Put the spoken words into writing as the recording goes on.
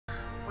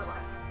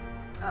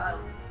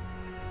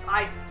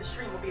The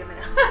stream will be a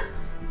minute.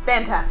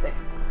 Fantastic.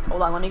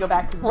 Hold on, let me go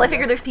back to the Well, I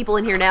figure there's people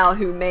in here now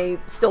who may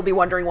still be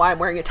wondering why I'm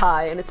wearing a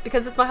tie, and it's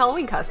because it's my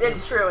Halloween costume.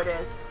 It's true, it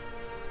is.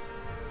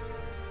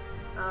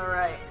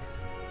 Alright.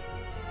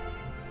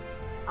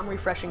 I'm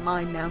refreshing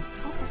mine now.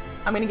 Okay.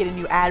 I'm gonna get a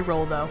new ad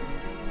roll, though.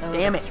 Oh,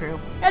 Damn that's it. True.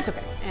 That's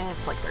okay.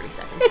 It's like 30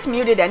 seconds. It's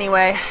muted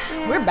anyway.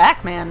 Yeah. We're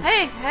back, man.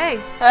 Hey, hey.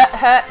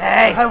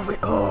 Hey.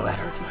 Oh, that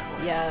hurts my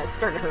voice. Yeah, it's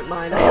starting to hurt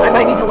mine. I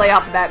might need to lay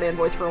off the Batman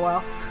voice for a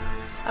while.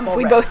 If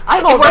we're both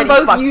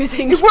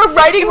using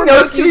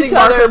notes to each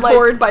other,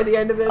 board by the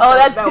end of this. Oh,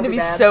 that's gonna be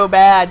so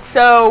bad.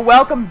 So,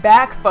 welcome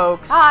back,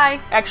 folks.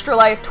 Hi. Extra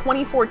Life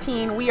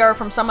 2014. We are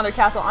from Some Other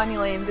Castle. I'm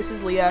Elaine. This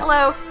is Leah.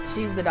 Hello.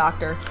 She's the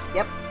doctor.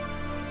 Yep.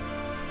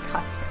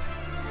 God.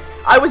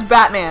 I was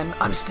Batman.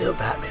 I'm still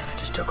Batman. I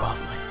just took off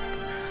my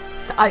mask.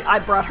 I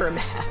brought her a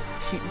mask.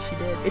 She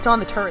did. It's on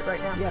the turret right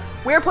now. Yeah.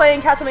 We're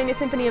playing Castlevania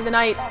Symphony of the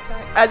Night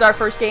as our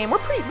first game.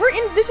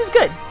 This is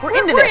good. We're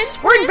into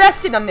this. We're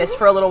invested on this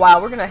for a little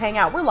while. We're gonna hang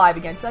out. We're live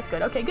again, so that's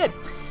good. Okay, good.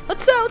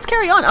 Let's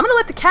carry on. I'm gonna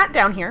let the cat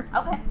down here.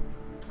 Okay.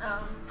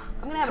 I'm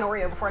gonna have an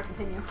Oreo before I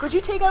continue. Could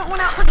you take one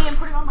out for me and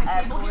put it on my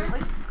table here?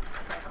 Absolutely.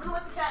 I'm gonna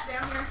let the cat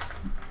down here.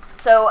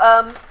 So,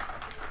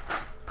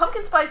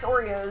 pumpkin spice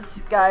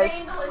Oreos,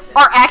 guys, Delicious.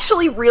 are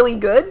actually really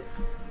good.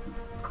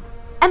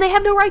 And they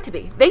have no right to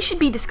be. They should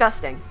be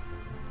disgusting.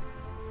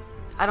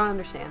 I don't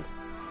understand.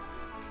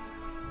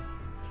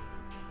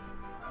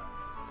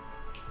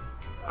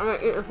 I'm gonna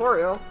eat this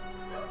Oreo.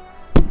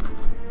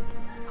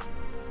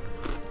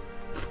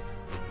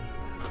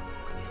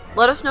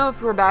 Let us know if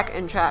you're back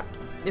in chat,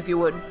 if you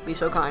would be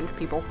so kind,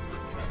 people.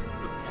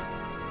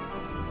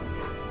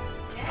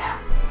 Yeah.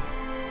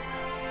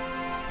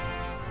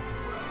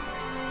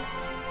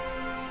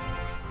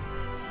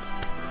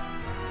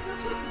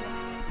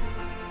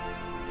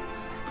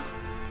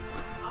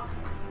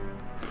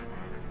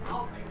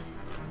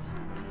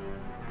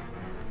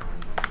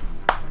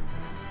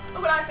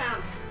 Look what I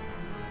found.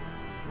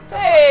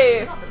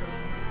 Hey!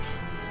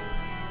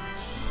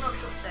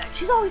 Stay.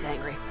 She's always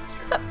angry.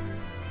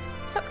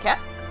 What's up, cat?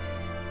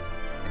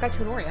 I got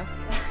you an Oreo.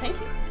 Thank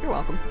you. You're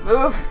welcome.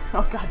 Move.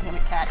 Oh, God damn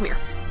it, cat. Come here.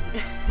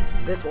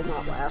 This will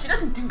not last. She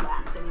doesn't do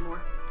laps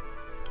anymore.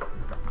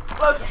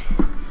 Okay.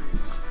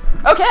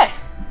 Okay.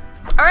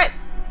 All right.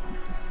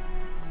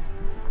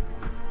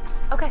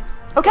 Okay.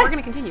 Okay. So we're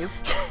gonna continue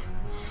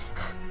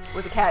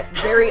with the cat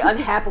very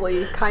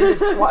unhappily kind of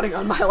squatting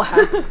on my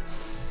lap.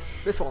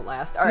 This won't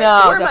last. All right.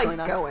 No, so where am I definitely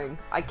not. going?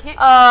 I can't.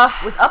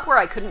 Was up where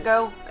I couldn't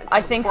go?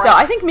 I think before so.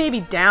 I think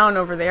maybe down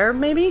over there,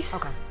 maybe.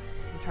 Okay.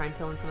 I'll try and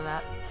fill in some of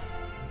that.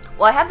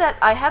 Well, I have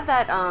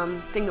that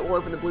thing that will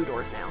open the blue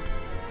doors now.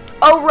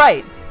 Oh,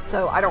 right.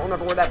 So I don't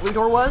remember where that blue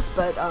door was,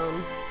 but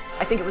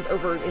I think it was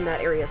over in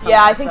that area somewhere.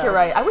 Yeah, I think you're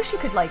right. I wish you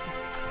could, like,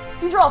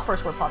 these are all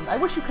first world problems. I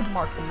wish you could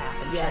mark the map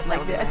and Yeah, shit. that Like,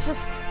 would be it's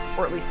nice. just...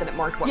 Or at least that it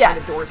marked what Yes, kind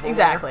of doors were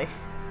exactly.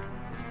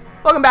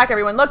 Welcome back,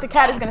 everyone. Look, the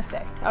cat is gonna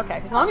stay.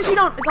 Okay, as long as I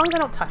don't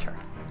touch her.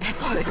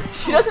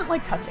 She doesn't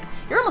like touching.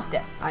 You're almost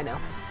dead. I know.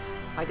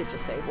 I did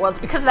just save. Well, it's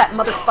because of that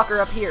motherfucker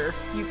up here.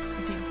 Do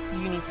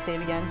you need to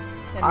save again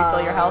and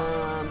refill your health?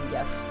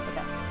 Yes.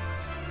 Okay.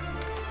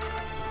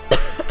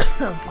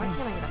 Why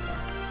can't I get up there?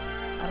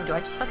 I don't. Do I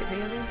just suck at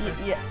video games?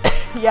 Yeah,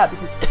 yeah,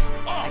 because...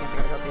 I guess I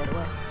gotta go the other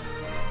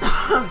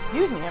way.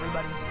 Excuse me,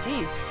 everybody.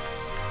 Jeez.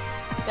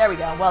 There we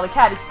go. Well, the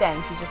cat is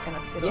staying. She's just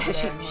gonna sit over Yeah,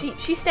 there.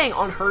 she's staying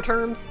on her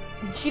terms.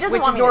 She doesn't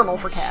which want is me to- normal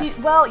for cats.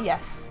 Well,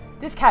 yes.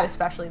 This cat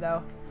especially,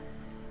 though.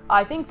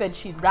 I think that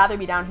she'd rather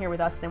be down here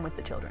with us than with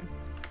the children.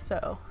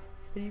 So,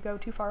 did you go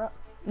too far up?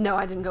 No,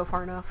 I didn't go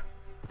far enough.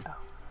 Oh.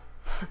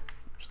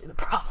 That's usually the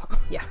problem.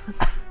 Yeah.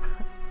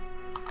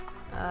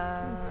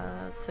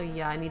 So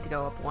yeah, I need to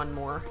go up one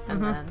more,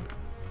 and then...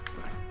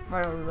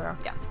 Right over there.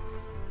 Yeah.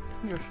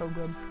 You're so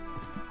good.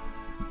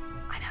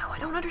 I know, I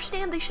don't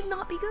understand. They should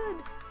not be good.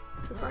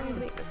 This is where I need to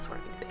be. This is where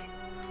I need to be.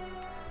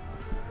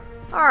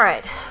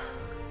 Alright.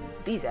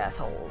 These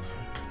assholes.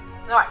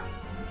 Alright.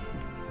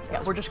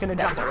 Yeah, we're just gonna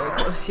jump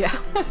really close, yeah.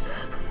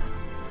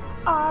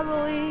 I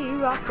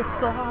believe I can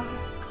fly.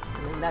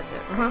 And then that's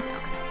it. Mhm. Okay.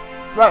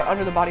 Right,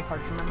 under the body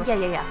parts, remember?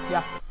 Yeah.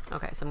 Yeah.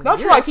 Okay, so I'm gonna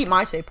That's do where I this. keep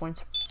my save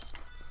points.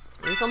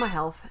 Let's refill my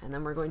health, and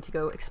then we're going to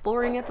go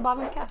exploring at the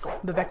bottom of the castle.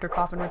 The vector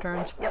coffin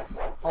returns. Yep.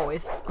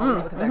 Always.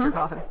 Always with a vector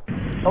coffin.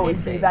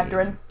 Always be It's a-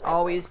 vectoring.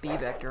 Always be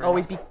vectoring.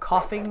 Always be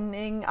coughing.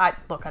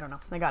 Look, I don't know.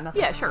 I got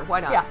nothing. Yeah, sure. Why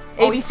not? Yeah.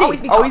 Always, ABC.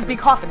 always Always be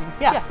be coughing.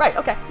 coughing. Yeah. Yeah. Right.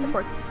 Okay. That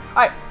works.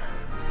 All right.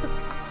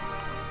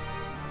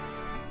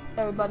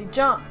 Everybody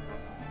jump.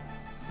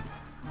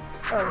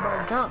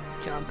 Everybody jump.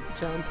 Jump,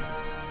 jump.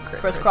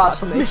 Crisscross.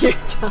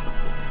 Jump.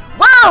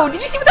 Wow!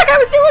 Did you see what that guy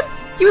was doing?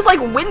 He was like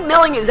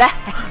windmilling his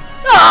ass.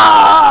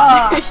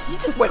 Ah! He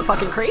just went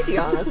fucking crazy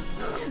on us.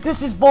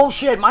 This is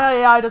bullshit. My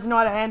AI doesn't know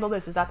how to handle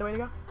this. Is that the way to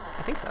go?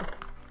 I think so.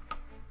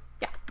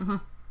 Yeah. All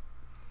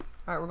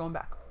right, we're going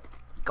back.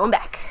 Going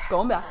back.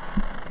 Going back.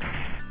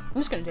 I'm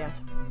just gonna dance.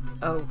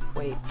 Oh,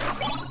 wait.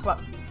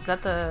 What? Is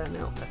that the...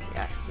 No, that's the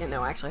axe. Yeah,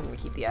 no, actually, I'm going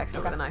to keep the axe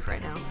over the knife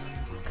right now.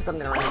 Because I'm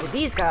going to run into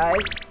these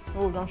guys.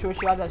 Oh, don't you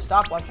wish you had that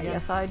stopwatch again?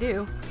 Yes, I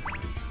do.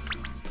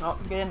 Oh,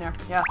 get in there.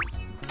 Yeah.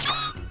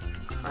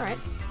 Alright.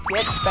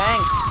 Get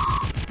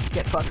spanked.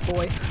 Get fucked,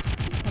 boy.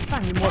 I'm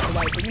trying to be more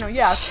polite, but you know,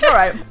 yeah,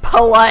 alright.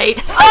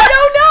 Polite. I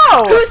don't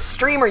know! Whose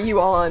stream are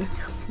you on?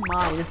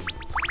 Mine.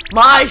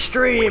 My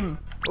stream!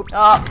 Oops.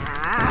 Oh.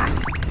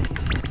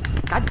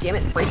 God damn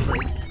it, break free.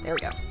 There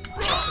we go.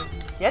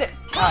 Get it.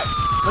 Alright.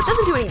 Well, it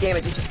doesn't do any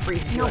damage, it just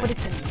freezes you. No, but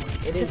it's annoying.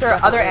 It Since is there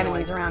are other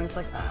definitely enemies annoying. around, it's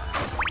like,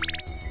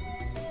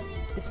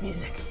 this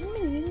music.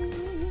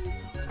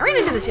 I ran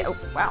into this yet. Oh,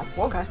 wow.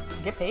 Okay.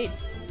 Get paid.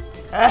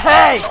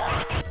 Hey!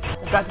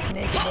 I've got this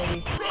naked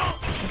lady.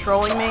 She's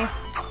controlling me.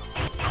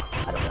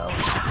 I don't know.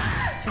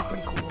 She's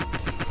pretty cool.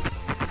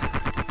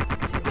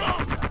 Let's see what else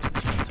we got.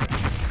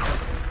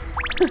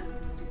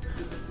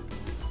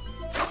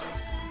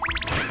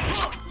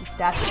 These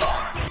statues.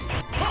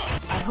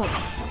 I don't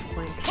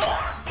blink.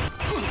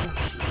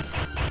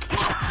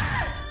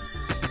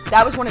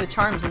 That was one of the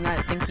charms in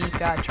that Think Geek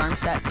charm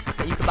set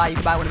that you could buy. You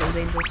could buy one of those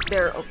angels.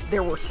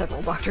 There were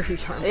several Doctor Who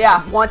charms.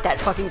 Yeah. I want that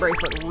fucking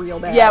bracelet real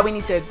bad. Yeah, we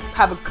need to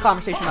have a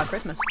conversation about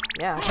Christmas.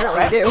 Yeah,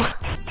 apparently we do.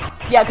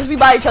 Yeah, because we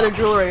buy each other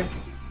jewelry.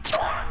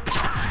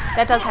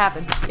 That does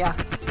happen. Yeah.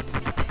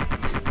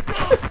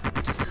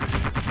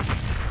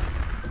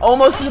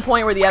 Almost to the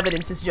point where the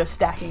evidence is just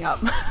stacking up.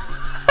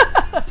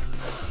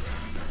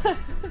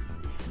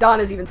 Don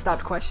has even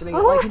stopped questioning it.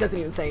 Like, he doesn't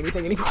even say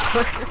anything anymore.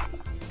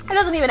 He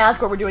doesn't even ask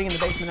what we're doing in the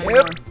basement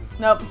anymore.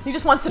 Nope. He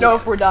just wants to know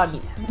if we're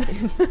done.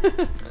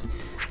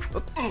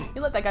 Oops. You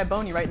let that guy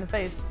bone you right in the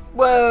face.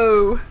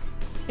 Whoa.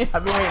 Yeah,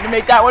 I've been waiting to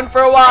make that one for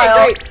a while.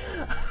 Hey, great.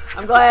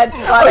 I'm glad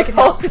I can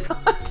help.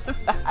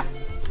 That.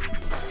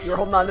 You were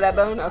holding on to that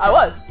bone? Okay. I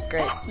was.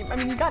 Great. I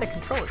mean, you gotta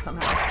control it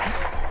somehow.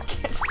 You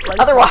can't just let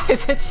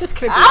Otherwise, it's just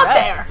gonna be out a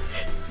mess. there.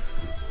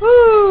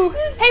 Woo!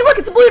 Hey, look,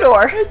 it's a blue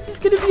door. It's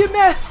just gonna be a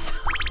mess.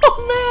 Oh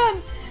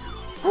man.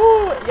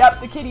 Ooh, yep,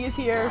 the kitty is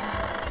here.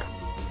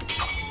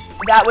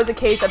 That was a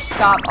case of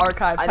stop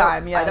archive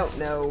time. Yes. I don't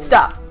know.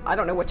 Stop. I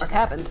don't know what just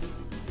happened.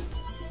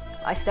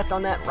 I stepped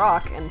on that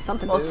rock and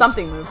something moved.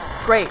 Something moved.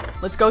 Great.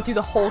 Let's go through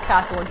the whole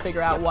castle and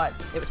figure out what.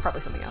 It was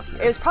probably something out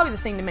here. It was probably the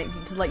thing to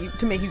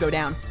make you go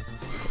down.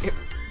 It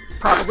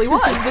probably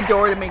was. The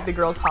door to make the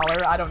girls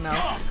holler. I don't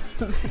know.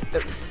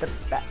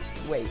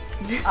 Wait.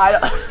 I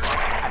don't.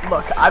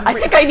 Look, I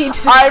think I need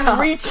to I'm stop.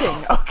 reaching.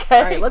 Okay.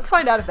 All right, let's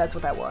find out if that's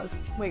what that was.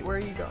 Wait, where are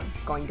you going?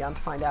 Going down to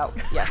find out.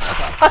 Yes.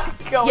 Okay. I'm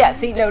going. Yeah.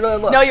 See, no,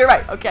 look. No, you're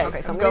right. Okay.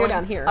 Okay, so I'm going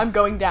down here. I'm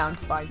going down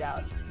to find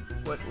out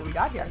what we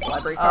got here. That's a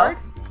library card,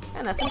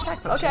 and that's an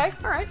attack potion. Okay.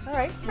 All right.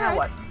 Now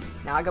what?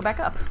 Now I go back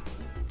up.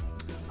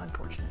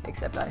 Unfortunate.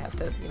 Except I have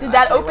to. Did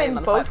that actually open land on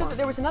the both of platform. them?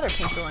 There was another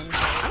pink door in this.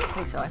 I don't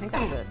think so. I think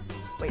that was it.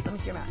 Wait, let me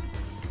see your map.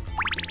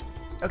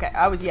 Okay,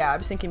 I was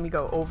thinking we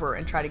go over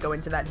and try to go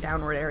into that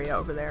downward area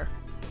over there.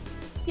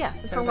 Yeah,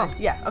 that's where I'm going.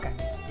 Yeah, okay.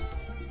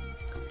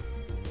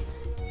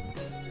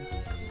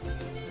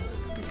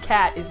 This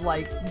cat is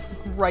like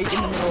right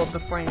in the middle of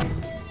the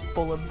frame,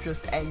 full of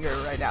just anger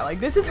right now.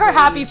 Like this is her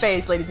happy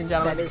face, ladies and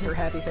gentlemen. That is her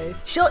happy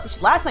face.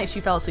 Last night she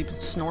fell asleep and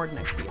snored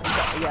next to you.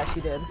 Yeah,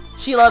 she did.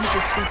 She loves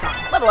this free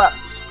time. Level up.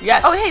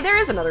 Yes. Oh, hey, there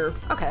is another.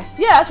 Okay.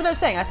 Yeah, that's what I was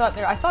saying. I thought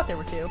there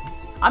were two.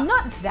 I'm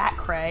not that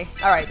cray.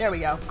 All right, there we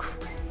go.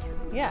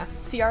 Yeah,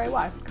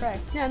 C-R-A-Y, cray.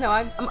 Yeah, no,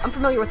 I'm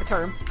familiar with the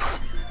term.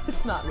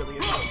 It's not really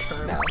a real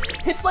term. No.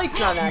 It's like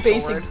not an actual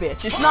basic word.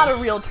 bitch. It's not a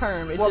real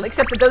term. It's Well, just,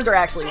 except that those are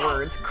actually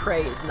words.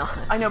 Cray is not.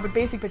 I know, but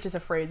basic bitch as a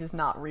phrase is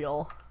not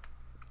real.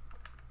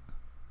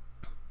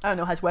 I don't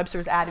know, has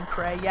Webster's added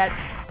cray yet?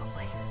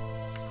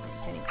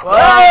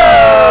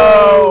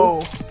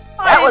 Whoa!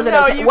 That wasn't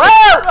okay. Whoa!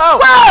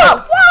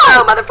 Whoa!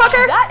 Whoa,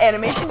 motherfucker! That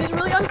animation is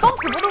really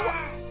uncomfortable.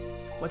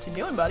 What you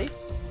doing, buddy?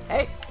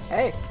 Hey.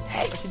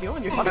 What you doing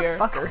with your spear?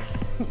 Motherfucker.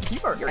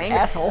 You're an angry.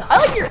 asshole. I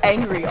like you're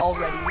angry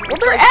already. Well,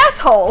 they're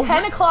assholes.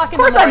 10 o'clock in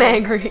the morning. Of course I'm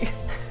angry.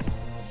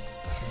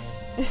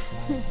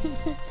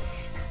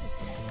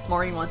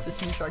 Maureen wants to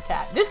smoosh our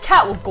cat. This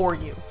cat will gore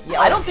you. Yeah,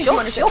 I don't think you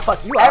understand. She'll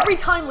fuck you up. Every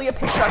time Leah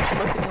picks her up, she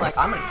looks at me like,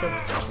 I'm gonna kill this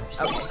bitch.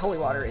 So, Okay, holy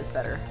water is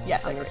better.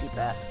 Yes, I'm gonna keep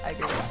that. I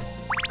agree with that.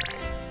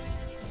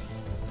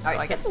 Alright,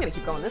 I guess I'm gonna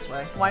keep going this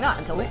way. Why not?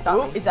 Until they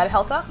stop me. Is that a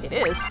health up? It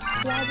is.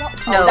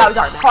 No, that was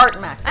a heart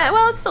max.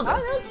 Well, it's still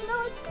good.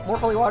 No, it's... More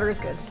holy water is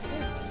good.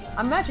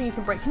 I'm imagining you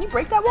can break. Can you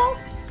break that wall?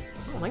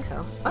 I don't think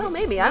so. Oh,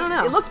 maybe. I don't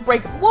know. It looks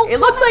breakable. Well, it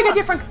looks like a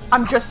different...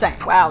 I'm just saying.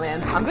 Wow,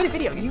 man. I'm good at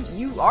video games.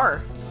 You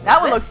are. That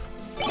one looks...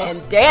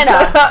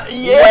 Bandana.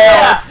 Yeah.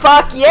 Well,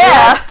 fuck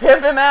yeah.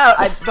 Pimp him out.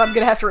 I'm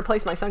gonna have to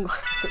replace my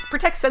sunglasses.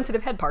 Protects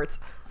sensitive head parts.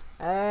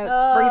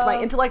 Brings my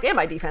intellect and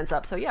my defense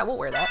up. So yeah, we'll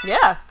wear that.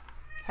 Yeah.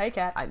 Hey,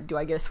 cat. Do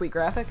I get a sweet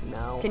graphic?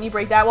 No. Can you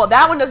break that? Well,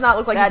 that one does not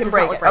look like That you can does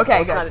not break look it.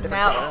 Okay, breakable. It's not a good.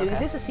 different Now, color, is okay.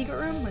 this a secret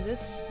room? Was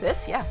this?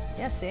 This? Yeah.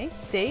 Yeah. See?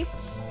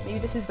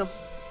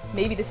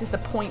 Maybe this is the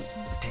point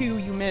 2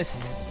 you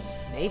missed.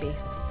 Maybe.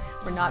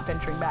 We're not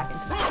venturing back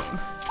into the game.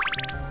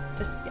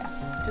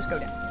 Just go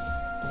down.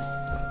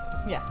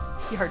 Yeah,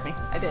 you heard me.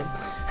 I did.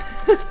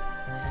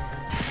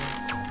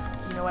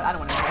 You know what? I don't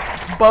want to know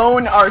this.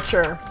 Bone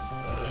Archer.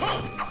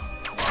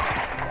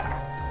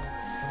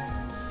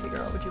 Hey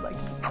girl, would you like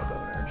to be my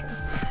Bone Archer?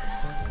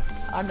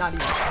 I'm not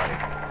even sorry.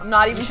 I'm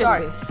not even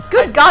sorry.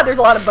 Good God, there's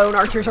a lot of bone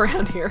archers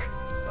around here.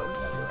 Bones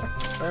everywhere.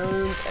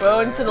 Bones.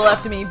 Bones to the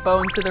left of me,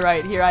 bones to the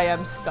right. Here I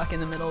am, stuck in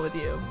the middle with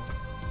you.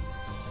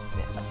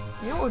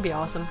 You know what would be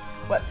awesome?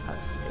 What?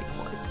 A safe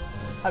point.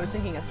 I was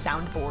thinking a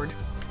soundboard.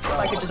 If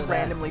I could just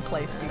randomly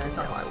play stupid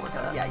something.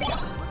 Yeah, you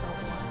got it.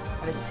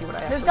 I didn't see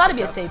what I. There's got to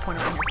be a save point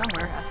around here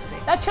somewhere. Has to be.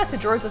 That chest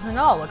of drawers doesn't at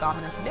all look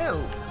ominous. No.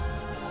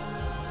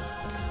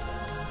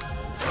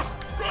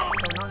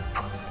 What's going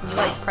on? Can you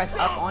like press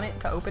up on it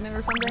to open it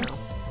or something? No.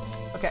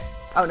 Okay.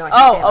 Oh no. I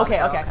can't stand on okay,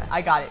 it. okay.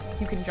 I got it.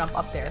 You can jump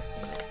up there.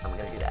 I'm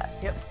gonna do that.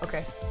 Yep.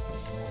 Okay.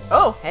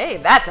 Oh. Hey,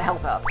 that's a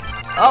health up.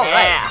 Oh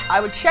Yeah. right. I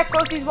would check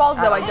both these walls,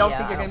 though I don't yeah,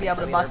 think you're I gonna be don't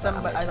able to think bust so them.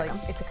 either, But but I I'm like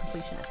gonna it's a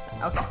completionist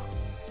thing. Okay.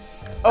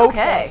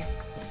 Okay.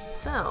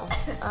 So,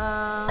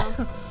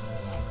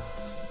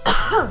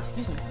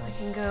 Excuse me. I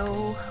can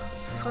go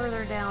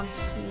further down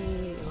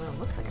here. Well, it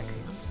looks like I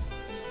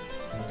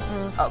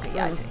can. Okay,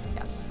 yeah, I see.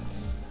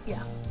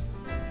 Yeah.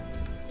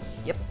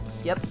 Yeah.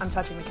 Yep. I'm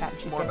touching the cat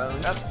and she's More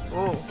getting bones.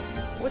 Oh.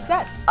 What's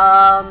that?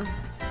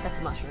 That's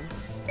a mushroom.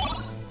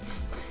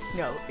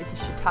 No, it's a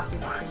shiitake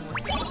mushroom more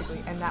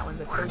specifically, and that one's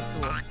a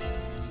toadstool.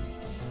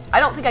 I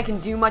don't think I can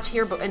do much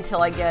here, but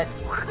until I get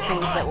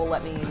things that will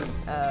let me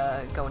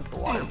go into the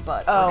water.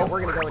 But we're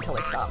gonna go until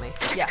they stop me.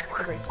 Yeah,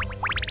 agreed.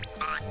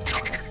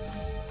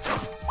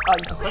 Oh,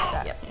 you can push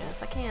that. Yep.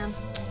 Yes, I can.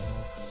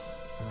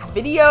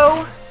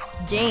 Video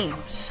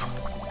games.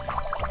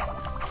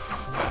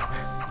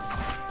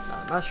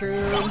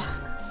 Mushroom.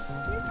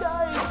 These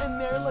guys, and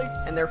they're like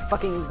And they're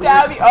fucking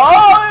stabby.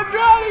 Oh, I'm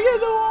drowning in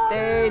the water.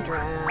 They That's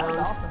drowned.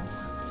 awesome.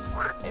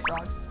 Hey,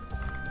 frog.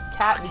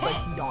 Cat is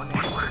like yawning.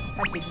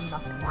 That did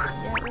nothing.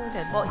 Yeah, it really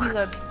did. Well, he's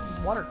a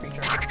water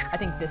creature. I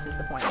think this is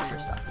the point where you're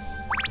stuck.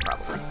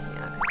 Probably.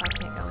 Yeah, because I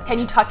can't go in. Can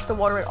you touch the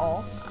water at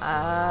all?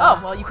 Oh,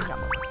 well, you can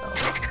jump over, so.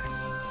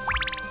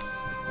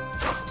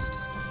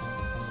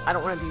 I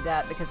don't want to do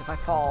that because if I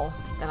fall,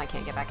 then I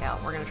can't get back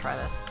out. We're gonna try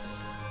this.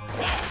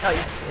 Oh,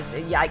 yeah.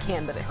 Yeah, I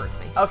can, but it hurts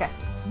me. Okay.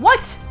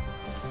 What?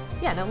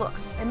 Yeah, no, look.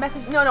 It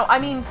messes. No. I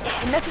mean,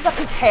 it messes up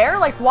his hair.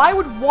 Like, why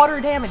would water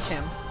damage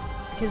him?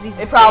 Because he's.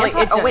 It probably.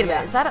 vampire? Oh, wait a yeah.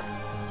 minute. Is that a?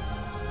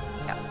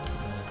 Yeah.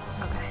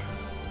 Okay.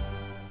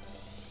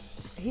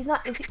 He's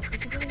not. Is he really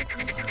a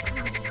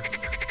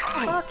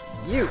vampire? Fuck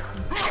you.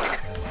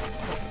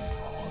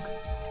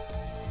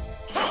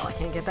 Well, I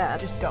can't get that.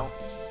 Just don't.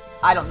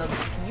 I don't know.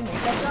 Can you make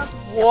that jump?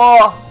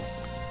 Whoa!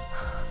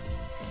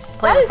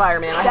 Play with fire,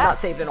 man. I have not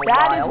saved in a while.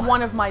 That is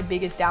one of my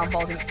biggest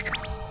downfalls in.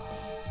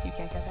 You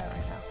can't get that right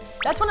now.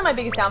 That's one of my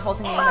biggest downfalls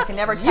in games. I can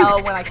never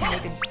tell when I can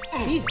make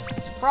a. Jesus,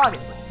 this frog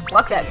is like.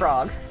 Fuck that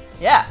frog.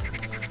 Yeah.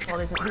 Well,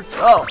 there's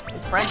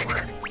his friend in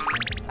there.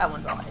 That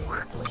one's all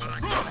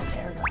delicious. Nice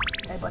hair, though.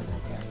 Hey, buddy,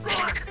 nice hair.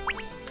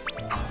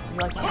 You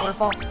like my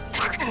waterfall?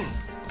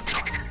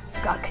 It's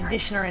got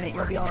conditioner in it.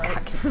 You'll be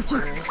alright.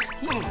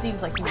 He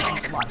seems like he would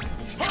use a lot of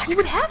conditioner. He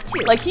would have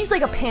to. Like he's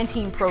like a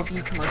Pantene Pro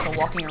V commercial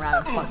walking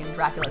around in fucking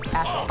Dracula's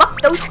castle.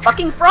 Fuck those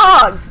fucking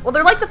frogs. Well,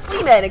 they're like the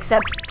flea men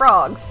except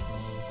frogs.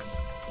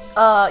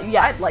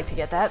 Yes. I'd like to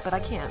get that, but I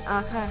can't.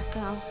 Okay,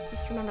 so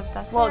just remember that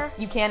that's Well, there.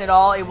 you can at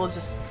all. It will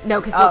just.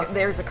 No, because look,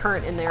 there's a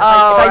current in there. If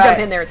Oh, I jump right.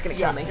 in there, it's gonna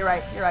kill me. You're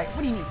right. You're right.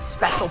 What do you need?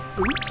 Special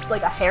boots?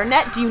 Like a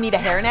hairnet? Do you need a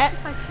hairnet?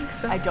 I think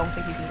so. I don't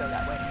think you can go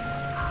that way.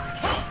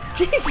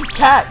 Jesus,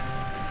 cat.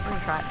 I'm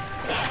gonna try it.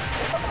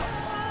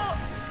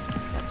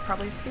 That's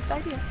probably a stupid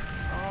idea.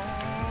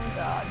 Oh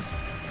God.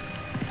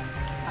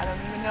 I don't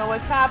even know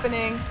what's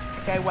happening.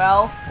 Okay,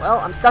 well. Well,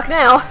 I'm stuck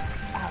now.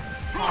 Ow,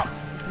 this cat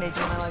is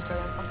making my life very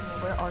uncomfortable.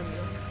 Where are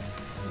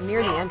you?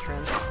 Near the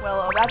entrance.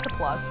 Well, oh, that's a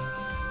plus.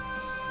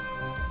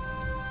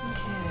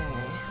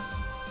 Okay.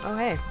 Oh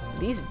hey,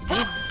 these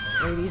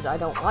ladies I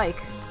don't like.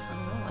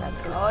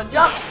 That's gonna. Oh,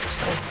 jump!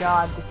 Oh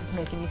God, this is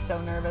making me so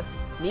nervous.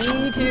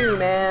 Me too,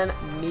 man.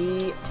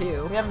 Me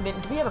too. We haven't been.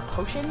 Do we have a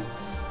potion?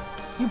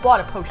 You bought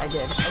a potion. I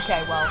did.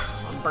 Okay, well,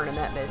 I'm burning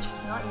that bitch.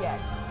 not yet,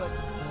 but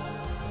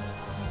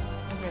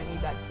I'm gonna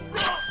need that soon.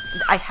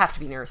 I have to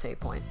be near a save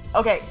point.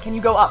 Okay, can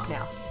you go up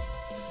now?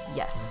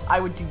 Yes. I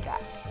would do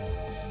that.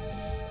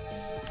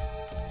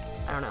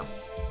 I don't know.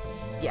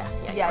 Yeah.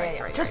 Yeah.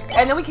 Right, Just right.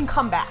 and then we can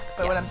come back.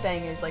 But Yeah. what I'm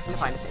saying is like To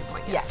find a save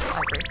point. Yes. Yes, I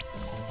agree.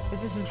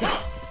 This is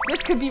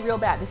this could be real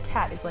bad. This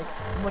cat is like,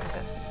 look at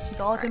this. She's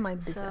all up in my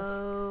business.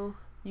 So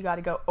You got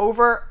to go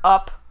over,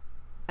 up,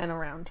 and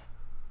around.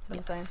 See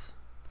what I'm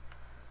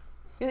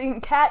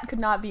saying? Cat could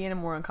not be in a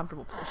more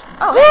uncomfortable position.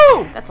 Oh,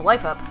 Woo! hey, that's a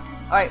life up.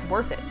 All right,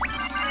 worth it.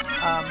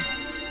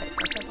 Okay,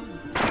 press that button.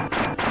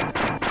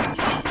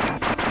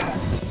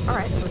 All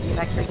right, so we can get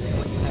back here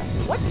easily.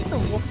 What does the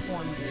wolf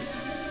form do?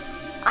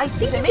 I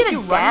think Does it you make get you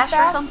a run dash or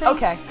fast? something.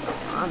 Okay.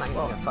 I'm not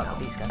gonna fuck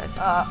with these guys.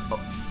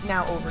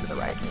 Now over to the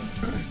right.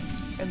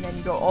 And then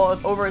you go all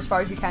over as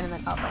far as you can and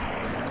then up.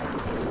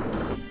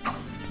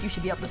 You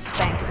should be able to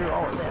spank through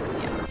all of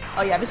this. Yeah.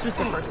 Oh yeah, this was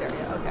the first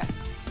area. Okay.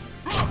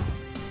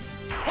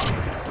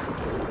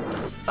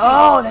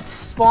 Oh, that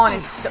spawn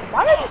is so...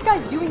 Why are these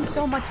guys doing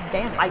so much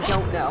damage? I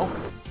don't know.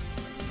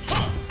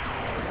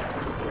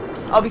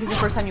 Oh, because the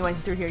first time you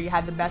went through here, you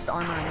had the best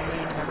armor in the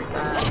game and everything.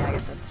 Yeah, I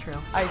guess that's true.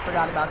 I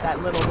forgot about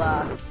that little,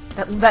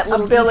 That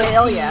little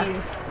detail, yeah.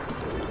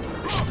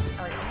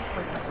 Alright,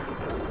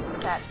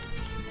 that.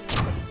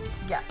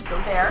 Yeah,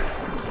 go there.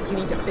 You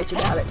need to bitch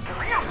about it.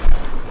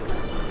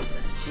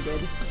 She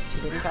did. She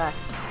did, in fact.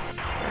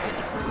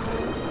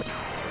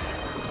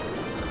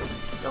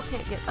 Still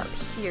can't get up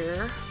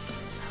here.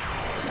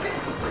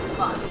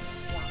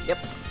 Yep.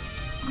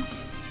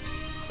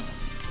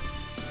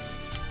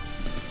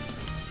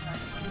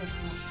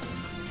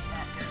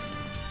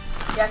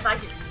 Yes, I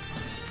do.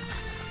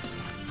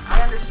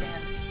 I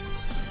understand.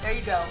 There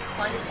you go.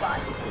 Find a spot.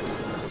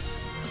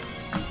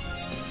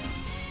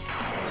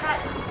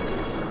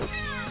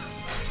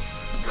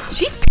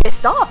 She's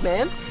pissed off,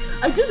 man.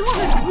 I just want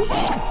to move.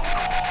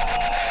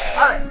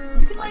 Alright,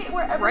 you can lay it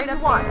wherever Right you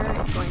up want. here.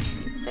 It's going to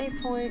be the save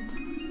point.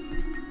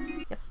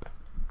 Yep.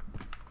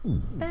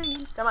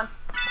 Bang. Come on.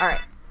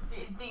 Alright.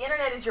 The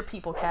internet is your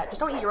people, Cat. Just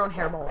don't eat your own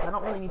hairballs. I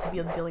don't really need to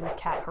be dealing with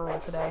cat hurl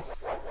today.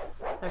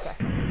 Okay.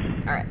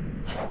 Alright.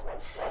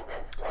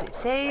 So we've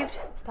saved.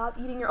 Stop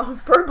eating your own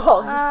fur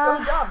balls. You're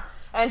so dumb.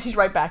 And she's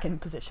right back in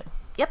position.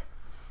 Yep.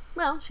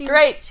 Well,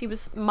 she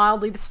was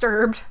mildly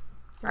disturbed.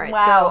 Alright,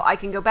 Wow. so I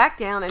can go back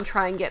down and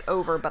try and get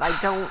over, but I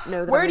don't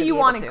know that Where I'm do you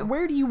want to?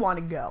 Where do you want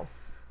to go?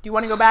 Do you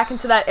want to go back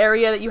into that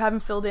area that you haven't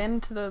filled in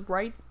to the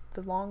right,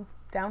 the long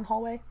down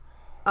hallway?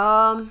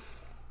 You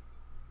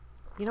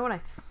know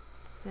what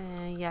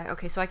yeah,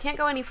 okay, so I can't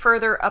go any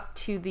further up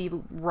to the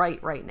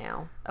right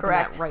now. Up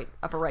Correct. In that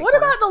upper right What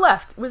corner. about the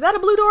left? Was that a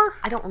blue door?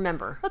 I don't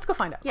remember. Let's go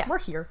find out. Yeah. We're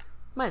here.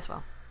 Might as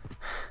well.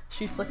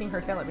 She's flicking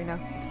her tail at me now.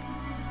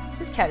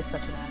 This cat is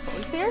such an asshole.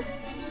 You see her?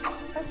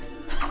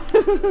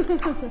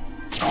 That's good.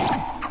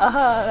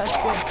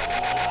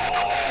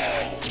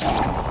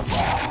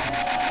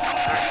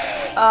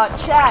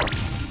 Chat.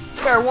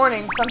 Fair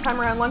warning.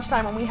 Sometime around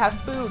lunchtime when we have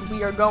food,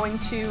 we are going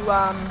to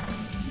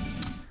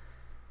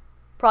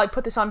probably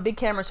put this on big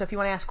camera. So if you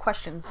want to ask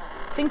questions,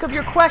 think of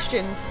your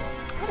questions.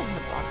 I haven't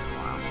had a boss in a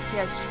while.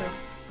 Yeah, it's true.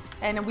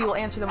 And we will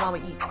answer them while we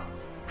eat.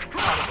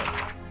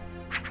 Probably.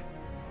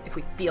 If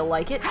we feel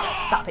like it.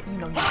 Stop it. You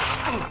know you.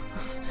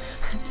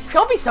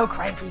 Don't be so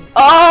cranky.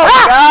 Oh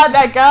my god,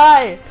 that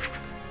guy!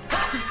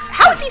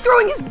 How is he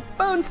throwing his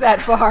bones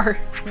that far?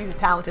 He's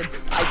talented.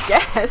 I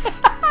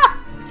guess.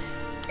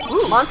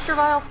 Ooh, Monster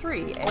Vial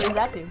 3. What does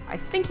that do? I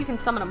think you can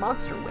summon a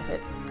monster with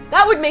it.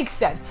 That would make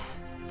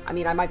sense. I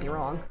mean, I might be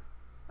wrong.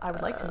 I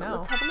would like to know.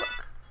 Let's have a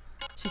look.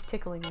 She's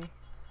tickling me.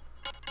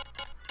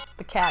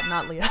 The cat,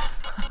 not Leah.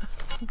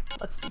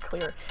 Let's be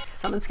clear.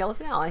 Summon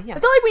Skeleton Ally, yeah. I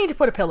feel like we need to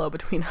put a pillow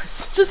between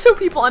us, just so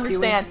people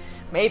understand.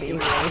 Maybe.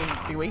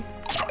 Do we?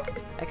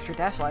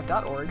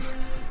 Extra-life.org.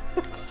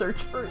 Search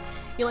for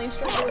Elaine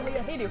Striker or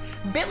Leah Haydu.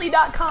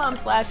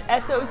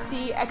 bit.ly/SOC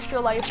Extra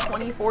Life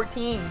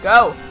 2014.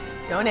 Go!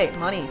 Donate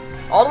money.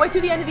 All the way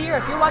through the end of the year.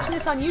 If you're watching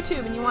this on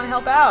YouTube and you want to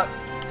help out,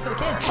 it's for the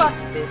kids. Fuck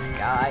this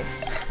guy.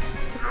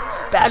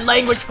 Bad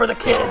language for the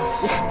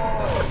kids.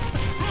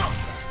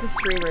 The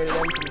stream rated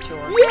M for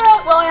mature.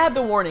 Yeah, well, I have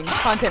the warning.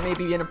 Content may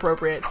be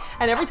inappropriate.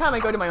 And every time I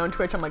go to my own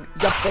Twitch, I'm like,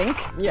 you think?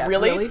 Yeah,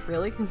 Really?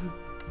 Really?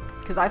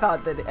 Because I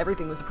thought that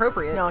everything was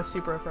appropriate. No, it's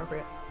super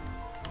appropriate.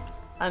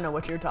 I don't know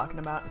what you're talking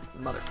about.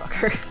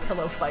 Motherfucker.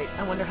 Pillow fight.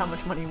 I wonder how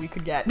much money we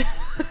could get.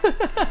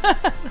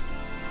 I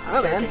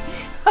don't know, man.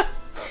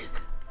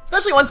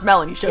 Especially once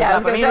Melanie shows Yeah, I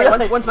up. was gonna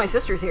say, once my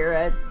sister's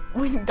here,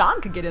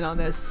 Don could get in on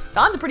this.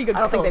 Don's a pretty good I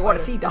don't think they want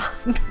to see Don.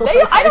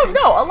 I don't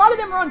know. A lot of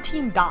them are on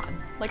Team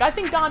Don. Like, I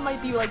think Don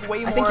might be, like,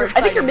 way more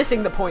I think you're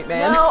missing the point,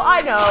 man. No,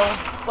 I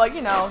know. But,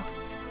 you know.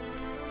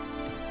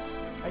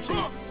 Actually,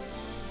 I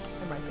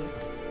might be.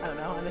 I don't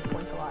know. I miss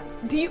points a lot.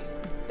 Do you...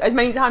 As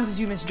many times as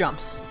you miss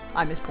jumps,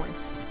 I miss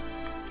points.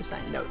 Just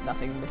saying. No,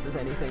 nothing misses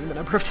anything the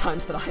number of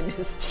times that I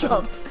miss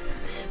jumps.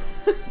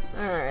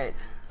 Alright.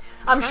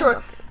 So I'm sure...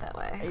 It that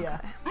way.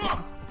 Yeah. Okay.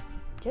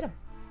 Get him.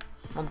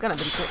 I'm gonna,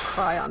 but he can't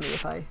cry on me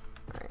if I...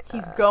 Alright.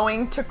 He's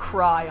going to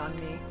cry on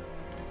me.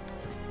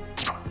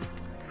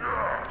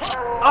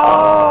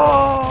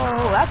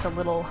 Oh, that's a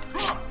little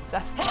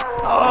excessive.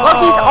 Oh.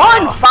 Well, he's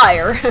on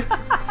fire!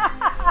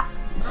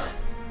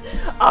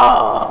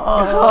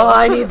 Oh,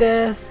 I need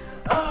this.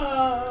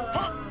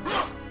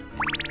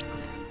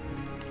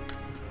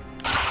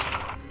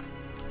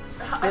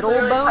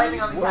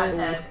 Spittlebone? Whoa.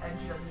 and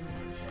she doesn't even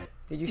give a shit.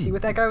 Did you see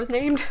what that guy was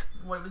named?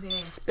 What was he named?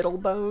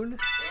 Spittlebone.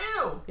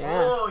 Ew.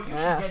 Yeah. Oh, you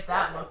Yeah. should get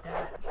that looked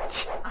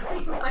at. I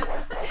mean, like,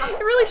 You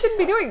really shouldn't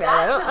be doing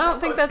that. I don't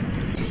think that's...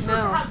 You're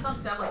supposed to have some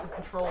semblance of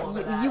control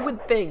over that. You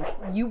would think.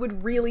 You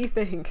would really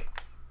think.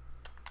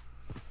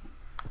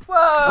 Whoa.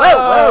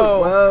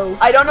 Whoa, whoa.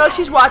 I don't know if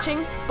she's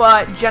watching,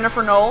 but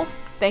Jennifer Knoll,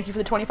 thank you for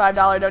the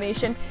 $25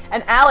 donation.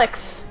 And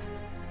Alex,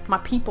 my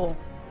people,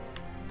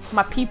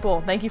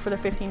 thank you for the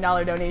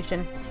 $15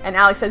 donation. And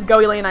Alex says, go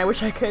Elaine, I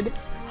wish I could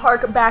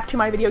hark back to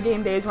my video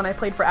game days when I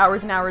played for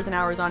hours and hours and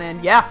hours on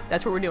end. Yeah,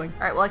 that's what we're doing.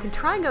 Alright, well I can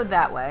try and go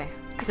that way.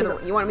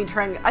 You want me to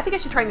try and... I think I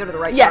should try and go to the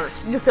right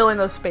Yes, first. to fill in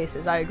those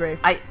spaces, I agree.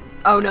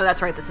 Oh no,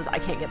 that's right, I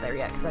can't get there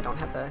yet because I don't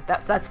have the...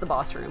 That's the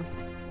boss room.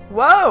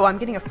 Whoa, I'm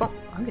getting a phone.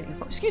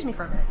 Excuse me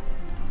for a minute.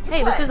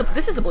 Hey, this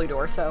is a blue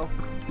door, so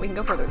we can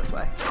go further this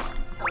way.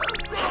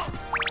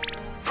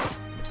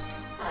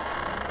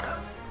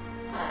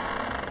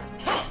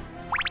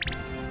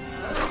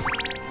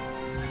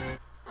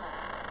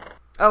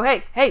 Oh,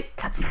 hey,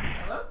 cuts.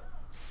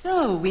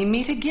 So, we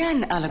meet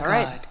again, Alucard.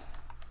 right.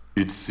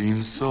 It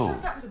seems so.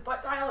 That was a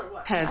butt dial or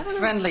what? As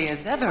friendly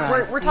as ever,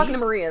 We're talking to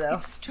Maria, though.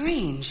 It's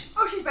strange.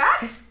 Oh, she's back?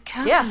 This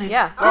castle is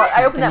yeah. Well,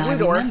 I opened different that blue than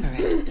door. I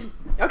remember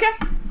it. Okay.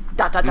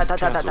 This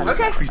castle is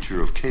a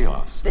creature of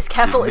chaos. This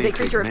castle It is may a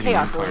creature of take many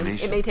chaos, Lynn. It may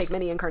incarnations. take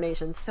many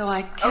incarnations. So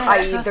I can't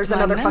I.e., trust there's my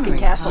another fucking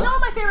memories, castle. huh? No,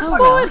 my favorite Oh,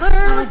 part.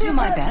 well, I'll do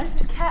my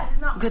best. Cat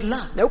is not. Good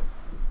luck. Nope.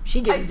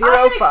 She gives I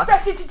zero didn't fucks.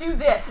 expect it to do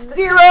this.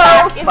 Zero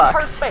Back into her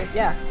fucks. space.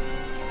 Yeah.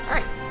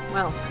 Alright.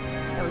 Well,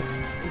 that was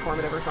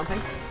informative or something.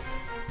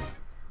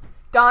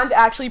 Don's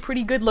actually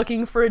pretty good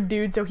looking for a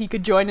dude, so he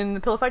could join in the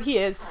pillow fight. He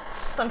is.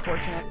 It's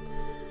unfortunate.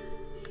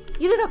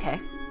 You did okay.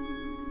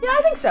 Yeah,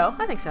 I think so.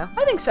 I think so.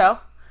 I think so.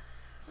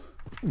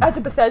 As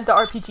a Bethesda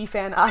RPG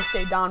fan, I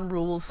say Don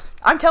rules.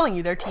 I'm telling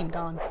you, they're Team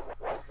Don.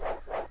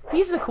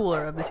 He's the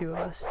cooler of the two of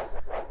us.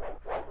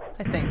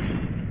 I think.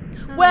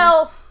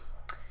 Well,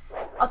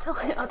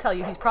 I'll tell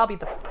you, he's probably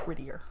the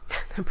prettier.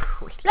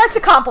 That's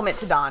a compliment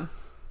to Don.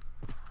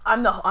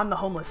 I'm the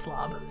homeless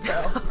slob. So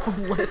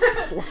Homeless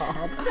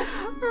slob.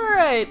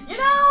 Alright. you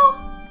know.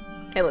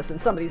 Hey, listen,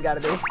 somebody's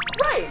gotta be.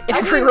 Right. In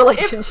every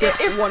relationship,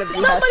 if one of you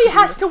somebody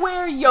has to be.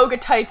 wear yoga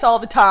tights all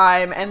the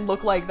time and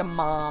look like the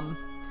mom.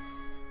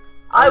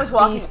 I was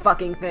walking. These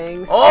fucking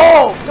things.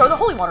 Oh! Throw the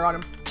holy water on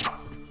him.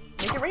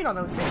 Make it rain on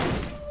those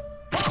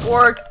bitches.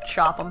 Or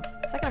chop them.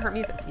 Is that gonna hurt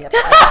me? Yep.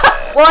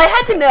 Well, I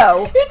had to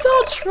know. It's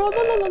all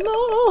trouble.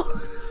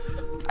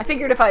 I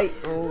figured if I...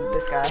 Oh,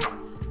 this guy.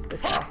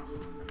 This guy.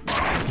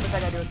 What's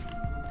that guy doing?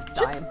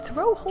 Dying.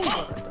 Throw holy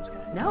water at those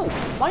guys. No.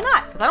 Why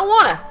not? Because I don't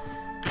wanna.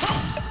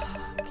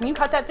 Can you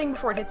cut that thing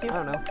before it hits you? I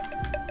don't know.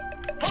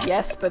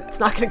 Yes, but it's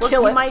not gonna Look,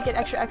 kill you it. might get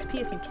extra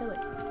XP if you kill it.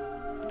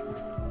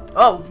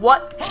 Oh,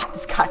 what?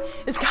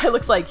 This guy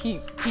looks like he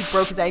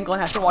broke his ankle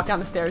and has to walk down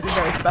the stairs in a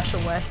very special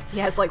way. He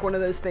has like one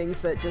of those things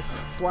that just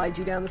slides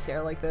you down the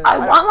stair, like the. I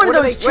want one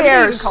of those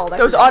chairs. Called?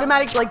 Those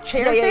automatic like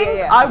chair Yeah, things.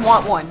 yeah. I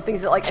want one.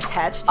 Things that like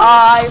attach to.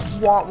 I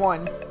want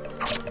one.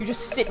 You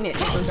just sit in it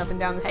and it goes up and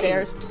down the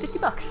stairs.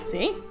 $50.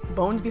 See?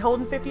 Bones be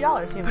holding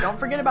 $50. You know, don't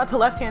forget about the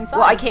left-hand side.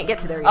 Well, I can't get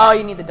to there yet. Oh,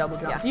 you need the double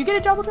jump. Yeah. Do you get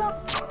a double jump?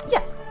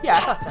 Yeah. Yeah, I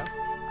thought so.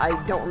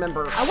 I don't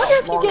remember. I wonder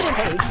if you get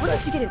it takes, I wonder but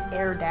if you get an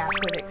air dash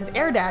with it, because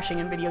air dashing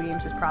in video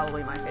games is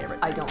probably my favorite.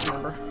 I don't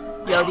remember.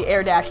 Yo, the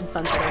air dash in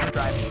Sunset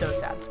Overdrive is so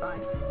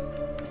satisfying.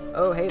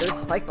 Oh, hey, there's a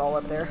spike ball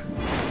up there.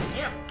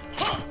 Yeah.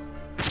 Well,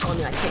 I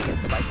mean, I can't get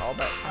the spike ball,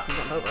 but I can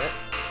jump over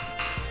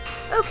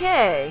it.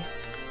 Okay.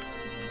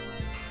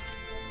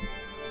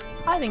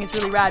 I think it's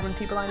really rad when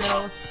people I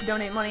know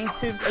donate money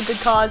to a good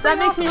cause. That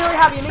makes me really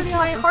happy. It makes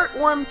my heart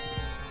warm.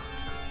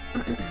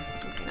 Okay,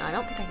 no, I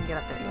don't think I can get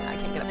up there yet. I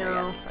can't get up there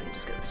No. yet, so I can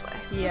just go this way.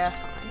 Yeah. Which is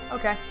fine.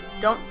 Okay.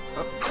 Don't.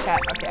 Oh, cat.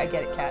 Okay, I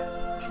get it, cat.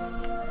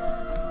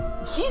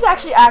 She's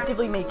actually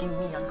actively making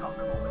me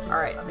uncomfortable.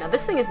 Alright, now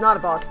this thing is not a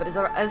boss, but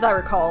as I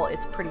recall,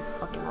 it's pretty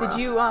fucking rough. Did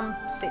you,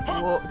 save?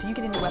 Whoa, do you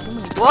get a new weapon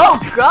when you... Whoa,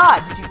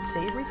 God! Did you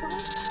save recently?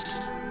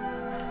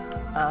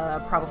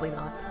 Probably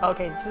not.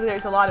 Okay, so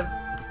there's a lot of...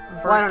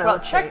 Well, I don't know. Well,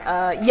 Let's check...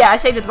 see. Yeah, I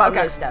saved at the bottom Okay.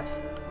 of those steps.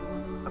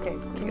 Okay, go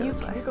can you this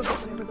way. go get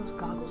whatever those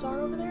goggles are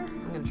over there?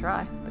 I'm gonna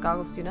try. The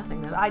goggles do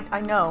nothing, though. I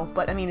know,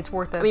 but I mean, it's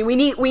worth it. I mean, we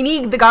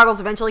need the goggles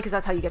eventually, because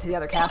that's how you get to the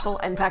other castle.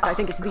 In fact, I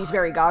think it's these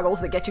very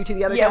goggles that get you to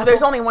the other yeah, castle. well,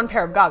 there's only one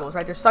pair of goggles,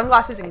 right? There's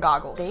sunglasses and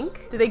goggles.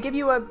 think? Do they give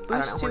you a boost I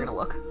don't know. to... We're gonna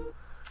look.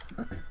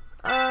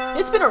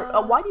 It's been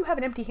a... why do you have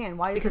an empty hand?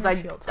 Why is Because there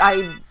no shield?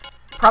 I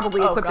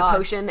probably Oh, equipped God. a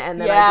potion and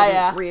then Yeah, I didn't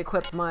yeah.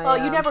 re-equip my. Well,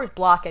 you never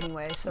block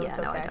anyway, so yeah, it's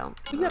okay. no, I don't.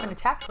 You have an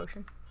attack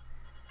potion.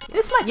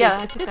 This might Yeah,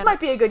 I be, just this got might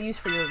be a good use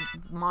for your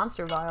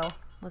monster vial.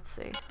 Let's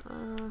see.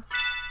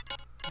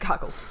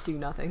 Goggles do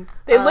nothing.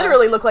 They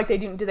literally look like they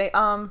do. Do they?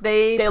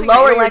 They they put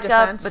lower your intellect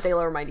up, defense, but they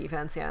lower my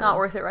defense. Yeah, not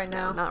worth it right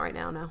now. No, not right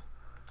now. No.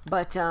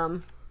 But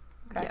Okay.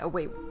 yeah.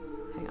 Wait,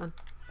 hang on.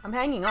 I'm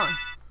hanging on.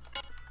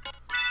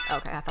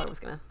 Okay, I thought it was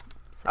gonna.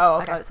 Say, Oh,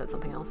 okay. I thought it said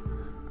something else.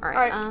 All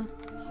right. All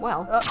right.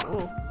 Well,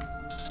 Ooh.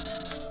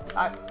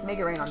 Make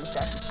it rain on this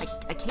guy.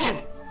 I can't.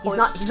 He's Holy-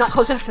 not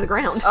close enough to the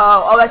ground.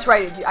 Oh, that's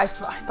right. I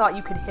thought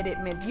you could hit it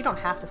mid. You don't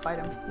have to fight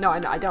him. No,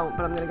 I don't.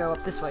 But I'm gonna go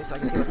up this way so I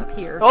can see what's up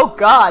here. Oh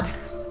God.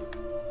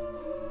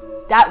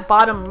 That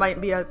bottom might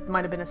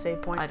have been a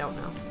save point. I don't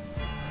know.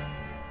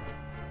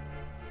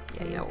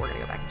 Yeah, you know, we're gonna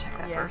go back and check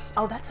that Yeah. first.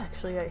 Oh, that's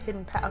actually a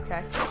hidden path.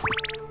 Okay.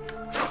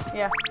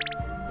 Yeah.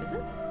 Is it?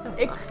 No,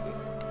 it's It, not.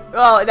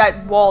 oh,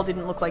 that wall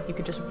didn't look like you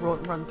could just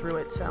run through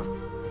it. So,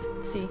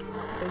 let's see,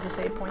 there's a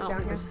save I point don't down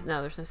think here.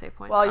 there's no save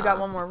point. Well, you got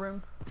one more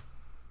room.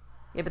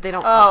 Yeah, but they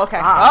don't. Oh, okay.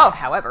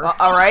 However. Well,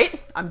 all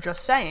right. I'm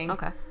just saying.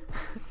 Okay.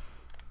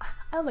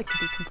 I like to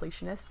be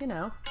completionist, you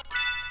know.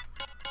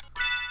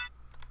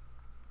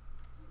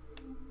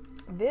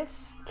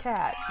 This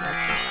cat.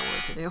 That's not what I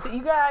wanted to do. But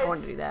you guys. I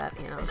wanted to do that,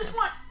 you know. I just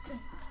want to.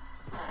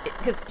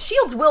 Because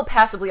shields will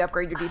passively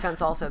upgrade your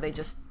defense also. They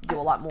just do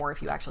a lot more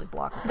if you actually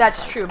block them. That's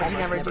Like, true, but you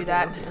almost never do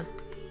that. Yeah.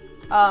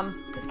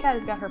 This cat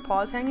has got her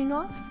paws hanging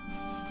off.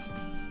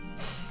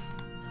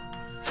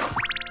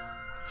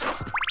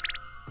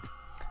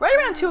 Right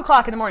around 2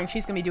 o'clock in the morning,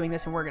 she's gonna be doing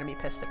this, and we're gonna be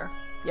pissed at her.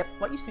 Yep.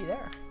 What used to be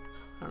there?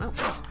 I don't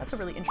know. That's a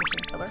really interesting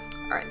pillar.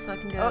 Alright, so I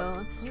can go. Oh.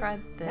 Let's try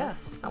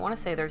this. Yeah. I want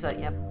to say there's a.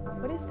 Yep.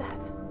 What is that?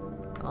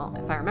 Well,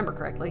 if I remember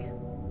correctly.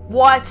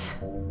 What?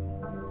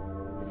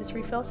 Does this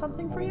refill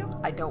something for you?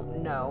 I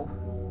don't know.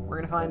 We're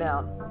gonna find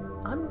out.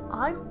 I'm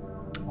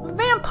a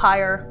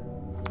vampire.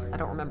 I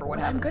don't remember what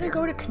But I'm happens. gonna here.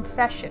 go to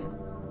confession.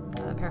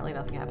 Apparently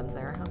nothing happens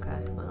there.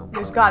 Okay, well.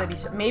 There's gotta be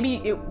some. Maybe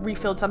it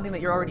refilled something that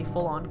you're already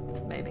full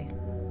on. Maybe.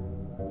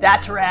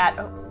 That's rat.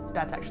 Oh,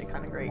 that's actually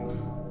kind of great.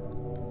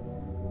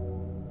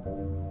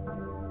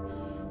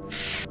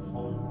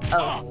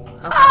 Oh.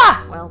 Okay.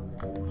 Ah!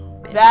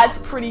 Well. That's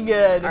pretty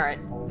good. Alright.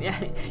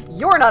 Yeah.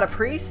 You're not a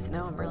priest?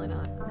 No, I'm really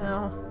not.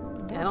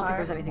 No. Yeah, I don't think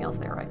there's anything else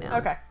there right now.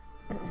 Okay.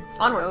 So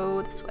Onward.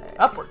 Go this way.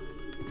 Upward.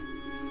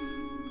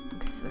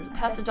 Okay, so there's a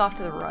passage off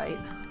to the right.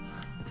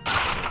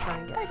 Try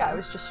and get That guy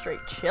was just straight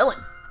chilling.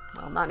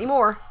 Well, not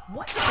anymore.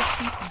 What is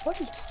he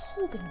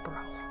holding, bro?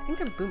 I think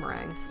they're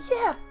boomerangs.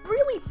 Yeah,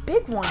 really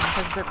big ones.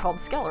 Because they're called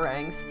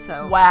skelerangs,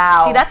 so...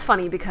 Wow. See, that's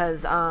funny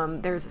because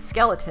there's a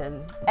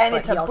skeleton, And but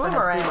it's he a also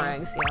boomerang. has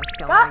boomerangs. Yeah,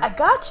 I skelerangs.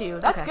 got you.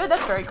 That's Okay. good.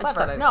 That's very I just clever.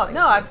 thought I'd No, explain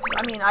no. it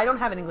I mean, I don't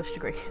have an English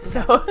degree,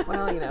 so.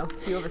 Well, you know,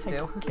 few of us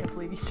do. I can't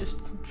believe you just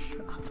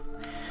shot.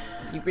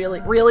 You really?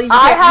 You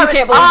I can't, have, you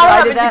can't believe I that I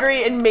have did a that?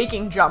 degree in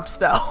making jumps,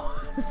 though.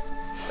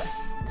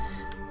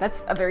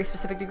 That's a very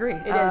specific degree.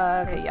 It is.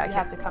 Okay, Yes, yeah, I you can't,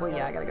 have to come well, the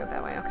yeah, I other gotta go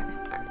that way. Okay.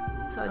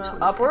 Alright. So I just wanted to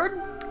see-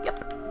 Upward?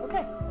 Yep.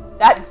 Okay.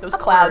 Those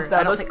Upward. clouds, though.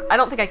 I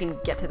don't think I can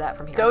get to that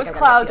from here. I Those think I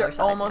gotta clouds get to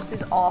the are other side. almost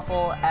as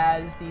awful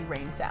as the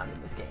rain sound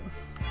in this game.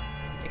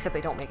 Except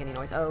they don't make any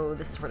noise. Oh,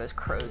 this is where those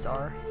crows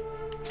are.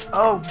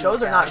 Oh,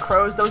 those are not guys.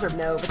 crows. Those are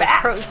No, but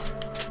bats. those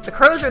crows. The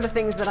crows are the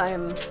things that I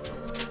am.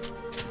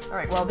 All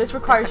right. Well, this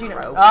requires That's a you to.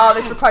 crow. Oh,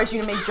 this requires you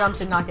to make jumps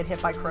and not get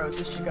hit by crows.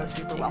 This should go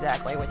super well.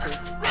 Exactly, which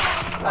is.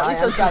 At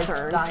least those guys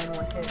die in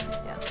one hit.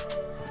 Yeah.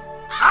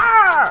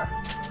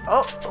 Ah!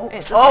 Oh, oh, Hey,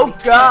 it's oh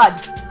this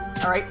God!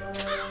 All right.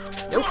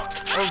 Nope.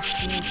 Oh,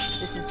 jeez.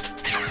 This is.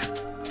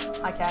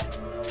 Hi, cat.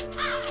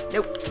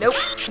 Nope. Nope.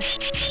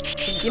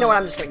 You know what?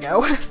 I'm just gonna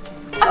go. I'm just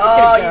Oh,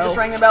 gonna go. you just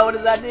rang the bell. What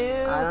does that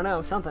do? I don't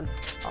know. Something.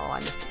 Oh, I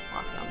missed a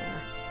block down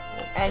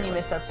there. And you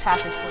missed a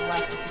passage to the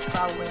left, which is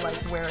probably like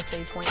where a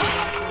save point is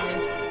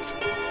actually.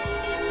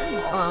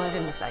 Oh, I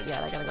didn't miss that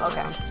yet. I gotta go.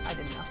 Okay, around. I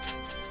didn't know.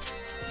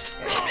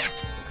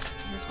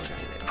 Here's what we're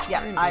gonna do.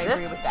 Yeah, We're gonna I do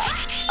agree this. with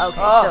that. Okay,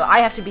 Oh. so I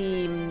have to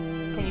be.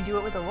 Can you do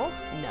it with a wolf?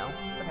 No.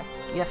 Okay.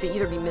 You have to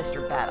either be missed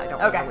or bat. I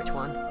don't Okay. know which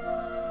one.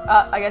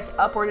 I guess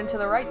upward and to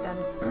the right then.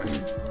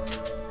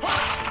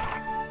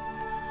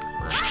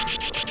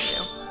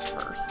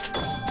 First.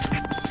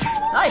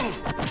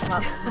 Nice.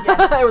 Well,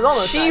 yeah. It was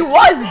almost. She nice.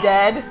 was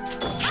dead.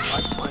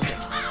 I just wanted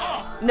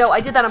to. No, I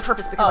did that on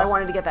purpose because Oh. I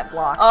wanted to get that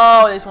block.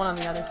 Oh, there's one on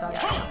the other side.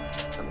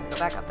 Yeah. So I'm gonna go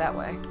back up that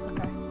way.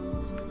 Okay.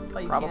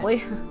 Well, you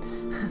Probably.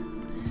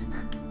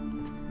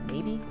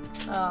 Maybe.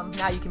 can't.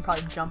 Now you can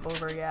probably jump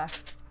over. Yeah.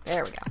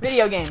 There we go.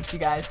 Video games, you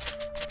guys.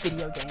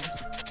 Video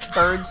games.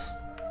 Birds.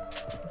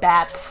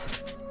 Bats.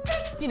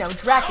 You know,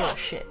 Dracula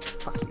shit.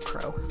 Fuck you,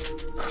 crow.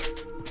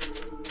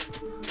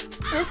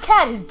 This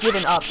cat has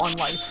given up on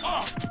life.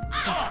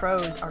 These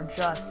crows are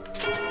just...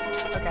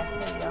 Okay,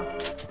 there you go.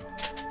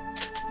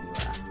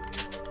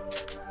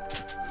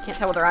 Can't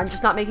tell whether I'm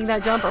just not making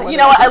that jump or whether You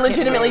know what? I can't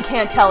legitimately do it.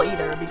 can't tell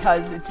either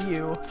because it's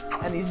you.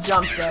 And these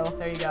jumps, though.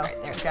 There you go.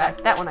 Right there. Okay.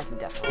 That one I can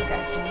definitely.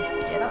 Okay, can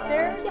you get up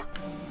there? Yeah.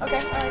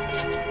 Okay,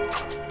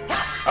 alright.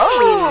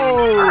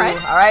 Oh! Alright.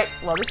 Alright,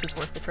 well, this was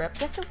worth the trip.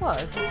 Yes, it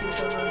was. Let's see what's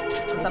over. What's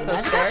Maybe up those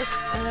magic? stairs?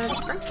 The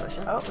strength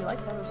potion. Oh, we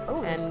like those.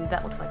 Oh, And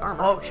that looks like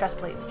armor. oh, chest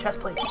plate. Chest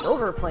plate.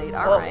 Silver plate.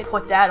 Oh, Alright.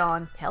 put that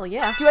on. Hell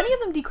yeah. Do any of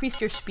them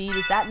decrease your speed?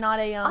 Is that not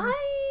a, I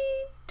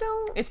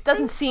don't. It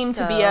doesn't think seem to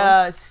so. be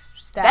a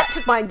stat. That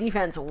took my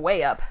defense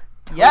way up.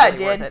 Yeah, it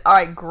Totally worth did.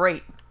 Alright,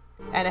 great.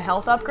 And a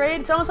health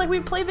upgrade? It's almost like we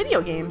play video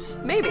games.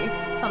 Maybe.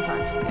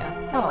 Sometimes.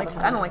 Yeah. I don't like to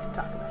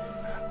talk about it.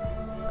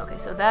 Okay,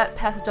 so that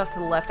passage off to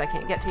the left I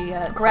can't get to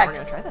yet. Correct.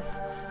 So we're gonna try this.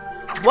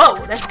 Whoa,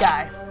 this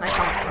guy. Nice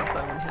one with a bow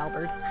and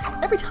halberd.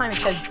 Every time it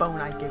says bone,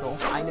 I giggle.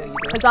 I know you do.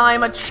 Because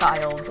I'm a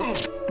child.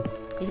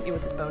 He hit me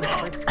with his bow and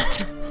halberd.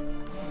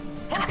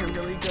 You're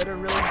really good or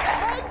really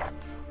bad.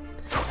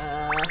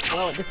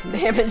 Well, it did some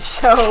damage,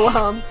 so,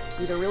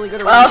 either really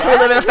good or really Well, so we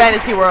bad. live in a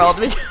fantasy world.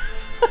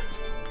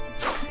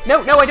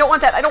 No, I don't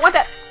want that. I don't want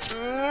that.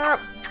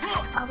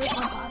 I whip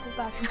my Bible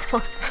back and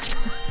forth.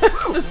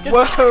 It's just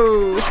gonna,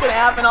 Whoa. it's gonna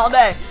happen all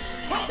day.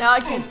 Now I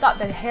can't stop.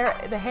 The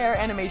hair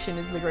animation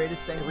is the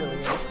greatest thing. It really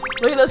is.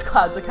 Look at those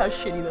clouds. Look how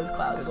shitty those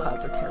clouds Those look.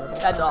 clouds are terrible.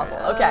 That's awful.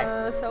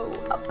 Okay. So,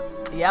 up.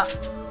 Yeah.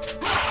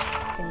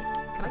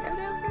 Can I go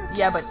down here?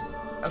 Yeah, but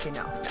okay,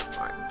 no.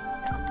 Alright.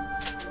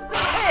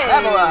 Hey.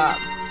 Level up.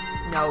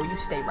 No, you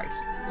stay right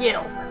here. Get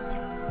over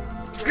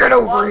here. Get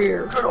over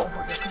here. Get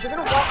over here. Because you're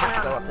gonna walk I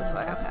have to around. go up this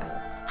way. Okay.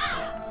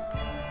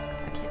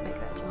 I can't make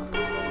that jump.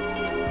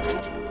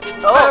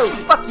 Oh,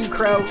 Fuck you,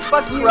 crow.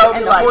 Fuck you, Crow be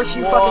and the like, horse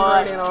you fucking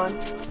 "What?" rode in on.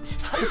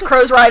 Because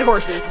crows ride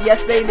horses.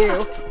 Yes, they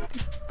do.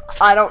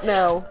 I don't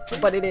know,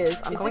 but it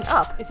is. I'm going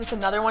up. Is this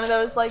another one of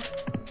those, like,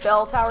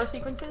 bell tower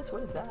sequences?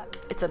 What is that?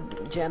 It's a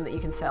gem that you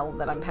can sell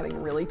that I'm having a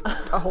really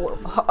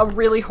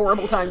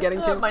horrible time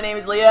getting to. My name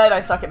is Leah, and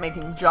I suck at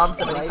making jumps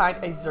of any Right.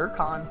 kind. A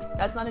zircon.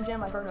 That's not a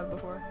gem I've heard of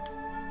before.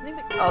 I think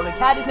oh, the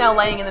cat is now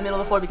laying in the middle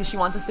of the floor because she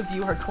wants us to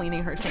view her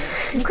cleaning her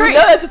taint. Great.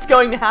 No, that's what's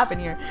going to happen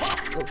here.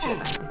 Oh shit,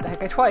 I hit that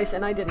guy twice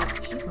and I didn't.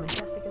 She's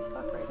majestic as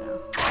fuck right now.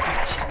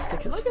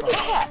 Majestic as Look at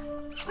this cat.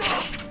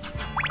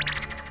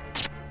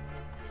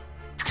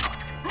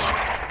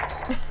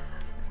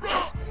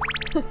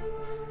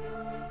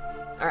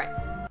 Alright.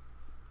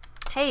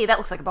 Hey, that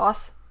looks like a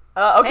boss.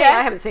 Okay. Hey,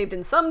 I haven't saved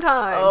in some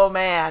time. Oh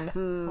man.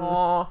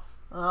 Oh.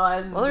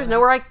 Well, there's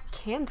nowhere I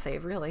can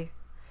save, really.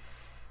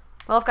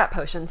 Well, I've got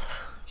potions.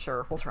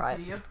 Sure, we'll try it.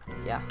 Do you?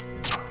 Yeah.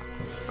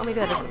 Oh, maybe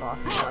that isn't a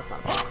boss. No, that's not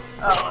a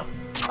boss.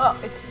 Oh,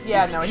 it's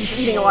no. He's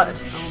eating a lot of.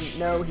 Oh,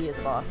 no, he is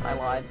a boss. I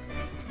lied.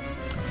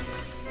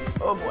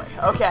 Oh boy.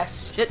 Okay.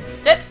 Shit.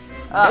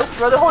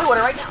 Throw the holy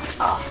water right now.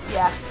 Oh,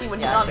 yeah. See when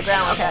he's on the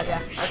ground. Okay. Yeah.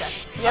 Okay.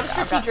 You have a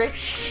strategic.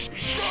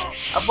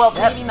 Well,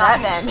 maybe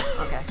not then.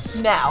 Okay.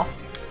 Now.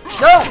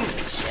 No!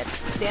 Shit.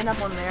 Stand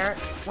up on there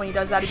when he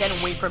does that again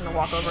and wait for him to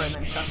walk over and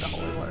then chuck the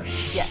holy water.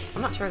 Yeah.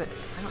 I'm not sure that.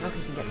 I don't know if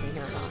he can get me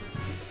here or not.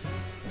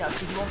 No,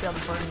 because he won't be able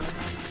to burn you.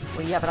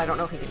 Well, yeah, but I don't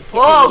know if he can hit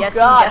Oh, me. Yes,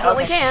 God. he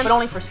definitely Okay, can. but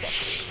only for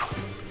 6.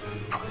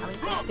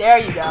 There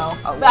you go.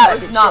 Oh, well, that that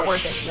was did not shit.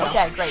 worth it. No.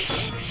 Okay, great.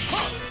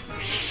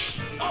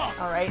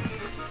 Alright.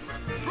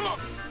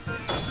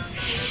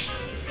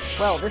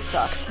 Well, this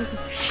sucks.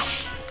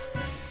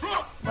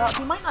 Well,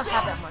 he might not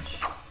have that much.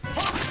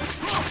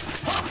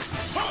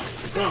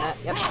 Doing that.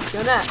 Yep,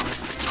 doing that.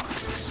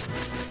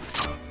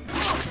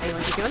 Hey,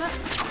 weren't you doing that?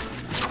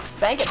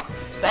 Spanking.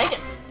 Spanking.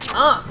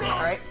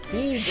 Alright.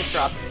 He just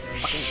dropped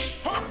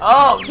fucking.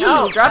 Oh,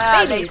 no. He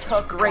dropped They babies.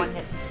 took Great. one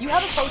hit. You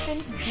have a potion,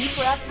 deep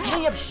breath. You know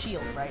you have a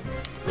shield, right?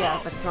 Yeah,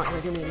 but it's not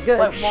going to do me any good.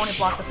 But won't it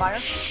block the fire?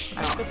 If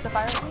it spits the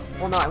fire?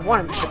 Well, no, I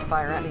want him to spit the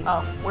fire at me.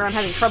 Oh. Where I'm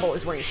having trouble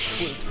is where he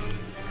swoops.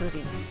 Because if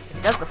he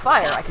does the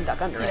fire, I can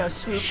duck under You it. know,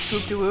 swoop,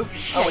 swoop to whoop.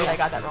 Oh, wait, yeah. I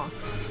got that wrong.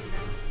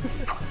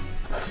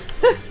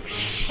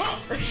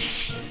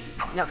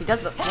 No, if he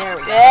does the. There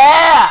we go.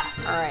 Yeah!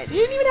 Alright. You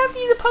didn't even have to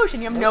use a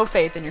potion. You have no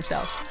faith in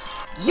yourself.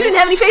 You didn't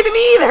have any faith in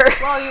me either!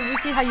 Well, we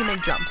see how you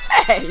make jumps.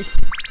 Hey!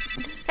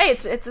 Hey,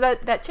 it's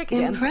that chick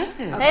again.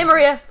 Impressive. Hey,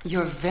 Maria.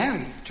 You're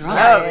very strong.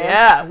 Oh,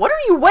 yeah. What are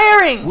you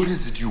wearing? What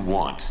is it you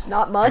want?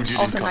 Not much. You didn't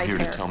Also come nice here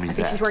hair. to tell me I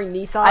think she's that. wearing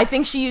knee socks. I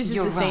think she uses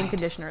You're the same right.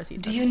 conditioner as he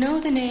Do does. you know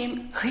the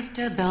name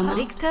Richter Belmont?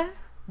 Richter?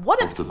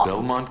 What Of is the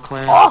Belmont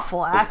clan?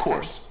 awful Of accent.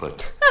 course,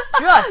 but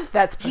just?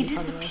 That's He pretty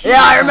funny. disappeared.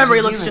 Yeah, I remember he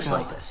about a looks year just ago.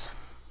 like this.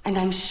 And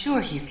I'm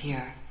sure he's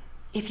here.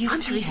 If you I'm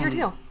see sure he's here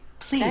him, too.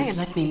 please Dang.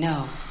 let me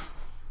know.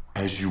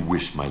 as you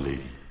wish, my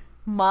lady.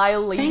 My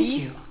lady. Thank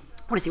you.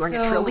 What is he wearing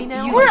So, a trilby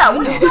now? you Where do at?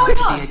 What know is how going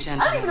to on? be a I don't even know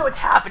gentleman. what's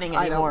happening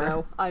I anymore. don't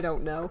know. I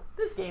don't know.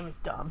 This game is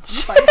dumb.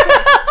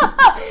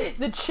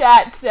 The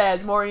chat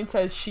says, Maureen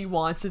says she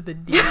wants the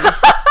D. She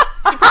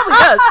probably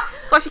does.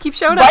 That's why she keeps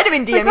showing up.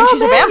 Vitamin D. It's I like, mean, oh,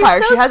 she's a man, you're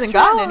vampire. so She hasn't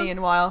gotten strong. any in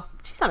a while.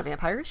 She's not a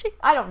vampire, is she?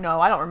 I don't know.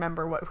 I don't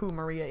remember who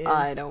Maria is.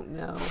 I don't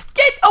know.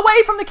 Get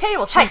away from the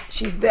cables. Hey,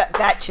 She's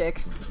that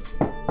chick.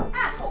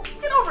 asshole.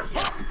 Get over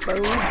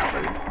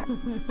here.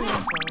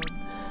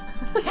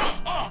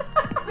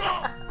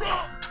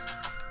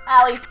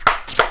 Allie.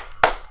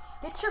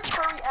 Get your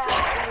furry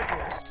ass over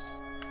here.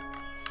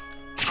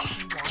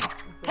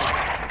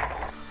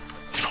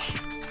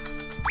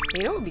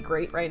 You know what would be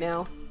great right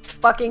now?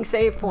 Fucking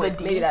save point.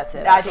 D. Maybe that's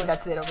it. I think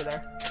that's it over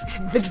there.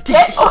 the D.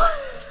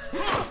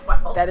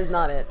 Well, That is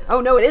not it.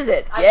 Oh no, it is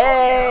it. I told you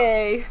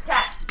Yay!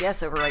 Cat,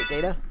 Yes, overwrite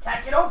data.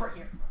 cat, get over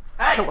here.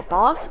 Hey. Kill a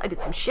boss. I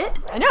did some shit.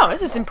 I know,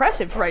 this is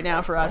impressive right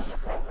now for us.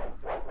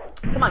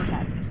 Come on,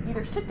 Cat.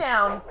 Either sit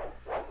down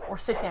or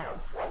sit down.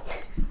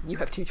 You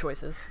have two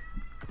choices.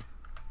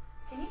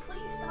 Can you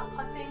please stop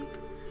putzing?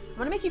 I'm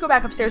gonna make you go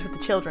back upstairs with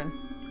the children.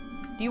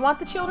 Do you want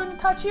the children to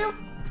touch you?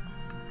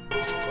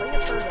 Lay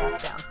your furry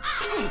ass down.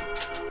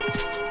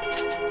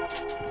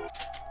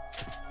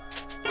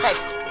 Hey,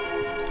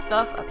 Some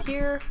stuff up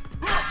here.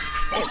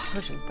 Hey, it's a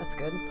potion. That's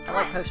good. I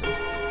like potions.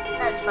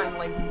 Cat's trying to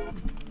like.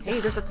 Hey,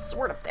 there's a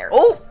sword up there.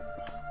 Oh!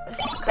 This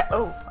is a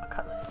cutlass.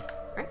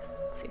 Alright,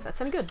 let's see if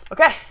that's any good.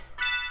 Okay.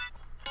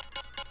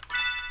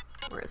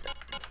 Where is it?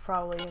 It's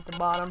probably at the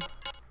bottom.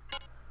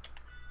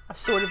 A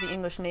sword of the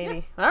English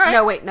Navy. Alright.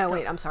 No, wait,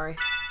 I'm sorry.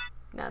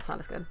 No, it's not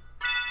as good.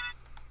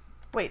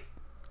 Wait.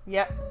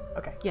 Yeah.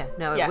 Okay. Yeah,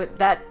 no, Yeah. with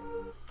that.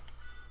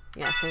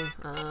 Yeah, see.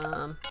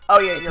 Oh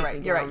yeah, it you're takes right.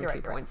 me You're down right. You're 3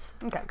 right. points.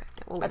 Okay.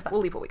 Okay, That's fine.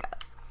 we'll leave what we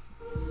got.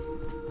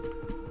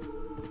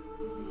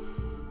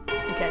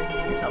 You can't just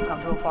make yourself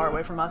comfortable far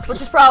away from us,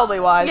 which is probably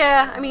wise.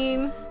 Yeah, I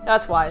mean,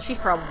 That's wise. she's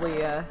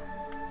probably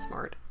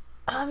smart.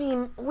 I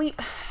mean,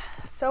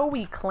 so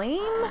we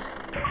claim?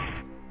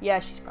 Yeah,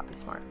 she's probably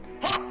smart.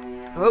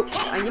 Oh,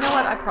 you know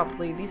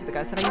what? These are the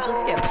guys that I usually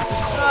skip.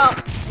 Well,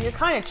 you're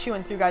kind of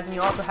chewing through, guys, and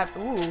you also have.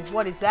 Ooh,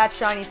 what is that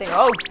shiny thing?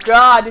 Oh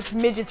God, it's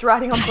midgets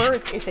riding on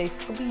birds. It's a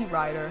flea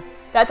rider.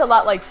 That's a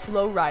lot like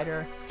Flow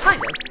Rider.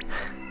 Kind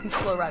of. He's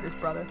Flo Rida's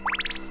brother.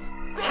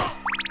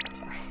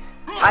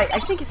 I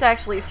think it's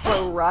actually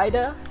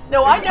Florida.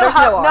 No, I know There's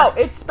how. no R. No,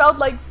 it's spelled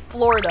like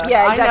Florida.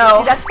 Yeah, I exactly. know.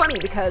 See, that's funny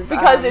because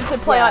it's a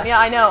play on. Yeah,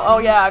 I know. Oh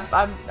yeah,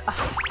 I'm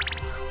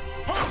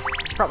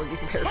probably be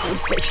prepared for me to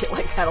say shit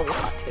like that a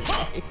lot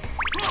today.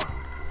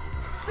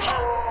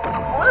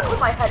 I want to put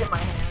my head in my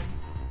hands.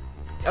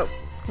 Oh.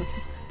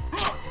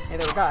 Hey,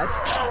 there were guys.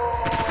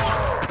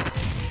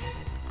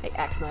 Hey,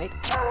 Axe Knight.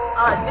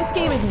 This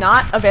game is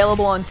not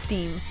available on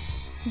Steam,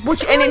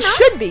 and it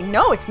should be.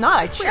 No, it's not.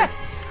 I checked.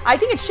 I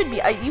think it should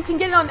be. You can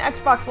get it on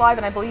Xbox Live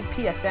and I believe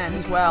PSN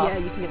as well. Yeah,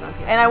 you can get it on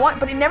PSN. And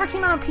but it never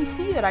came out on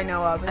PC that I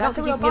know of. And I don't that's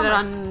a think you real can get it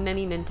bummer. on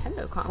any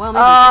Nintendo console.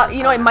 Well, maybe.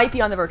 You know, it might be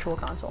on the Virtual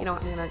Console. You know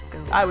what? I'm gonna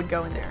go. I would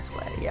go in there. this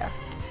way. Yes.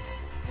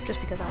 Just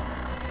because I don't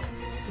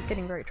know. This is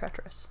getting very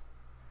treacherous.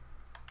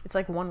 It's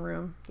like one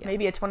room. Yeah.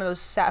 Maybe it's one of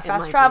those It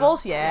might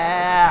fast be.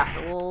 Yeah.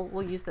 Yeah, so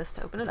we'll use this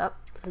to open it up.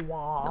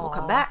 Wow. Then we'll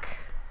come back.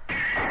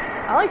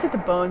 I like that the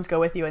bones go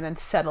with you and then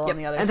settle on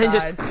the other and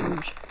side.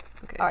 then just.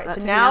 Okay, All right. that So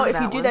takes now, me if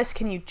down to you do that one. this,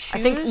 can you choose?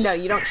 I think no,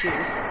 you don't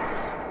choose.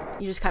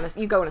 You just kind of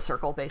go in a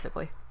circle,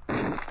 basically.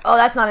 Oh,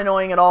 that's not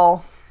annoying at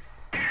all.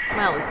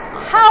 Well, at least it's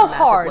not. How like a massive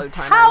hard? load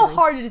time or How anything.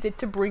 hard is it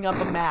to bring up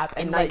a map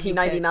In let you pick?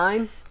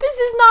 1999? This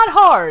is not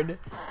hard.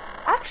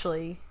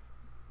 Actually,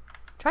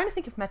 trying to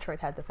think if Metroid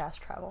had the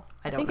fast travel.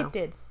 I don't think know. it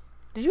did.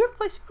 Did you ever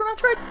play Super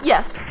Metroid?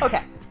 Yes.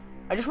 Okay.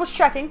 I just was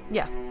checking.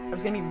 Yeah. I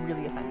was gonna be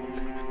really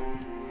offended.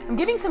 I'm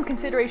giving some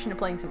consideration to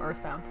playing some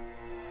Earthbound.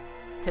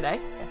 Today?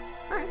 Yes.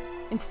 All right.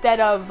 Instead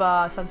of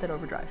Sunset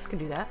Overdrive. Can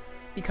do that.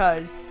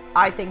 Because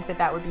I think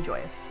that would be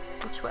joyous.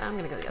 Which way? I'm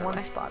gonna go the other One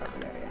way. spot over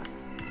there, yeah.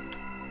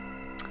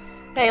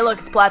 Hey, look,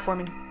 it's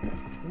platforming.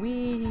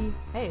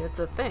 Hey, it's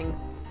a thing.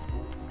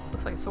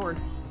 Looks like a sword.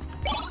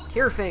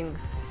 Tearfing.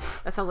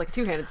 That sounds like a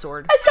two-handed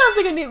sword. That sounds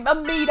like a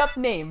made-up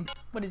name.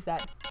 What is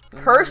that?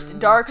 Cursed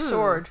Dark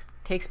Sword.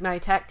 Takes my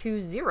attack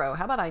to 0.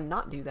 How about I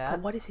not do that? But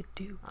what does it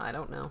do? I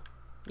don't know.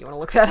 You want to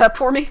look that up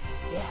for me?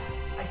 Yeah,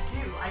 I do.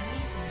 I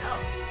need to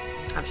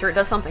know. I'm sure it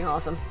does something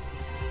awesome.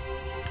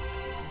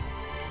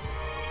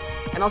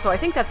 And also, I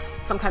think that's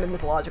some kind of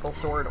mythological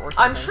sword or something.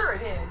 I'm sure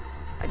it is.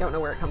 I don't know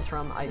where it comes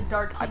from. I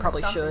Dark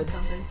probably should.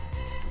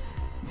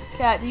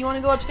 Cat, do you want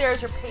to go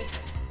upstairs or pacing?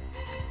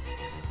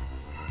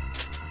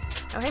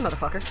 Oh, hey,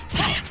 motherfucker.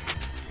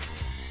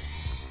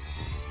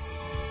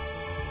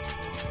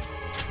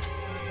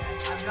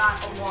 I've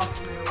got a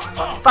walkthrough.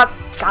 Oh, fuck.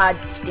 God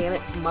damn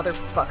it,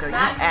 motherfucker, you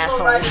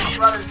asshole.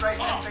 Brothers right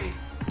in the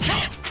face.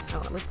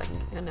 Oh, at least I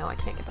can. No, I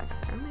can't get back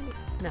up there. Maybe.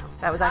 No,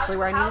 that was actually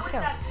where I needed to go.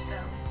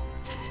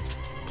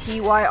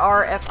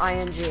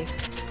 Tyrfing.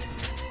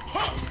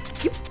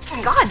 You.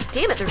 God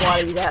damn it, there's a lot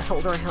of these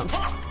assholes around.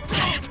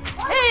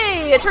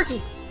 Hey, a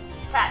turkey.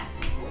 Cat.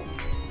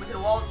 Was it a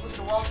wall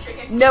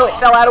chicken? No, it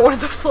fell out of one of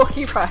the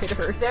floaty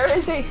riders.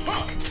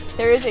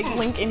 There is a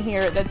link in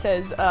here that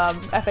says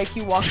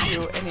FAQ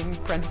walkthrough and in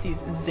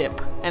parentheses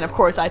zip. And of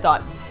course I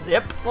thought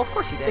zip. Well, of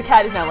course you did. The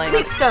cat is now laying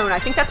Leap stone. I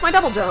think that's my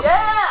double jump.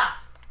 Yeah!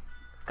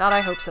 God,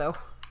 I hope so.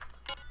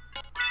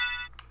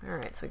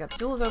 Alright, so we got the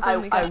dual jump. I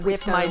whip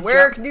whip my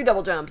Where jump. can do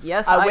double jump?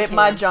 Yes, I whip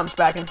my jumps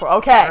back and forth.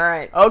 Okay.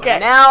 Alright. Okay. So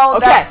now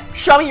okay. that-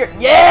 Show me your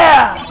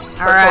yeah.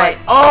 Alright.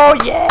 Oh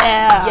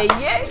yeah. Yay,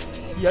 yay.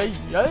 Yay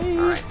yay.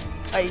 Alright.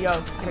 There you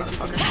go.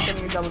 Show me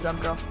your double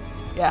jump, girl.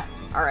 Yeah.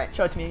 Alright.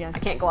 Show it to me again. I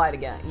can't glide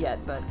again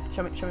yet, but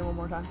Show me one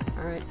more time.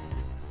 alright.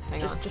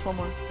 Hang on. Just one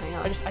more. Hang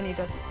on. I need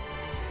this.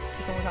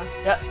 Just one more time.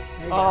 Yep.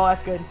 There you Oh, go.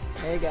 that's good.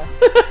 There you go.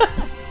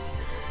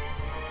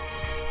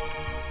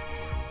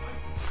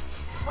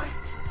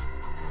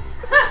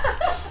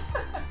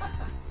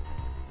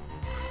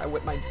 I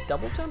whip my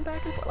double jump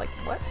back and forth. Like,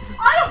 what?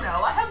 I don't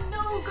know. I have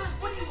no good.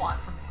 What do you want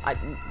from me? I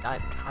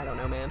don't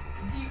know, man.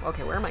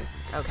 Okay, where am I?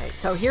 Okay,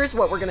 so here's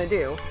what we're gonna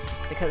do.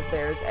 Because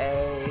there's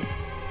a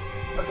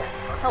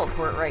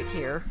teleport right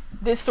here.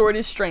 This sword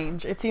is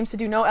strange. It seems to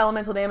do no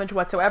elemental damage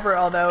whatsoever,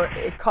 although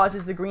it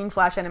causes the green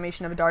flash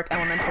animation of a dark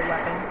elemental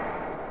weapon.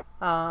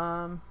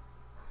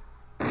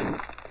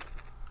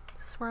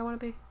 Is this where I want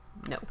to be?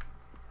 No.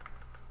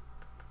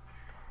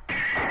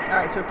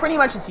 Alright, so pretty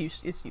much it's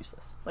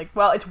useless. Like,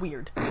 well, it's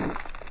weird.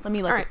 Let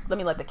me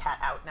let the cat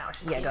out now.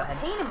 She's Yeah, go ahead.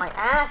 Pain in my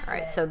ass.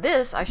 Alright, so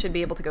this, I should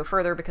be able to go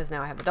further because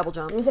now I have the double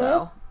jump,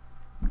 so...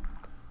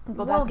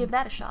 We'll give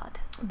that a shot.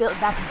 build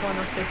back and forth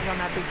those spaces on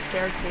that big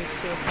staircase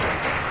too.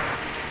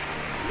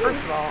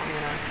 First of all, I'm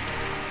gonna...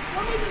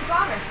 We're making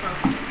progress,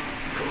 folks.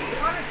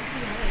 Progress is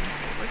being made.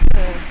 Where's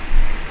the...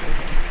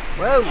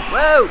 Whoa,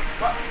 whoa!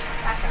 Well,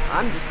 back up.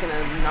 I'm just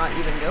gonna not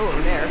even go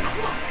over there.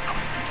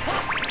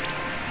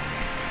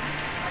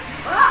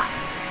 Ah!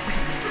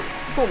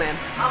 It's cool, man.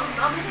 I'm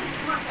gonna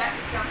get my back.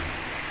 It's coming.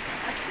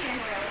 That's the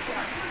anyway. I'll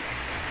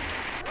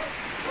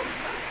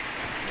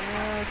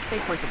let you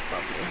Save points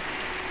above me.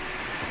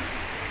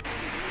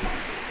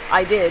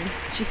 I did.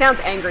 She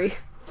sounds angry.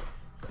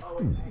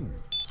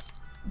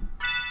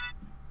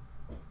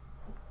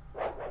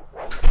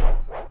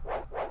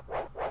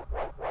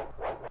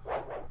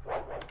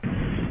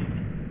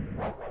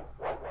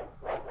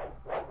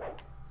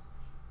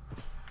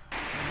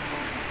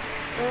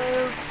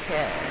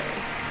 Okay.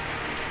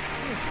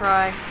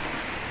 try.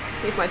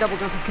 See if my double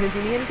jump is gonna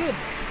do me any good.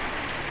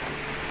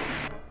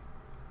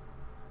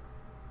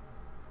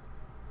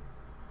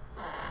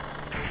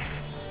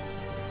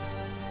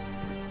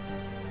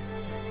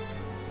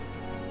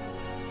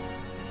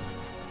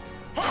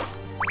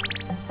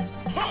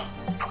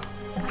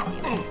 God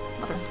damn it,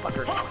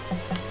 motherfucker.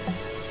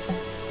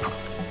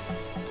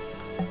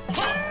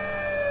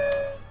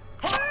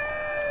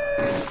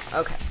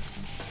 Okay.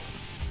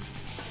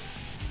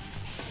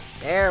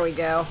 There we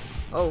go.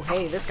 Oh,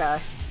 hey, this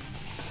guy.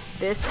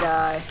 This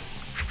guy.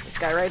 This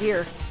guy right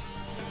here.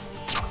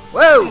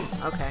 Whoa!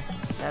 Okay,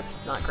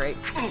 that's not great.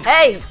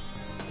 Hey!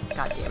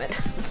 God damn it.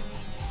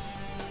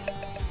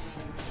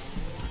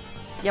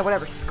 Yeah,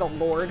 whatever, Skull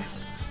Lord.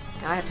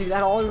 Now I have to do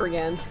that all over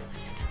again.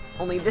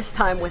 Only this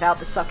time without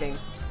the sucking.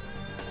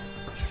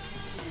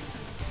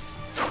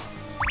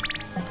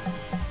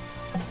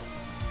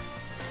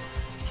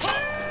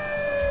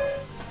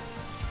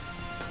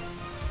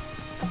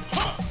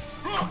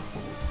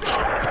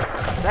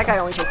 So that guy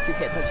only takes 2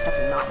 hits, I just have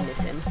to not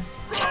miss him.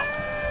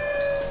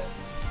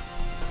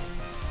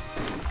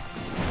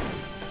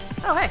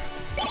 Oh, hey!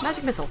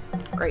 Magic missile.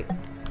 Great.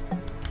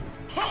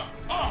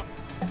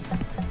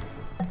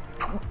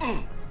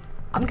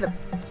 I'm gonna...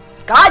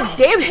 God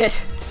damn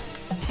it!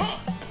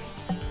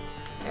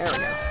 There we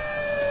go.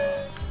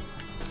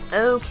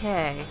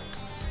 Okay.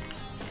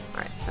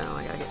 Alright, so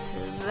I gotta get to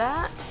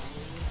that.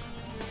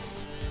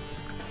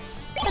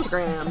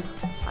 Pentagram.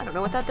 I don't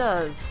know what that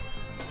does.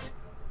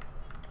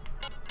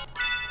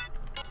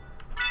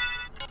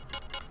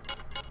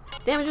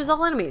 Damages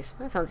all enemies.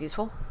 That sounds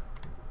useful.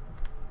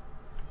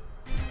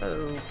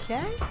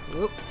 Okay.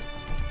 Whoop.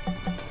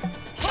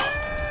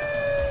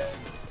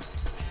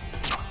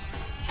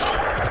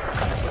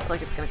 That looks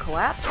like it's gonna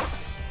collapse.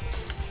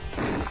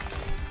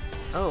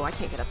 Oh, I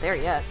can't get up there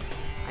yet.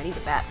 I need a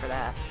bat for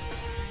that.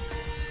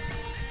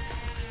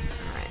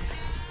 Alright.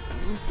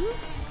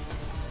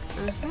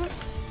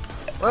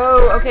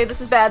 Whoa, okay,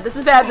 this is bad, this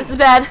is bad, this is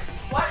bad.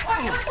 What?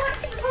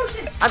 Where's your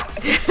potion? I'm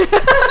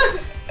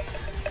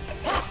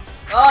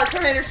Oh,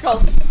 Terminator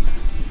skulls.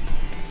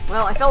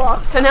 Well, I fell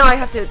off, so now I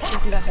have to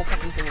do that whole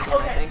fucking thing again,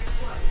 I think.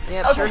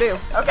 Yep, Okay. sure do.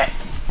 Okay.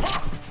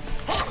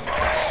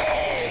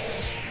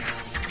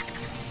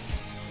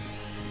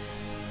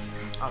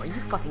 Oh, are you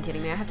fucking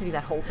kidding me? I have to do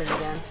that whole thing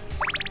again.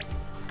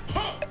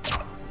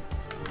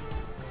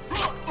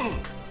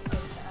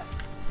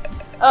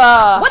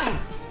 What?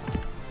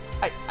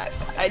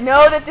 I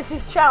know that this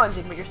is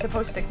challenging, but you're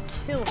supposed to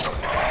kill me.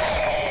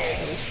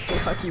 Hey,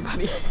 fuck you,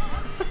 buddy.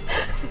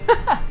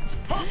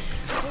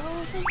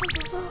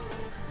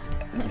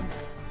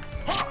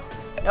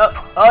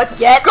 Oh, it's a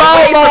Get Skull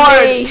away from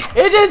Lord! me!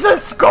 It is a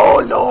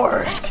Skull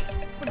Lord! I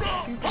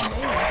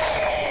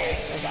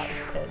got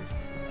pissed.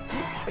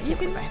 But you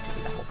can. I have to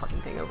do that whole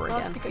fucking thing over Well,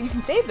 that's again. because you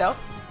can save though.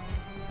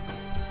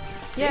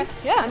 Yeah,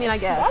 Yeah, I mean, I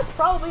guess. that's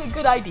probably a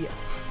good idea.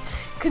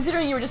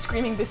 Considering you were just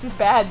screaming, "This is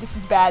bad, this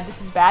is bad, this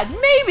is bad."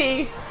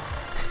 Maybe.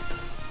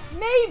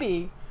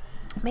 Maybe.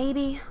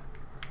 Maybe.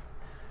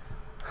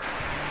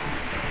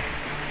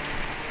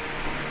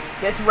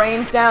 This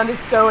rain sound is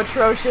so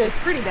atrocious.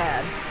 Pretty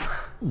bad.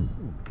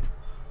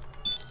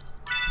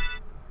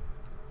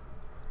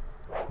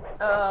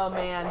 Oh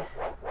man.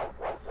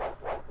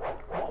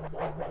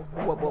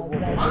 Whoa, whoa,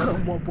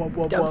 whoa,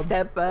 whoa.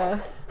 Dubstep,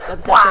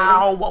 dubstep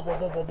Wow.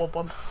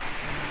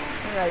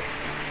 Alright.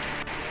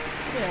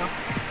 You know.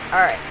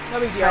 Alright, No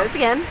big try deal. this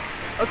again,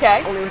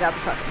 Okay. only without the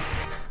sucking.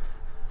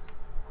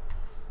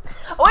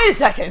 Oh, wait a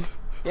second.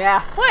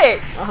 Yeah. Wait.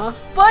 Uh-huh.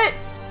 But.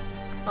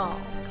 Oh.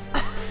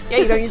 Yeah,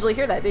 you don't usually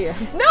hear that, do you?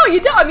 No, you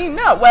don't. I mean,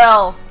 no.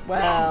 Well.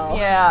 Well.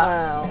 Yeah.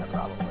 Well. Yeah,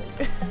 probably.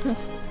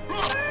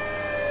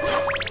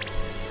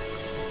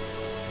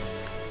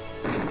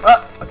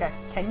 Oh, okay.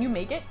 Can you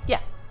make it? Yeah.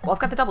 Well, I've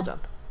got the double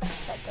jump.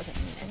 That doesn't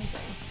mean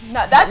anything.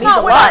 No, that's means not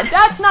a what. lot.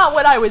 That's not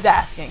what I was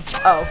asking.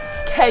 Oh.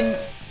 Can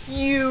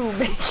you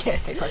make it?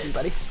 Hey, fuck you,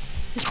 buddy.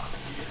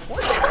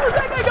 What the hell is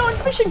that guy going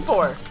fishing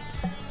for?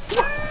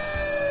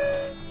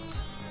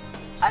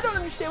 I don't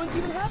understand what's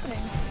even happening.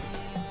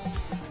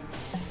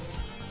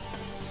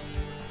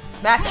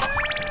 Smack it.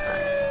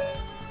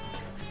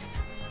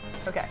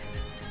 Okay.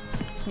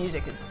 This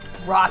music is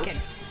rocking.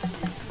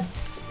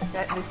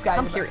 This guy.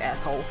 Come here,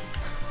 asshole.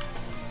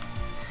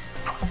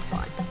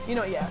 Fine. You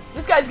know, yeah.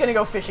 This guy's gonna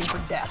go fishing for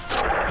death.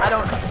 I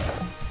don't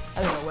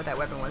know what that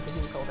weapon was that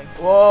he was holding.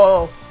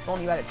 Whoa! If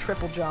only you had a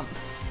triple jump.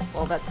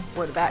 Well, that's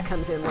where the bat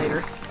comes in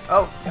later.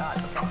 Oh, God.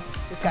 Okay.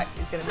 This guy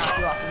is gonna knock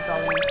you off and it's all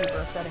gonna be super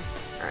upsetting.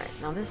 Alright,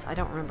 now this, I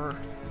don't remember.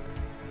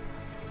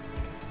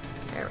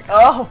 There we go.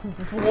 Oh!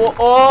 Whoa,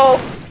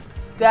 oh!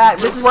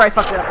 This is where I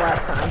fucked it up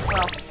last time.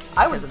 Well,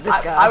 I would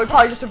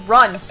probably just have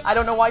run. I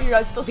don't know why you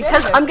guys still standing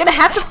Because there. I'm gonna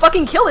have to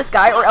fucking kill this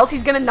guy, or else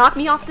he's gonna knock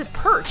me off the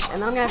perch,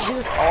 and then I'm gonna have to do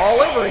this all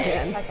over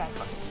again. That guy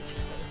fucking hit your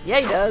face. Yeah,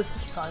 he does.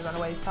 He's probably run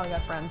away. He's probably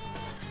got friends.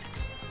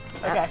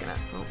 That's Okay. gonna.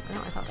 Oh,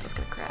 no, I thought that was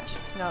gonna crash.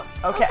 No.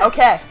 Okay.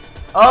 Okay.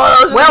 Oh,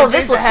 those are Well, the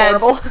this looks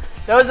heads. horrible.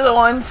 Those are the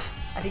ones.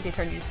 I think they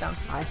turned you to stone.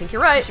 I think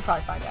you're You right. should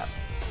probably find out.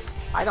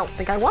 I don't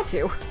think I want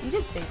to. You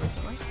did save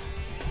recently.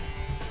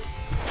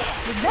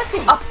 You're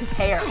messing up his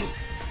hair.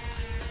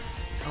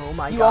 Oh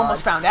my god. You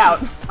almost found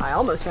out. I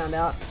almost found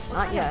out.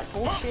 Not yet.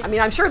 Bullshit. I mean,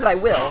 I'm sure that I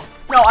will.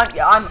 No,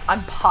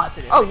 I'm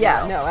positive. Oh that you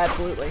yeah, will. no,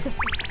 absolutely.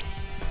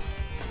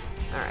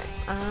 Alright,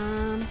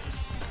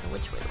 so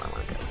which way do I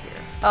want to go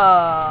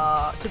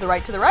here? To the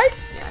right, to the right?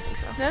 Yeah, I think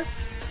so. No?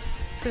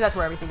 Because that's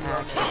where everything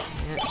goes.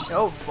 Yeah.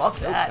 Oh, fuck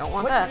that. Don't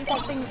want what that. does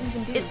that thing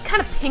even do? It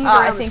kind of pings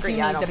I around the think screen. you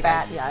Yeah, I need don't the think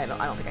bat.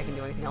 I don't think I can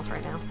do anything else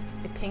right now.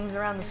 It pings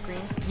around the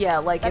screen. Yeah,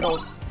 like it'll...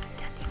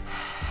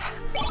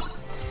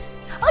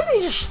 I like that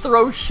he just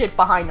throws shit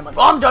behind him. Like,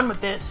 oh, I'm done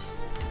with this.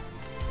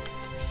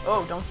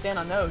 Oh, don't stand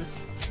on those.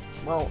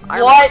 Well,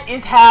 What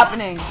is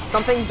happening?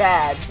 Something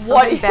bad.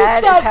 What Something is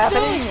bad that is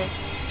happening. thing?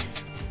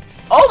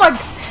 Oh my god.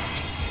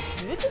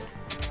 Did it just...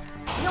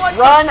 You know what?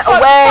 Run Fuck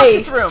away.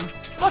 this room.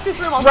 Fuck this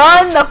room.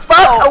 Run the fuck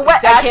Oh, away!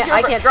 that's I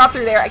your can't drop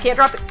through there. I can't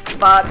drop the...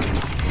 Fuck.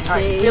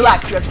 Alright,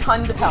 relax. You have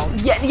tons of health.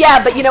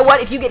 Yeah, but you know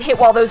what? If you get hit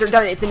while those are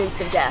done, it's an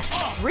instant death.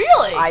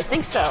 Really? I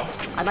think so.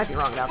 I might be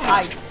wrong about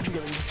that. I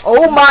really...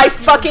 Oh my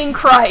fucking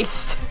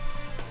Christ!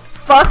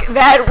 Fuck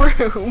that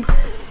room.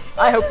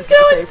 I hope this is a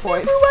going save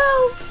point. super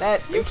well.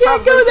 That You is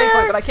can't probably go a save there.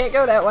 point, but I can't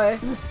go that way.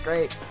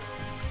 Great.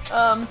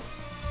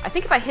 I I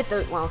think if I hit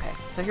the... Well, okay.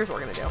 So here's what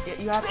we're gonna do.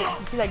 You have to...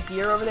 You see that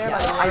gear over there? Yeah,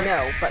 by the I river?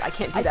 know, but I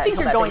can't do I that think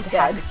until you're that going thing's to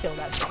have dead. to kill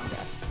that thing,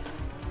 yes.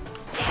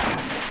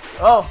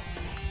 Oh.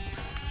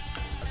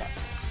 Okay.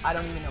 I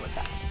don't even know what's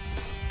happening.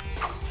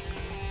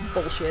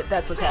 Bullshit.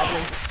 That's what's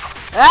happening.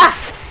 Ah!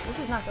 This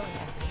is not going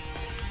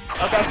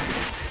well. Okay.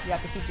 You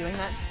have to keep doing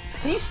that.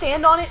 Can you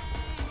stand on it?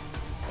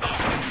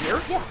 Here?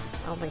 Yeah.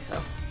 I don't think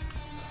so.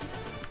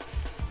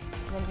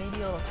 And then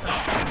maybe a little turn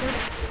faster.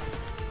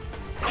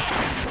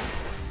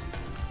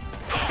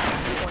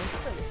 You're going to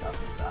kill yourself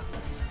in the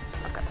process.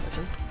 I've got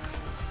potions.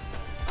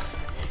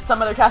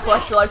 Some other Castle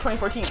Extra Life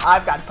 2014.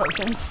 I've got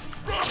potions.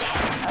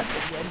 That's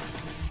pretty good.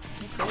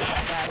 You created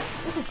that bad.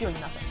 This is doing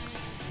nothing.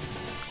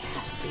 It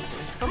has to be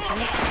doing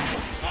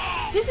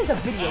something. This is a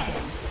video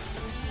game.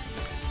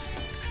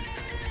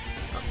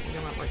 Oh, you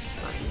know what? We're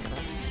just not even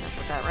gonna mess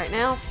with that right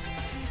now.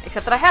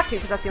 Except that I have to,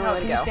 because that's the only way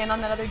Can to you go. stand on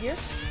that other gear?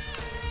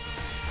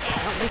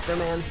 I don't think so,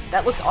 man.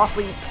 That looks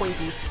awfully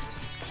pointy.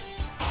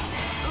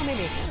 Oh,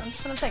 maybe. Yeah,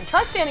 that's what I'm saying.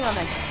 Try standing on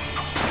that.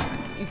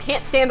 You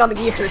can't stand on the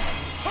gears.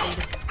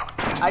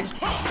 I just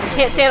You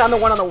can't stand on the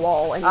one on the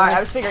wall. Anyway. Alright, I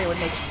was figuring it would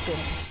make it spin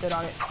if you stood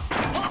on it.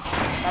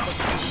 That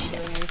doesn't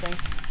really do anything.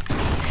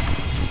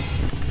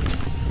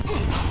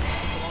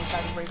 Takes a long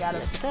time to break out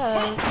of Yes, it. it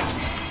does.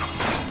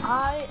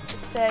 I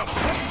say,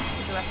 what's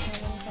the direction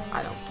of anything?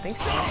 I don't think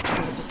so. I think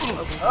it just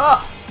opens.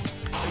 Ugh!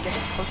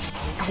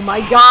 Oh my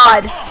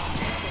god!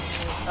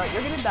 Alright,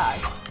 you're gonna die.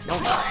 No,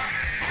 I'm not.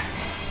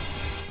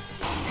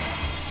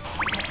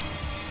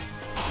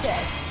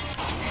 Okay.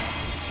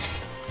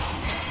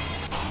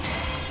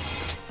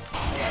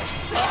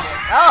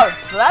 Oh,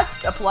 so that's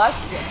a plus.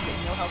 Yeah, you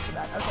get no help for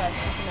that. Okay,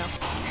 good to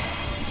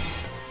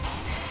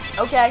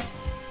know. Okay.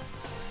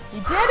 You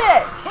did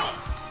it!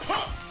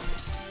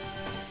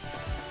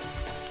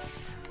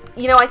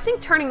 You know, I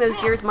think turning those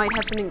gears might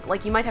have something,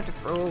 like, you might have to,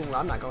 oh,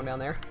 I'm not going down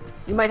there.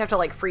 You might have to,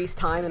 like, freeze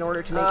time in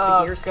order to make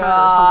the gears turn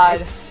or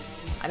something.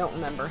 I don't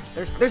remember.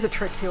 There's a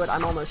trick to it,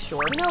 I'm almost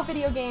sure. You know,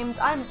 video games,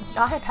 I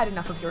have had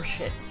enough of your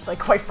shit. Like,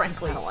 quite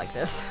frankly. I don't like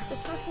this.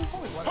 Just throw some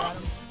holy water at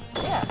him.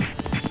 Yeah.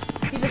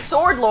 He's a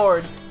sword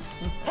lord.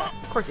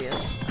 Of course he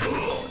is.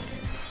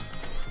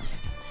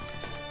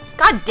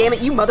 God damn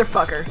it, you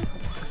motherfucker.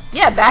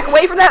 Yeah, back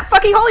away from that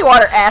fucking holy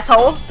water,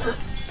 asshole.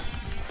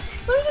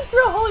 Let me just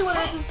throw holy water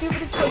at the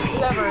stupidest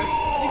places ever.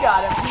 You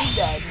got him. He's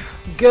dead.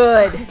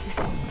 Good.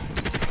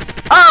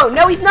 Oh,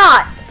 no he's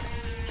not.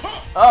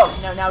 Oh,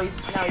 no, now he's a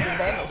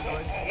vandal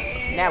sword.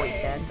 Now he's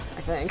dead,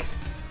 I think.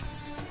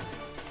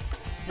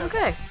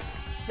 Okay.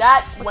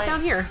 That What's went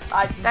down here?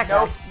 That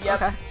guy.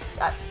 Yep. Okay.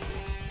 That.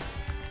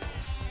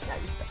 Now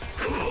you're stuck.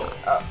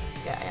 Oh,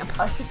 Yeah, I am.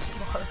 I think you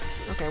are.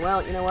 Okay,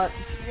 well, you know what?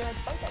 You're gonna have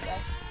to fight that guy.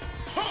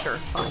 Sure,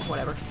 fine,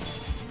 whatever.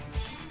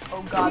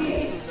 Oh god,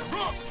 there's two of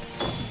them.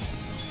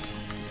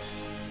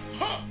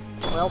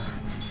 Well,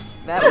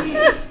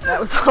 that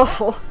was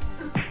awful.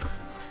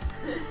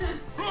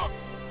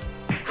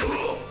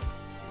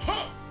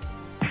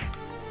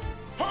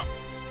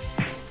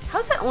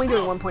 How's that only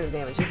doing 1 point of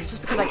damage? Is it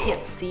just because I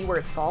can't see where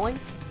it's falling?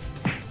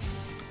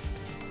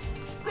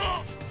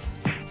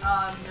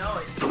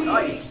 No,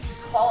 you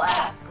call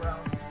ass, bro.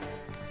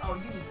 Oh,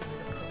 you need some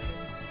different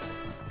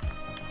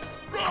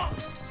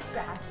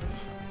badly.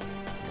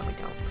 No, I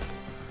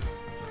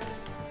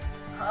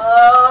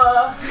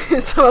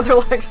don't. Some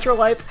other extra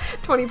life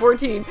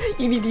 2014.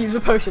 You need to use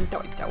a potion. No,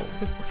 I don't.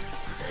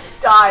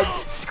 Died,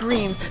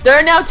 screams. There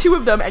are now two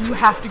of them, and you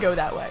have to go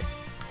that way.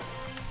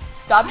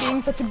 Stop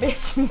being such a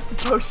bitch and use a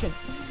potion.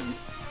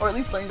 Or at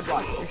least learn to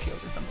block with your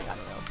shield or something, I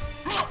don't know.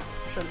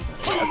 I'm sure there's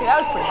another. Okay, that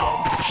was pretty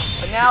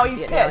good. But now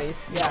he's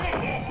pissed. Yeah.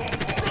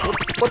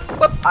 Whoop,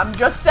 whoop. I'm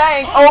just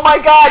saying. Oh my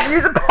god,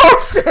 use a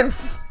potion!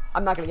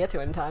 I'm not gonna get to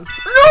it in time.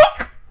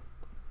 No!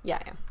 Yeah,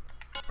 I am.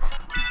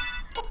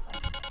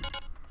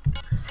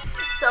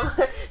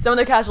 Some of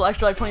their casual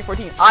extra like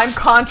 2014. I'm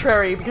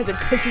contrary because it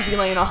pisses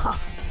Elaine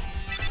off.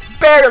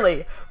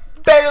 Barely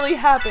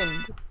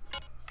happened.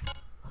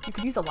 You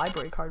could use a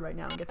library card right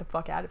now and get the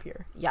fuck out of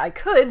here. Yeah, I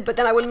could, but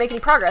then I wouldn't make any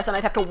progress and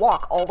I'd have to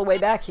walk all the way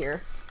back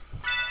here.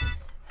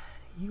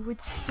 You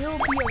would still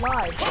be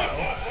alive, though.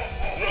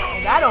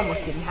 Well, that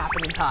almost didn't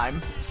happen in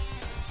time.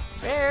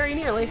 Very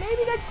nearly.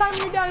 Maybe next time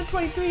when you're down to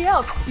 23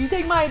 health, you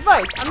take my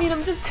advice. I mean,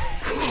 I'm just...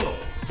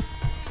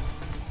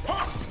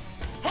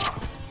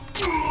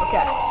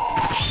 Okay.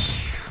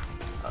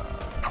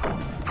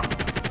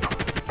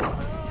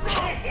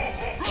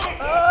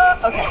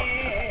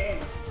 Okay.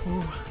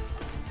 Ooh.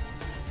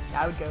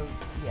 I would go,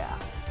 yeah,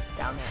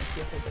 down there and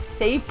see if there's a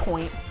save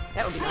point.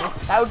 That would be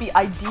nice. That would be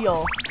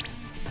ideal.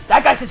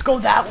 That guy says go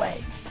that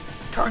way.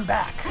 Turn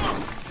back.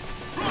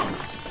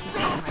 He's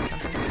gonna write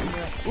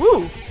something.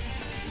 Ooh,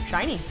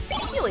 shiny.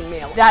 Healing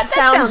mail. That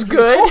sounds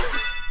good. useful.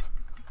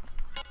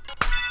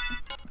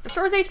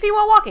 Restores HP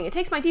while walking. It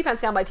takes my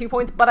defense down by 2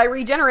 points, but I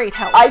regenerate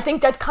health. I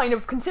think that's kind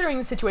of, considering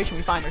the situation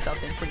we find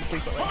ourselves in pretty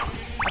frequently.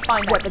 I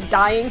find that What, the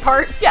dying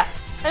part? yeah,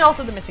 and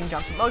also the missing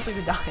jumps, but mostly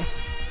the dying.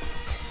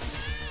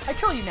 I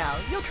troll you now.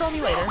 You'll troll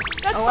me later.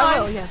 That's Oh, fine. I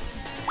will, yes.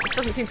 This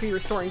doesn't seem to be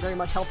restoring very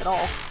much health at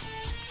all.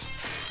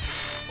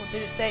 Well,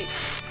 did it say?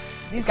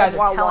 These guys are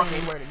while telling me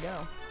walking. where to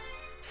go.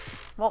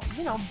 Well,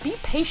 you know, be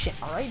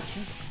patient, alright?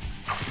 Jesus.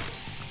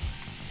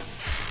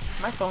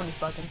 My phone is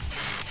buzzing.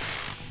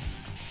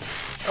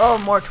 Oh,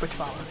 more Twitch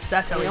followers.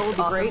 That's always That would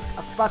be awesome. great.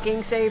 A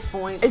fucking save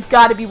point. It's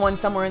got to be one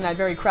somewhere in that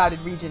very crowded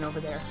region over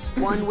there.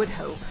 One would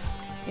hope.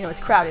 You know, it's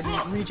crowded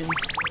in regions.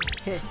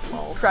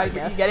 Well, Crowded,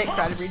 I you guess. get it?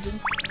 Crowded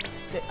regions?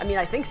 I mean,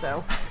 I think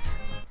so.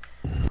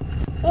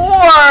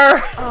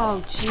 Or...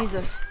 Oh,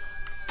 Jesus.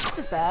 This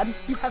is bad.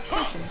 You have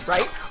potions,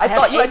 right? I have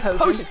thought you a had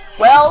potion. potions.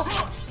 Well...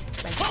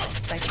 Thank you,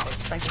 thank you,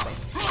 thank you, thank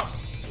you.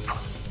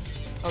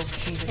 Oh,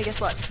 Jesus. Hey, guess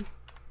what?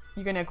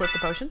 You gonna equip the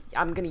potion?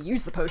 I'm gonna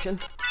use the potion.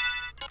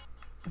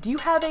 Do you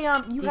have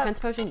a, Defense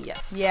potion?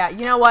 Yes. Yeah,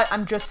 you know what?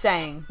 I'm just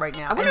saying right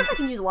now. I wonder if I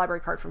can use a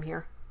library card from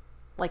here.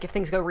 Like, if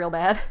things go real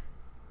bad.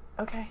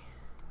 Okay.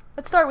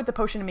 Let's start with the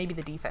potion and maybe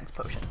the defense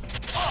potion.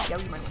 Yeah,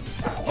 we might want to use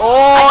that.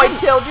 Oh, I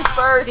killed you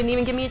first! Didn't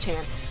even give me a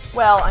chance.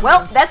 Well, I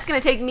Well, mean, that's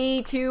gonna take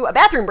me to a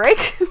bathroom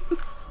break.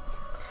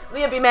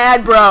 Leah be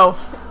mad, bro.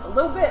 A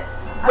little bit.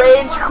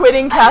 Rage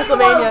quitting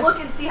Castlevania. Look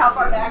and see how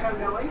far back I'm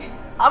going.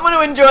 I'm gonna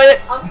enjoy it.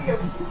 I'm gonna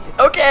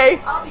go.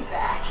 Okay. I'll be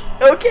back.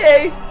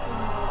 Okay.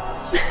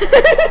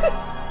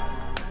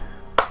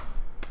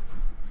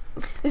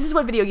 This is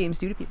what video games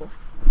do to people.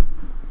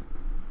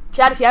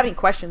 Chat, if you have any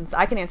questions,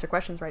 I can answer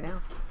questions right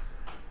now.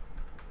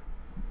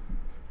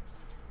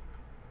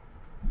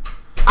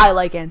 I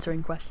like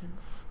answering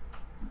questions.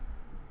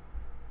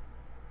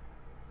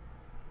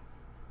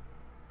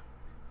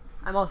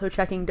 I'm also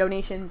checking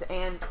donations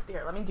and...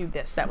 Here, let me do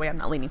this. That way I'm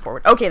not leaning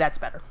forward. Okay, that's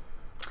better.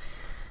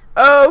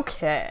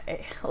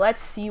 Okay.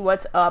 Let's see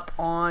what's up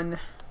on...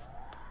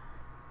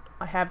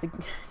 I have the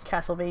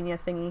Castlevania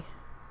thingy.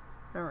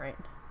 Alright.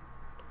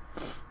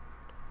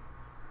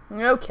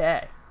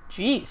 Okay.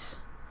 Jeez.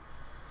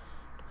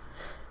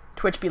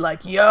 Twitch be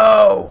like,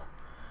 yo!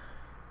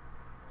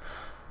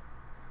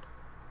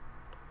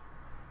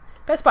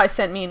 Best Buy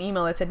sent me an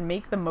email that said,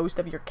 make the most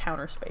of your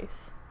counter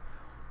space.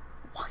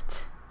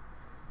 What?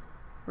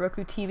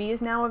 Roku TV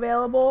is now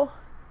available.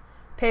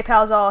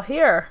 PayPal's all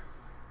here.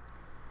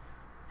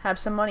 Have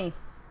some money.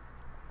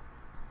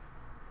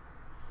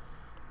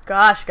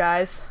 Gosh,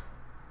 guys.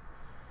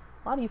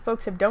 A lot of you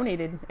folks have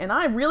donated, and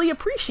I really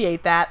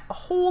appreciate that a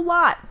whole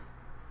lot.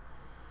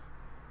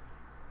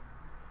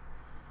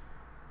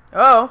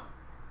 Oh.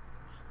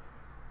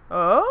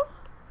 Oh?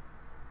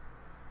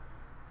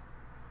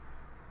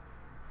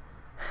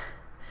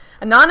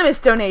 Anonymous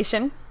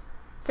donation.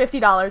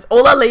 $50.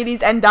 Hola,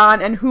 ladies and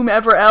Don and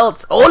whomever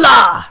else.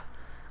 Hola!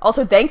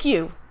 Also, thank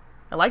you.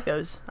 I like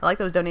those. I like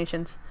those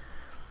donations.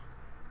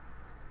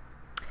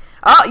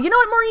 Oh, you know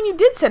what, Maureen? You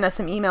did send us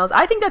some emails.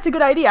 I think that's a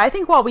good idea. I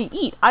think while we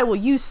eat, I will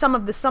use some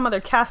of the Some Other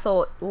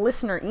Castle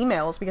listener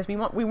emails because we're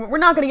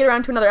not going to get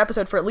around to another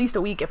episode for at least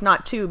a week, if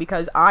not two,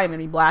 because I'm going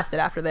to be blasted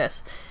after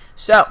this.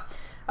 So,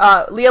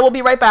 Leah will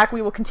be right back.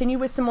 We will continue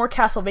with some more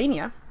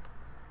Castlevania.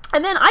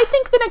 And then I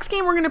think the next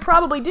game we're going to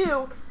probably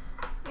do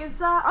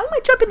is, I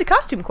might jump into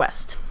Costume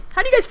Quest.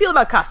 How do you guys feel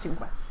about Costume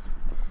Quest?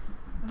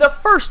 The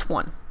first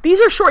one. These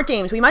are short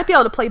games. We might be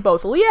able to play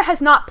both. Leah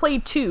has not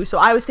played 2, so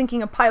I was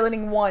thinking of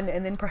piloting 1,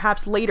 and then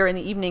perhaps later in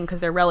the evening, because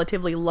they're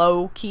relatively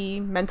low-key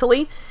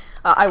mentally,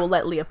 I will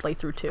let Leah play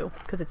through 2,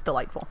 because it's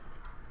delightful.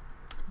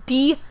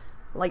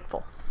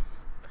 Delightful.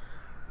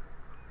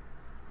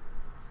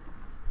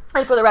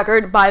 And for the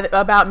record, by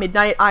about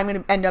midnight, I'm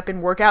going to end up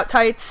in workout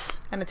tights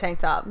and a tank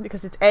top,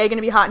 because it's A, going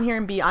to be hot in here,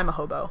 and B, I'm a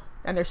hobo,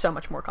 and they're so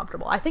much more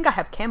comfortable. I think I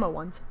have camo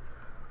ones.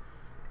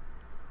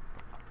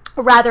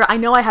 Rather, I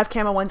know I have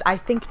camo ones. I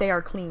think they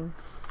are clean.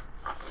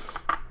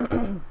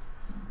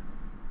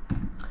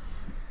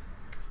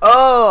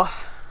 Oh.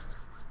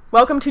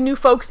 Welcome to new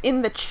folks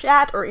in the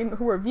chat or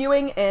who are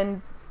viewing,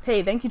 and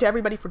hey, thank you to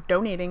everybody for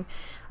donating.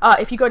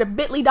 If you go to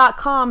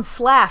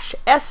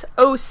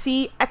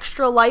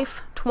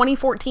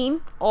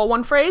bit.ly/SOCExtraLife2014, all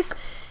one phrase,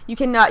 you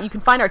can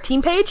find our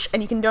team page,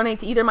 and you can donate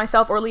to either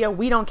myself or Leo.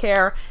 We don't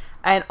care.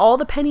 And all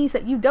the pennies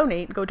that you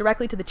donate go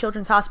directly to the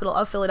Children's Hospital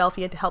of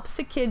Philadelphia to help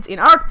sick kids in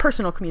our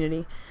personal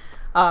community,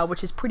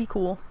 which is pretty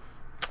cool.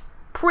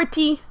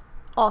 Pretty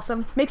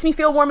awesome. Makes me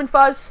feel warm and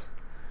fuzz.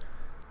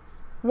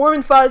 Warm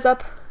and fuzz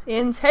up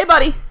in. Hey,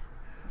 buddy.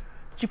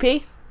 Did you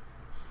pee?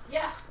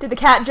 Yeah. Did the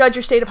cat judge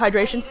your state of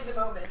hydration? I needed a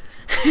moment.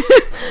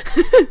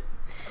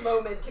 A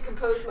moment to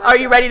compose myself. Are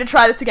you ready to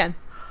try this again?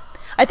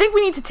 I think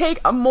we need to take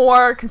a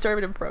more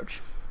conservative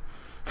approach.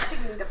 I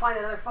think we need to find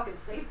another fucking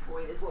save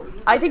point is what we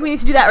need. I think we need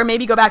to do that, or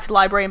maybe go back to the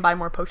library and buy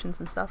more potions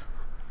and stuff.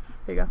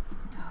 Here you go.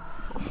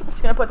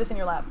 Just gonna put this in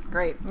your lap.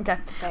 Great. Okay.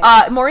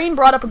 Thanks. Maureen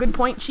brought up a good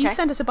point. She Okay.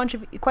 sent us a bunch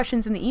of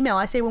questions in the email.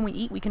 I say when we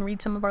eat, we can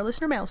read some of our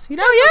listener mails. You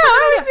know?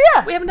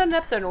 Yeah. We haven't done an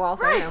episode in a while,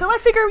 so Right. So I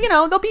figure,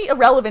 they'll be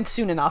irrelevant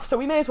soon enough, so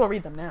we may as well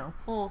read them now.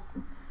 Oh.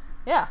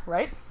 Yeah.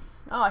 Right.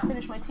 Oh, I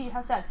finished my tea.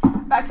 How's that?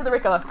 Back to the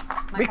Ricola.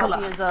 My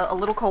coffee is a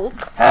little cold.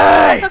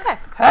 Hey. That's okay.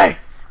 Hey.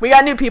 We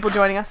got new people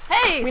joining us.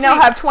 Hey, we now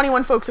sweet. have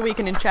 21 folks a week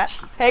in chat.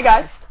 Hey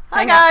guys.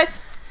 Hi, Hang out. guys.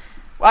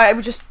 I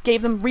just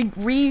gave them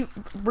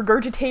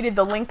regurgitated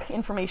the link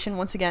information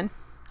once again.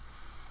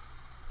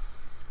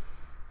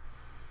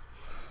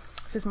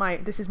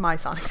 This is my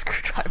sonic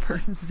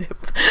screwdriver. Zip.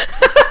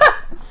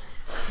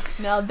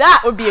 Now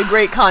that would be a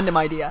great condom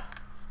idea,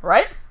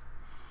 right?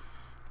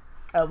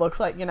 It looks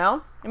like, I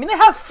mean, they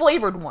have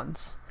flavored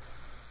ones.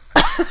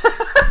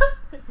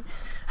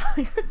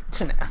 You're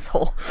such an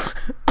asshole.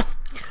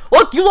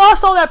 Look, you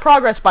lost all that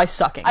progress by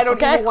sucking. I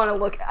don't even want to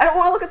look. I don't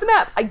want to look at the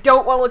map. I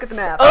don't want to look at the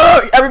map.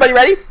 Oh, everybody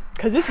ready?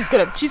 Because she's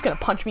gonna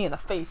punch me in the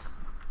face.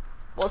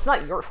 Well, it's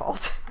not your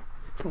fault.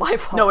 It's my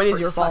fault. No, it is for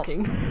your fault.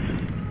 sucking.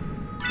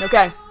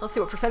 Okay, Let's see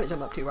what percentage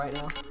I'm up to right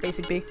now.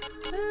 basic B.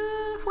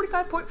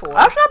 45.4.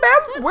 That's not bad.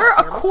 That's We're not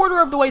a terrible. quarter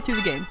of the way through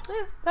the game. Yeah.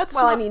 That's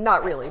Well, not- I mean,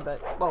 not really, but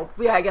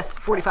yeah, I guess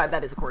 45.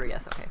 That is a quarter.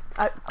 Yes. Okay.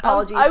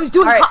 Apologies. I was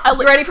doing. All right.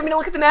 You ready for me to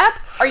look at the map?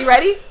 Are you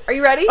ready? Are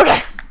you ready?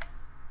 Okay.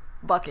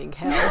 Fucking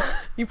hell.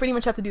 You pretty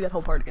much have to do that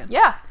whole part again.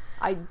 Yeah.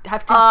 I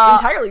have to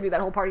entirely do that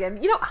whole part again.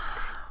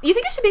 You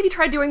think I should maybe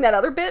try doing that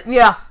other bit?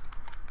 Yeah.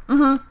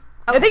 Mm-hmm.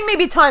 I think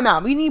maybe time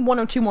out. We need 1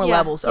 or 2 more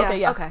levels. Okay,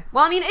 yeah. Okay.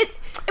 Well, I mean, it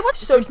was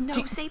just So there's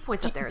no save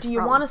points up there. Do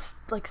you want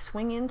to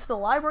swing into the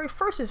library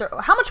first?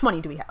 How much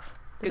money do we have?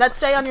 Does that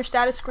say on your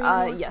status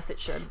screen? Yes, it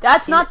should.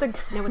 That's not the.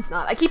 No, it's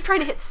not. I keep trying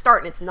to hit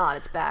start and it's not.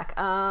 It's back.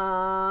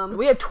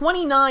 We have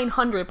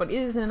 2,900, but it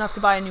isn't enough to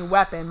buy a new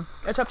weapon.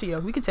 It's up to you.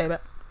 We could save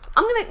it.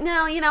 I'm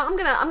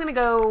gonna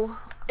go.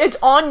 It's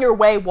on your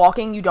way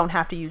walking. You don't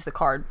have to use the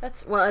card.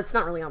 It's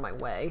not really on my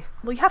way.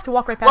 Well, you have to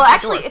walk right past. Well, the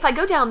actually, door. if I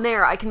go down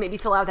there, I can maybe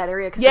fill out that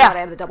area because Yeah. I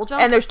have the double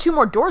jump. And there's 2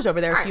 more doors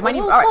over there, so All you right, might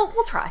need. well, All right.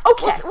 we'll try.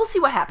 Okay. We'll see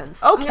what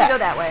happens. Okay. I'm gonna go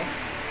that way.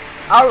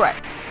 All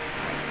right.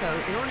 So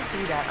in order to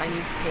do that, I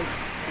need to take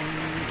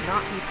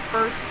not the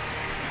first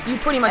You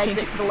pretty much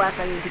exit need to the left.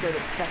 I need to go to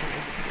the second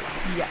exit to the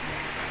left. Yes.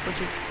 Which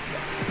is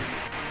yes.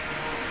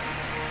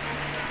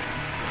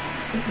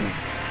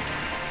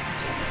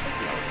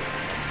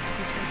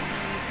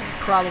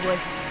 Probably.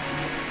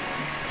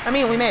 I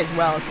mean, we may as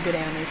well. It's a good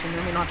animation.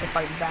 Then we don't have to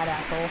fight that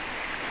asshole.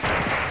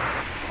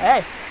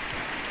 Hey.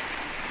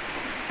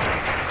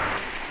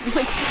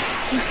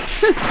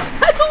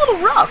 That's a little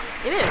rough.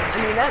 It is.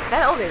 I mean, that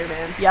elevator,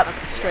 man. Yep,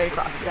 Okay, straight yes,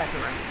 across. This is exactly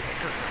where I need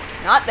to go.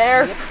 Not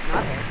there. Yep,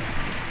 not there.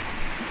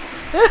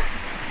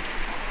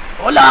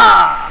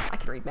 Hola! I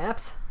can read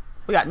maps.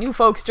 We got new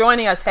folks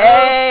joining us.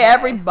 Hey,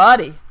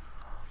 everybody.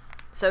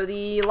 So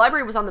the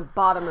library was on the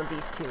bottom of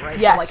these two, right?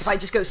 Yes. So, like, if I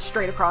just go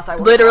straight across, I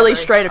will. Literally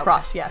straight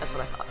across, Okay, yes. That's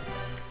what I thought.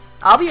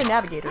 I'll be a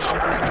navigator.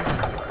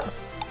 Basically.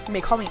 You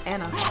may call me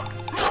Anna.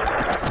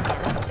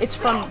 It's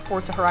from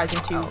Forza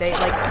Horizon 2. They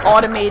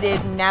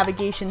automated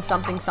navigation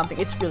something.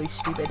 It's really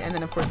stupid. And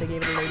then of course they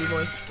gave it a lady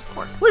voice. Of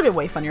course. Would have been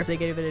way funnier if they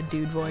gave it a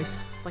dude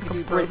voice. Like a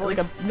dude voice?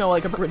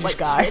 Like a British Like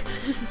guy. Kit?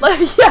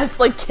 Yes,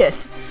 like Kit.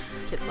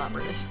 Kit's not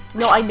British.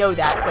 No, I know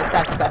that, but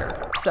that's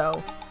better.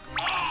 So,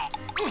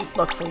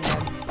 look, flea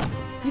man.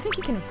 Do you think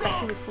you can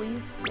infect me with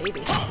fleas?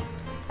 Maybe.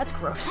 That's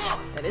gross.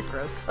 That is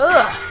gross.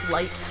 Ugh,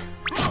 lice.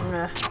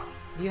 Ugh.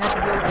 You have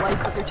to deal with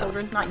lice with your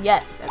children? Not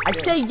yet. That's I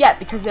good. say yet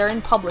because they're in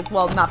public.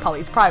 Well, not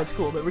public. It's private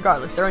school, but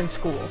regardless, they're in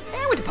school.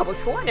 I went to public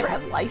school. I never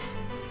had lice.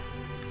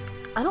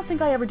 I don't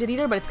think I ever did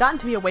either, but it's gotten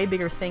to be a way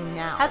bigger thing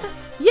now. Has it?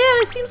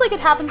 Yeah, it seems like it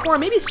happens more.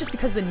 Maybe it's just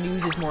because the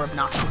news is more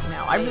obnoxious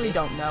now. I really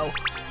don't know.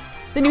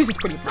 The news is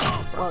pretty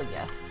obnoxious, bro. Well,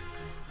 yes.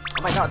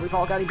 Oh my god, we've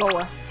all got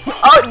Ebola.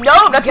 Oh,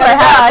 no! That's what I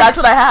have! die. That's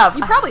what I have!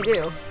 You probably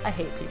do. I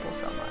hate people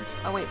so much.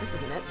 Oh wait, this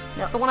isn't it. No.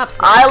 That's the one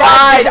upstairs. I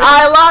lied!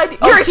 I lied!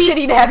 You're Oh, a see,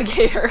 shitty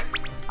navigator.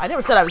 I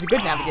never said I was a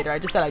good navigator. I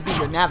just said I'd be a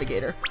good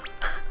navigator.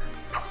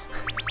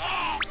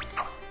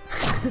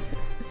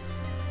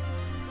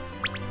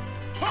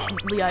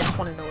 Leah, I just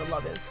want to know what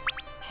love is.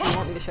 You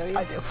want me to show you?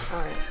 I do.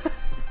 Alright.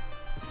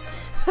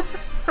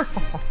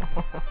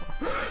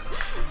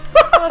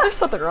 Oh, there's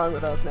something wrong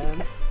with us,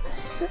 man.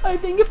 I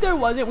think if there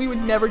wasn't, we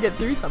would never get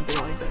through something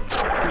like this.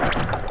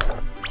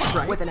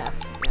 Right. With an F.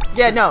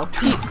 Yeah, no.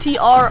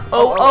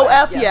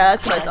 T-R-O-O-F? Yeah. Yeah,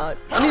 that's what I thought.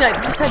 I mean, I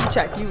just had to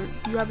check.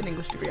 You have an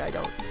English degree, I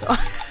don't. So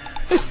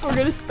if we're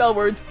gonna spell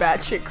words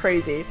batshit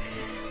crazy,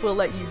 we'll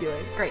let you do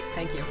it. Great,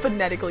 thank you.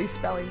 Phonetically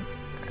spelling.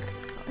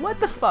 What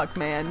the fuck,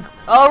 man?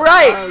 All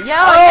right. Oh, yeah,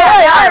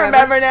 I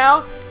remember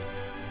now.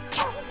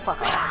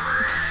 Fuck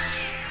off.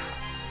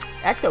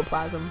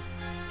 Ectoplasm.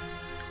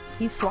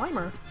 He's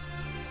Slimer.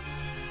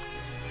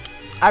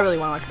 I really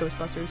want to watch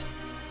Ghostbusters.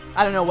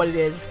 I don't know what it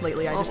is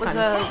lately. I Well, just it was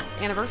kind of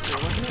the anniversary,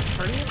 wasn't it?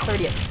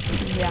 30th?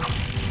 30th. Yeah.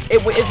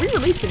 It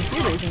re-released in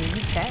theaters in the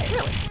UK.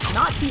 Really?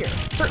 Not here.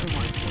 Certain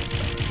ones.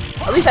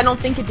 At least I don't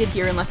think it did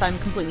here, unless I'm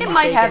completely It mistaken.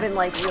 might have in,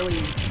 like, really...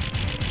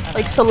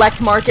 Like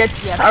select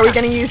markets. Yeah, Are we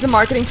going to use the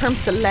marketing term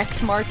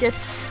select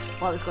markets?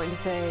 Well, I was going to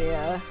say,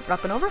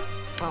 Up and over?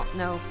 well,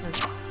 no.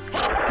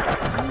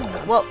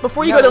 Well,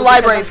 before you No, go to the because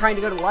library. I'm trying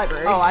to go to the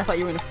library. Oh, I thought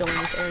you were going to fill in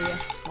this area.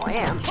 Well, I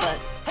am, but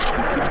I'm going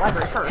to go to the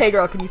library first. Hey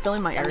girl, can you fill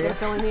in my I'm area? going to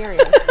fill in the area.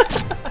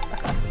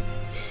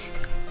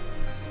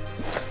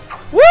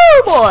 Woo,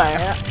 boy!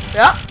 Yeah.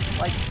 Yep.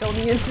 Like, fill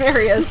me in some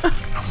areas.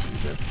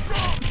 Jesus.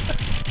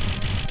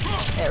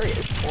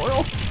 Areas,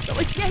 plural. So,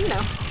 like, yeah, you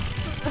know.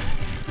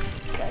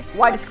 Okay.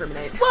 Why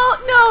discriminate? Well,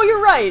 no,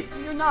 you're right.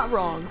 You're not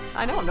wrong.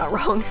 I know I'm not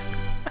wrong.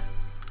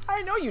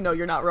 I know you know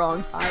you're not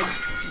wrong.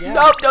 Yeah.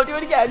 Nope, don't do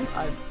it again.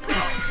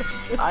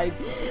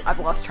 I've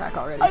lost track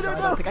already, I so don't I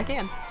know. don't think I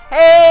can.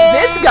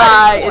 Hey! This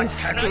guy is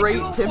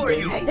straight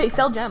pimping. Hey,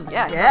 sell gems.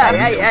 Yeah. Yeah.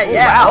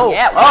 Wow. Oh,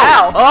 Yeah, oh,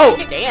 wow.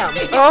 Oh, Damn.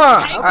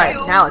 Alright,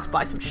 now let's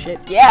buy some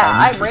shit.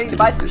 Yeah, I'm ready to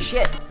buy some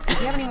shit. Do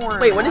you have any more?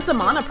 Wait, what does the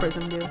mana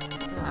prism do?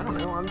 I don't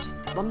know.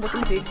 I'm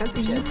looking at the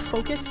expensive shit.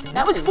 Focus?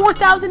 That was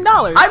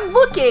 $4,000. I'm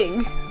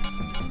looking!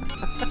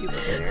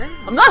 Duplicator.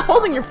 I'm not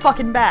holding your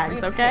fucking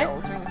bags, okay? Ring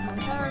of Seven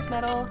Powers,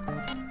 metal,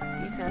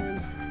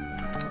 defense,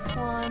 this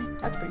one.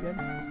 That's pretty good.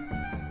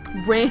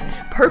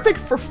 Perfect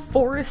for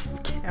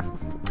forest camp.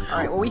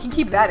 Alright, well we can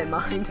keep that in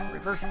mind.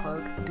 Reverse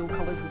cloak, dual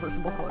colored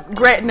reversible cloak.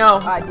 Great, no.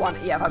 I'd want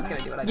it, yeah, if I was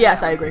gonna do it, I'd do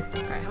Yes, that I one.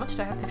 agree. Alright, how much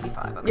do I have?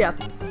 55. Okay. Yeah.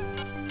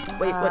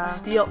 Wait, what?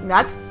 Steel?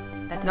 That's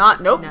That's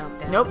not. Nope. No,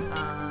 down. Nope.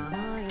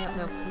 Yeah,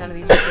 nope. None of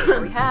these are as good as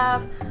what we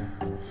have.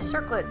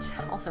 Circlet,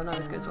 also not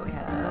as good as what we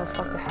have. Oh,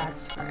 fuck the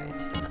hats.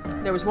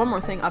 Alright. There was one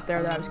more thing up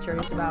there that I was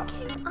curious about.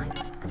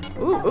 Okay,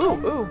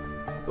 Ooh.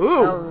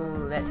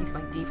 Oh, that takes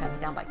my defense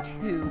down by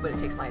 2, but it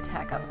takes my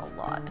attack up a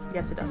lot.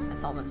 Yes, it does.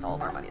 That's almost all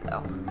of our money, though.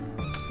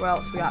 What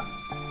else we got?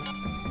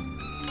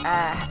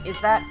 Is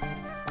that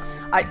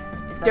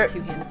There- a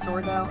two-handed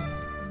sword, though?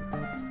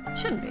 It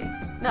shouldn't be.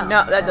 No.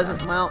 No, that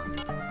doesn't. Well,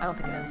 I don't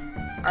think it is.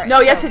 Alright.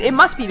 no. Yes, so- it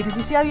must be because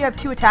you see how you have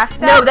 2 attack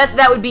stats. No,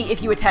 that would be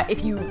if you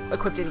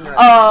equipped it in your.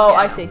 Oh, yeah,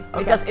 I no. see. It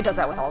Okay. does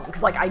that with all of them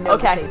because like I know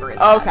Okay. the saber is.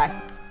 that. Okay.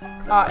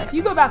 If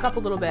you go back up a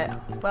little bit,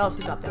 what else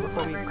is up there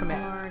before we commit?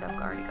 Guard, I've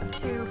already got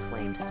 2.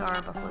 Flame Star,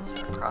 Buffalo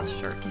Star, Cross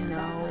Shirt.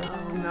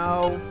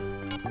 No.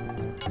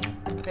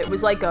 It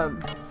was like a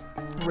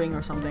ring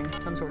or something,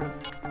 some sort of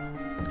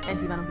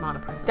anti-venom. Mana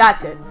prism.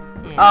 That's it.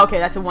 Yeah. Oh, okay,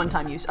 that's a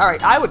one-time use. All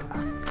right,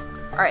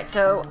 Alright,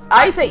 so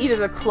I say either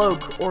the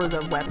cloak or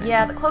the weapon.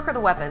 yeah, the cloak or the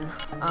weapon.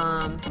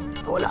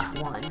 Hola.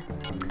 Which one?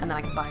 And then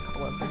I can buy a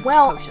couple of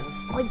potions.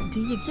 Like,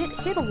 do you get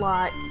hit a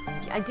lot?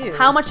 I do.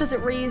 How much does it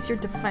raise your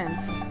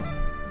defense?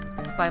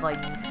 It's by like.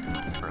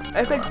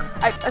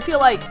 I feel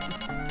like.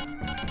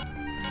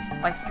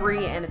 By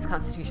 3, and it's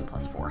Constitution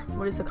plus 4.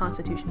 What does the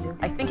Constitution do?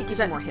 I think it gives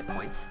you more hit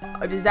points.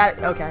 Does that?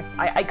 Okay.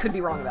 I could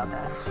be wrong about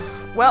that.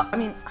 Well, I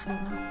mean, I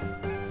don't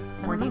know.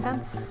 More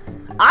defense.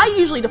 I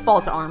usually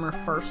default to armor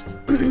first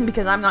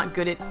because I'm not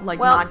good at like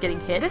Well, not getting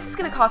hit. This is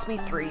gonna cost me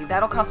 3.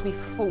 That'll cost me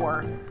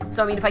 4.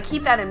 So I mean, if I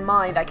keep that in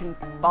mind, I can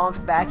bomb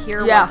back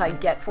here Yeah. once I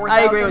get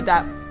 4,000. I agree with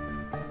that.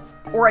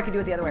 Or I could do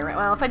it the other way around.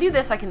 Well, if I do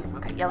this, I can.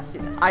 Okay, yeah, let's do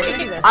this. We're gonna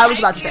do this. I was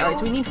about to say, alright,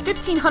 so we need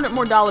 $1,500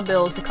 more dollar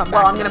bills to come back.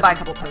 Well, I'm to gonna it. buy a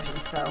couple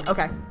potions. So.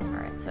 Okay. All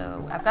right.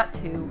 So I've got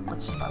 2.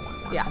 Let's just buy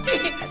 1 more. Yeah.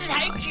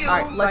 Thank you.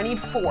 Alright, So I need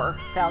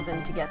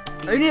 4,000 to get.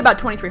 We need about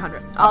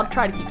 2,300. I'll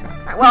try to keep track.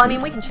 All right. Well, I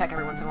mean, we can check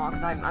every once in a while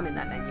because I'm in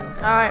that menu.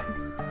 Alright.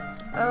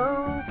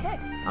 Okay.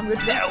 I'm good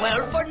to go.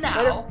 Farewell for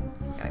now.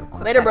 Gotta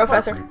equip Later, that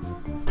Professor.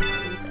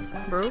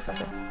 cloak.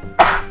 Professor.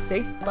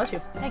 See? Bless you.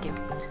 Thank you.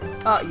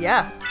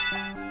 Yeah.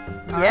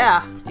 All Yeah.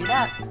 right, let's do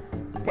that.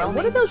 Okay,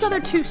 what are those other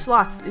 2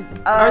 slots?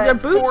 Are there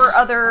boots? 4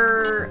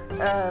 other.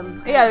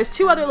 Yeah, there's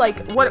 2 other like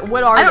what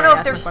are I don't they? know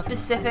if That's they're my question.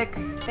 specific.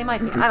 They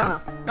might be. I don't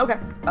know. Okay.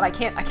 But I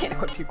can't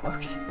equip 2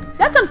 cloaks.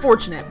 That's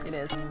unfortunate. It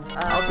is.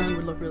 Also, you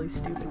would look really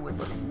stupid. It would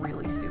look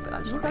really stupid. I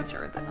just want to make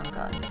sure that I've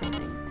got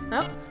everything.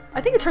 No?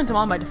 I think it turns them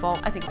on by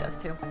default. I think it does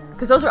too.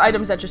 Because those are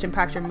items that just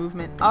impact your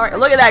movement. Alright,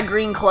 look at that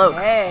green cloak.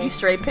 Hey. You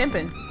straight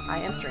pimping. I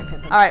am straight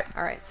pimping. Alright.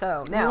 Alright,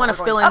 so now wanna we're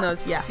going fill in up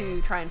those, yeah.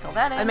 to try and fill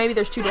that in. And maybe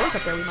there's 2 doors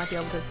up there we might be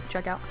able to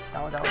check out.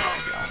 $1.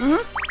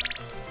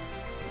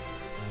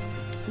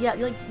 Yeah,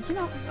 like, you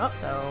know. Oh,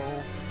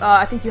 So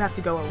I think you have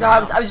to go around. no, I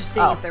was just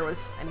seeing Oh. if there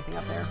was anything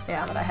up there. Yeah.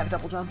 Now that I have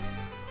double jump.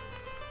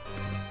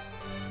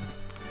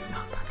 Oh,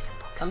 goddamn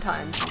books.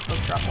 Sometimes these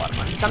books drop a lot of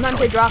money. Sometimes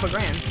they drop $1,000.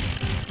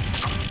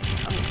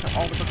 I'm gonna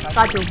kill all the books I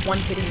God, you're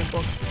one-hitting the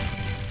books.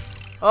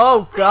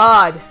 Oh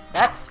God.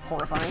 That's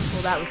horrifying.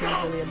 Well, that was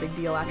not really a big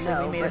deal. Actually,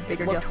 No, we made a but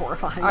bigger it deal. looked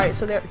horrifying. All right,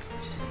 so there.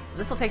 So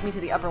this will take me to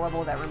the upper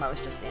level of that room I was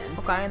just in.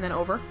 Okay, and then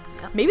over.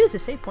 Yep. Maybe there's a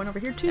save point over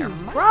here too. There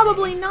might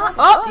Probably be. not.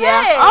 Probably. Oh,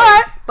 yeah. hey! All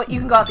right. But you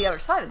can go out the other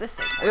side of this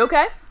save Are you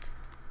okay?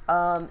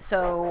 point.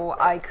 So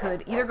I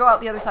could either go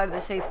out the other side of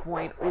the save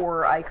point,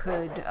 or I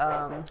could,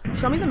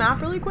 Show me the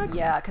map really quick.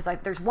 yeah, because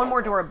there's one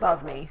more door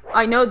above me.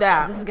 I know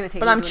that. This is gonna take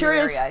but me I'm to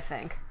curious. a new area, I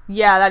think.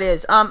 Yeah, that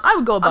is. I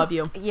would go above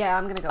you. Yeah,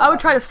 I'm gonna go. I would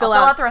above try you. to fill I'll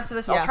out- fill out the rest of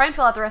this. yeah. I'll try and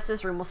fill out the rest of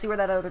this room. We'll see where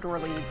that other door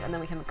leads, and then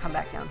we can come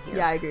back down here.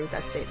 Yeah, I agree with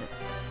that statement.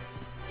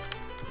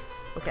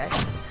 Okay.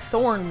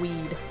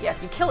 Thornweed. Yeah,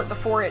 if you kill it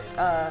before it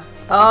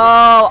spawns.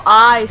 Oh,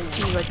 I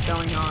see what's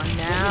going on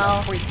now.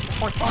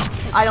 Before it spawns.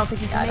 I don't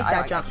think you can Yeah, make I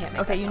that jump. can't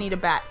make Okay, that you jump. need a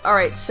bat. All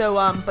right, so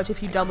but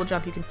if you double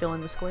jump, you can fill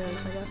in the squares,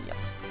 I guess. Yep.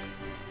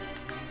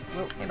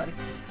 Oh, hey, buddy.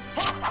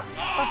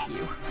 Fuck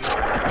you.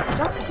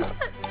 You see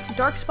that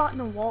dark spot in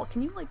the wall?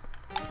 Can you like?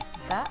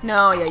 That?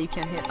 No, yeah, you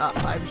can't hit up.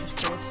 I was just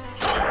curious.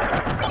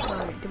 All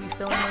right, did we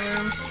fill in the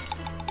room?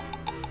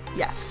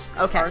 Yes.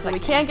 Okay, far as so I we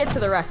can. can't get to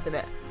the rest of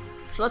it.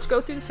 So let's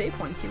go through the save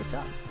point and see what's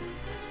up.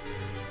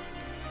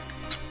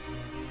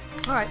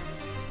 All right.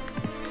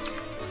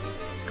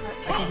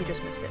 I think we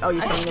just missed it. Oh,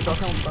 you're killing the books.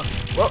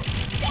 Whoa.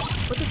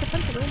 What does the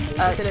pencil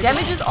do? Is it a-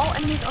 Damages all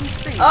enemies on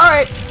screen. All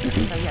right.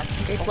 So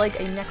yes, It's like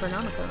a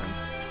Necronomicon.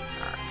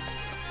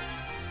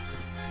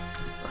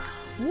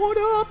 What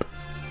up?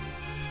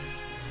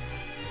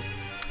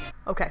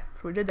 Okay,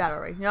 so we did that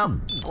already. No.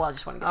 Well, I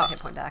just want to get my hit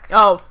point back.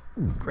 Oh,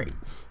 great.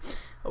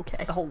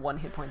 Okay. The whole one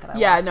hit point that I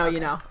Yeah, lost. no, Okay. you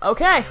know.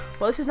 Okay.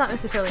 Well, this is not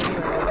necessarily a new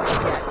area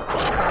yet.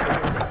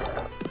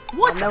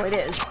 What? No, it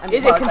is. I mean,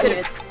 Is well, it I mean,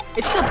 considered?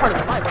 It's still part of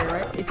the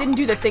library, right? It didn't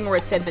do the thing where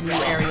it said the new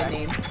area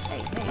name.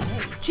 Hey.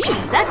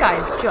 Jesus, that guy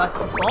is just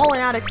balling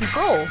out of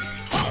control.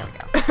 There we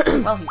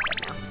go. Well, he's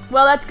dead now.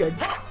 Well, that's good.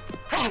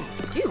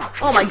 Dude.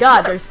 Oh my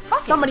God, there's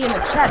somebody in the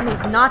chat made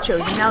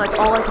nachos, and now that's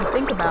all I can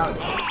think about.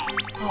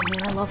 Oh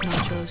man, I love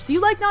nachos. Do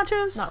you like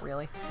nachos? Not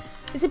really.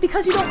 Is it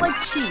because you don't like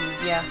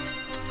cheese? Yeah.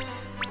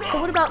 So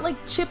what about like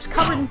chips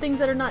covered in things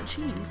that are not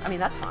cheese? I mean,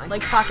 that's fine.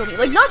 like taco meat.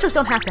 Like nachos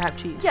don't have to have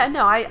cheese. yeah,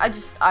 no, I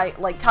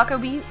like taco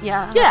meat.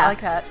 Yeah. Yeah. I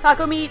like that.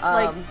 Taco meat,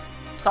 like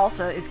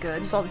Salsa is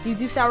good. salt. Do you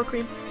do sour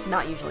cream?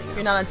 Not usually, no.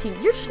 You're not on team.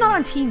 You're just not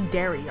on team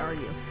dairy, are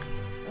you?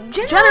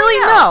 Generally,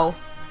 no.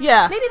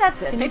 Yeah. Maybe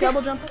that's it. Can you Maybe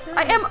double jump up there?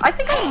 I am. I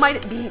think I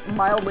might be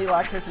mildly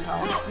lactose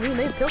intolerant. I mean,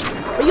 they have pills.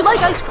 But you like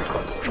ice cream.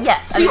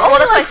 Yes. So you well, only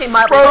that's why I like say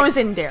mildly.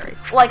 frozen dairy.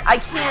 Like, I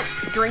can't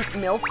drink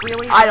milk,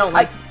 really. I don't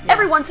like- yeah.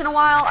 Every once in a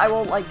while, I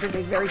will, like, drink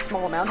a very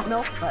small amount of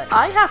milk, but...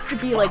 I have to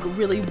be like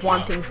really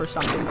wanting for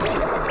something.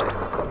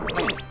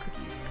 Cookies.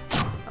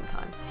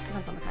 Sometimes.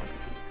 Depends on the kind of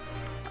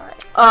cookie.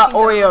 Alright. So I can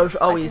Oreos go,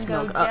 always I can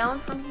milk go up. down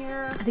from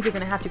here. I think you're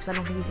gonna have to because I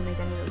don't think you can make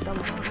any of those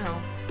double jumps.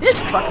 No.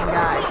 This fucking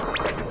guy.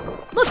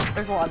 Look,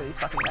 there's a lot of these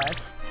fucking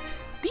guys.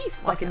 These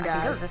Like, fucking I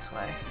can go guys. this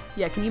way.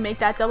 Yeah, can you make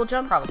that double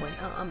jump? Probably.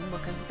 I'm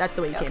looking. That's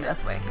the way you Okay, came in.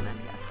 that's the way I came in,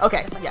 yes.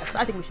 Okay, Yes, I yes,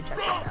 I think we should check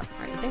this out.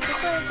 Alright, you think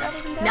this way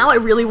rather than down? Now I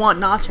really want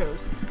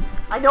nachos.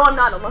 I know I'm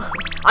not alone.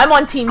 I'm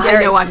on Team I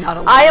Dairy. know I'm not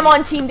alone. I am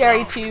on Team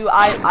Dairy too.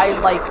 I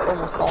like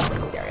almost all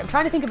things dairy. I'm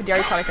trying to think of a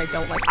dairy product I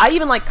don't like. I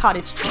even like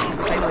cottage cheese,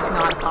 which I know is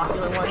not a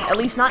popular one. At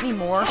least not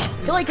anymore. I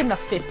feel like in the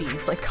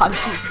 50s, like cottage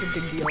cheese was a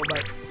big deal,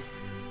 but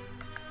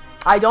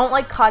I don't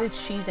like cottage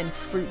cheese and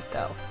fruit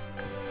though.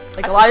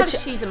 Like a lot of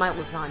cheese in my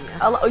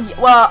lasagna.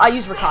 well, I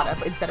use ricotta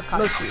instead of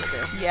cottage Most cheese.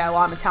 people do. Yeah, well,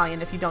 I'm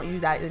Italian. If you don't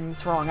use that, then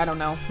it's wrong. I don't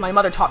know. My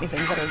mother taught me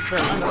things that are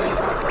very annoying.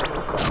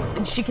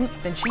 And she can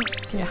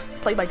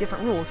play by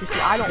different rules. You see,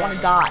 I don't want to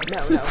die. No.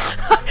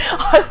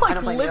 I like I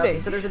don't blame you. living. Okay,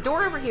 so there's a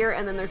door over here,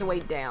 and then there's a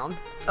way down.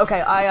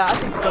 Okay, I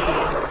should go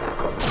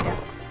through. Yeah,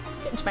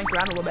 getting spanked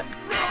around a little bit.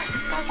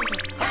 These guys are the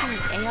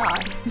fucking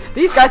AI.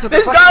 These guys with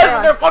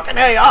their fucking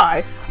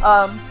AI.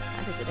 How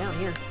is it down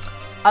here?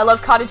 I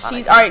love cottage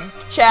cheese. All right,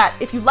 chat.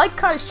 If you like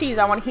cottage cheese,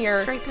 I want to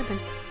hear. Straight pimpin'.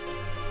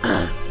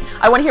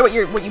 I want to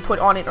hear what you put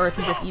on it, or if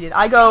you just eat it.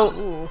 I go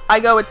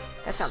with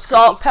That sounds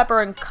salt, creepy.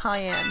 pepper, and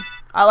cayenne.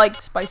 I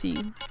like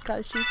spicy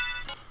cottage cheese.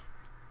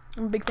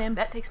 I'm a big fan.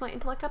 That takes my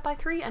intellect up by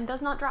 3 and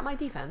does not drop my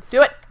defense.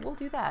 Do it. We'll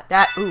do that.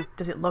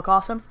 Does it look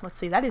awesome? Let's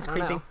see. That is I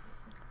don't creepy. know.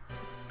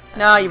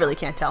 No, you really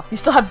can't tell. You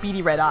still have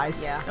beady red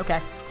eyes. Yeah. Okay.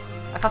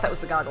 I thought that was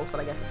the goggles, but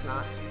I guess it's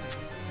not.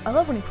 I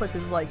love when he puts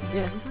his like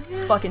He's like,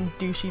 yeah. fucking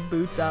douchey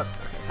boots up.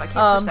 Okay, so I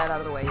can't push that out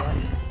of the way yet.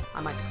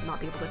 I might not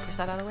be able to push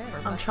that out of the way.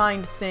 Or I'm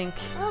trying to think.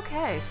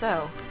 Okay,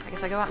 so I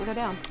guess I go out and go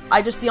down.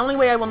 The only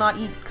way I will not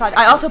eat cottage.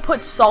 I also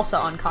put salsa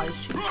on cottage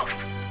cheese.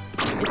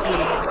 It's really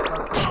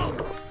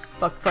good.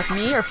 Fuck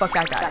me or fuck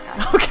that guy? That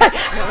guy. Okay.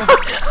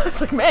 I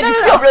was like, man, you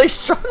no, feel no. really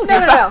strongly No.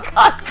 about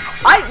cottage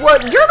cheese.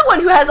 Well, you're the one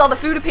who has all the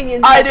food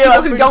opinions. I that do.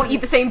 People who don't eat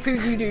the same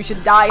foods you do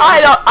should die.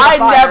 I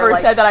never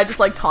said that. I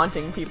just like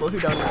taunting people who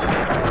don't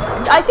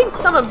eat. I think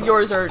some of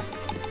yours are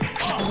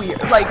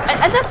weird. Like,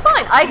 and that's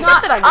fine. I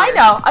accept that I'm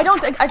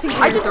weird. I think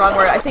weird is the wrong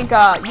word. I think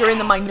you're in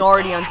the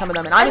minority on some of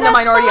them, and I'm in the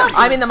that's minority. fine.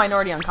 I'm in the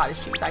minority on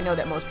cottage cheese. I know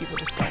that most people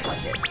just don't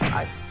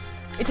like it.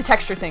 It's a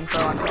texture thing for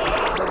a lot of people.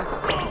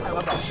 I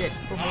love that shit.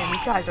 Oh man,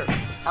 these guys are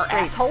straight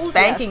assholes,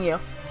 spanking yes.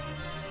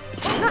 you.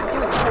 They're not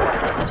doing a whole lot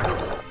of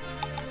damage.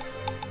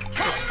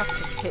 They're tough to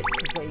hit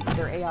because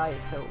their AI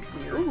is so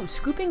weird. Ooh,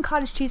 scooping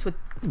cottage cheese with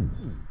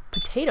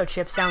potato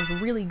chips sounds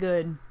really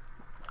good.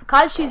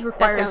 Cottage cheese That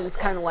requires... sounds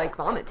kind of like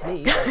vomit to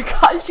me.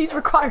 Cottage cheese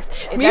requires...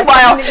 If Meanwhile,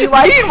 that's something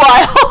that you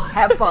like,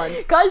 have fun.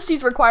 Cottage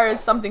cheese requires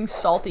something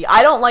salty.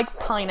 I don't like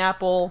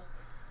pineapple.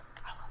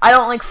 I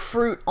don't like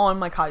fruit on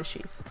my cottage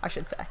cheese, I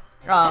should say.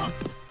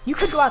 You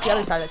could go out the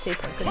other side of that save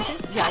point, couldn't you?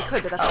 Yeah, I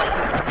could, but that's what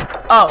I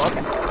could. Oh, okay.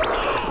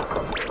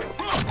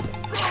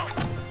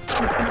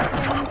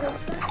 I'm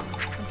curious.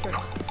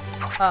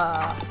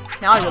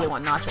 Now I really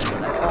want nachos. So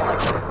that's all I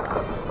can.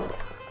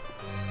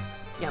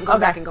 Yeah, I'm going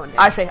back and going down.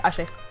 I say.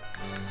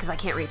 Because I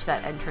can't reach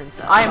that entrance.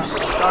 I am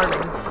starving.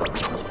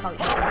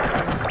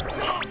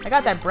 I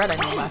got that bread I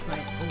made last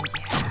night. Oh,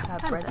 yeah.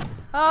 That What bread. time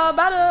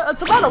is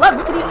It's about 11.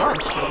 We could eat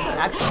lunch,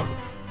 actually.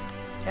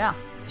 Yeah.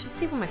 I should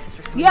see when my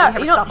sister's coming. Yeah,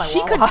 We you have know, her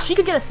stop by Wawa. she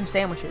could get us some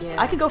sandwiches.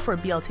 Yeah. I could go for a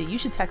BLT. You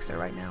should text her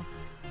right now.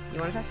 You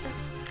want to text her?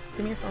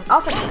 Give me your phone.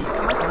 I'll text her.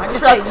 Come on, I was gonna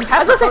say, you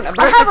have her phone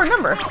number. I have her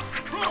number.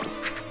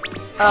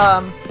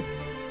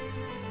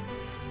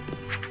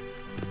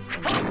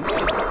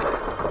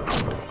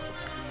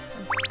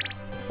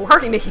 We're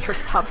already making her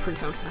stop for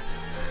donuts.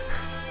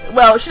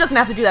 Well, she doesn't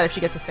have to do that if she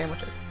gets us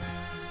sandwiches.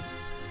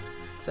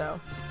 So.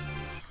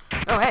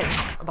 Oh, hey,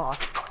 a boss.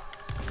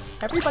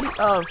 Everybody.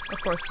 Oh,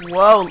 of course.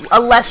 Whoa, a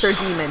lesser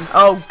demon.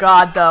 Oh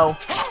God, though.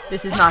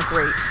 This is not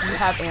great. You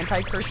have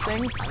anti-curse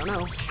things? I don't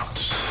know.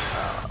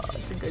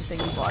 It's a good thing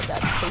you bought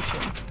that potion.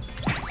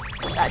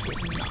 That did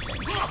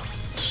nothing.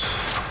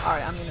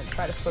 Alright, I'm gonna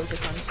try to focus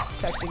on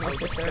texting my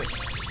sister.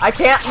 I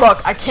can't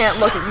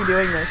look at you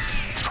doing this.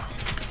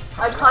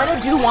 I kind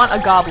of do want a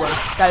gobbler.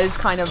 That is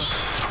kind of...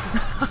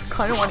 I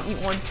kind of want to eat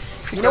one.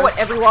 You know what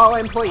every Wawa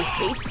employee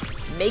hates?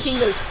 Making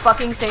those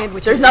fucking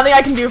sandwiches. There's nothing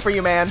I can do for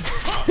you, man.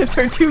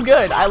 They're too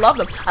good. I love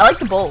them. I like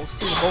the bowls,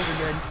 too. The bowls are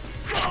good.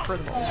 I prefer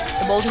the bowls.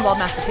 The bowls involve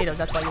mashed potatoes.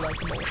 That's why you like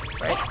the bowls,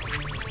 right?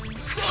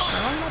 Am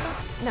I wrong about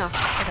that? No.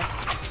 Okay.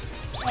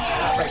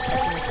 Right,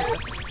 texting my sister.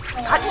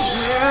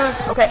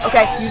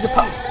 Okay, use a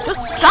poke.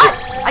 Just shot!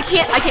 I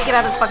can't get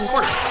out of this fucking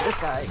corner. This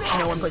guy.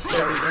 No one puts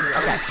theory in it.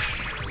 Okay.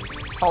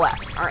 All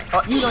ass. Alright.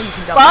 Oh, you know you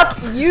can double Fuck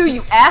jump.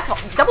 you asshole.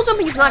 Double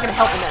jumping is not gonna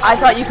help in that. I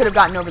thought you could have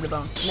gotten over the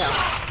bone. No.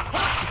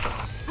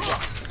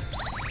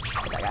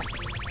 Hit that guy.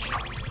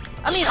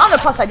 I mean, on the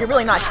plus side, you're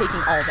really not taking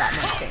all that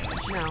much damage.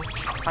 No.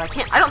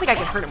 But I don't think I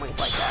can hurt him when he's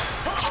like that.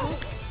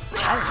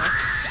 I don't know.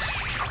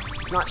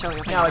 It's not showing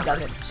up. No, it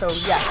doesn't. So,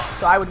 yes.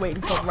 So I would wait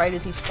until right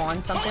as he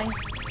spawns something.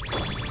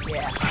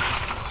 Yeah.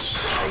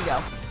 There you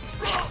go.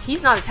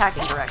 He's not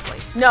attacking directly.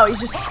 No,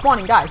 he's just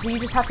spawning guys. So you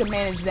just have to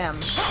manage them.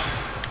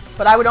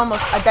 But I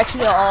bet you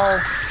they'll all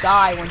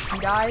die when she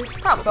dies.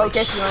 Probably.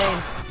 Focus your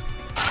aim.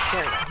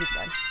 There we go. He's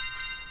dead.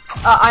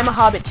 I'm a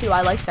hobbit too.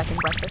 I like second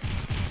breakfast.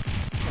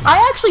 I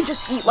actually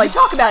just eat like... You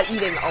talk about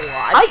eating a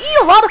lot. I eat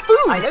a lot of food.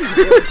 I know you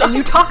do. And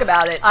you talk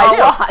about it I a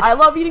do. lot. I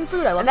love eating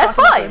food. I love And that's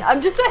talking about fine. food.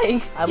 I'm just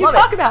saying. I You love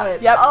talk it. about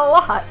it Yep. a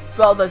lot.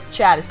 Well, the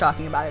chat is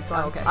talking about it, so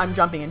Oh, okay. I'm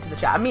jumping into the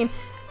chat. I mean,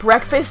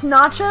 breakfast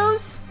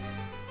nachos?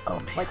 Oh,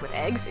 man. Like with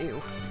eggs? Ew.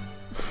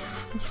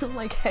 You don't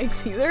like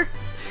eggs either?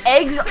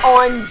 Eggs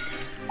on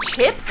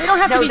chips? They don't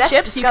have to No, be that's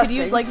chips. disgusting.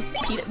 You could use, like,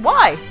 pita...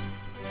 Why?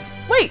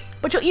 Wait,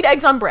 but you'll eat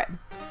eggs on bread.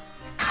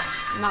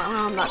 No,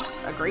 I'm not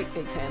a great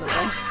big fan of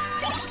them.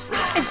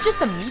 It's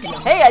just a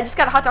medium. Hey, I just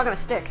got a hot dog on a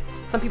stick.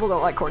 Some people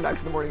don't like corn dogs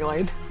in the morning,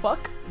 Elaine.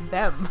 Fuck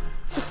them.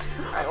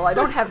 Alright, well, I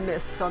don't have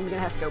mist, so I'm gonna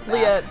have to go back.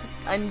 Leah,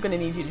 I'm gonna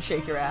need you to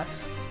shake your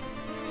ass.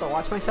 But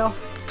watch myself.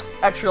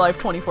 Extra Life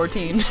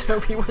 2014. Show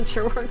me what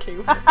you're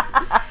working with.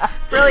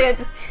 Brilliant.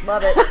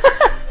 Love it.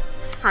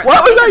 Alright,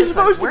 What was I this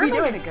supposed way. to be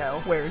Where am I doing? gonna go?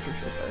 Where is your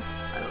sister?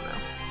 I don't know.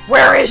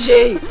 Where is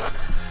she?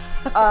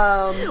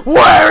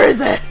 Where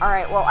is it?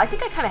 Alright, well, I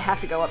think I kind of have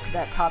to go up to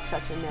that top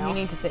section now. You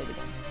need to save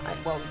again.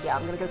 Well, yeah,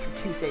 I'm gonna go through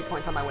 2 save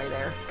points on my way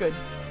there. Good.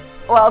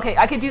 Well, okay,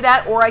 I could do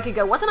that, or I could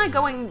go... Wasn't I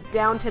going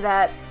down to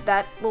that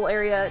little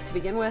area to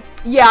begin with?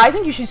 Yeah, I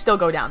think you should still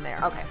go down there.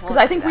 Okay, well, Because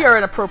let's I think do we that. are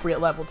an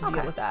appropriate level to deal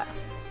Okay. with that.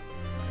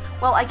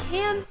 Well, I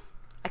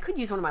could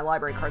use one of my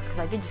library cards,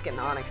 because I did just get an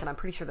Onyx, and I'm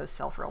pretty sure those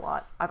sell for a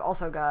lot. I've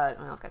also got...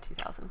 Well, I've got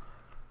 2,000.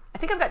 I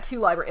think I've got 2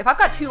 library... If I've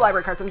got 2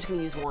 library cards, I'm just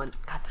gonna use 1.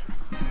 God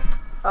damn it.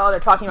 Oh, they're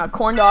talking about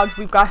corn dogs.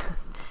 We've got...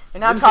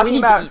 And I'm We talking need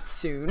about... to eat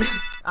soon.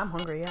 I'm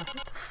hungry, yeah.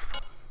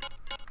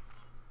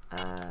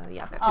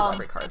 Yeah, I've got 2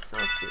 library cards, so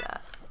let's do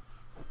that.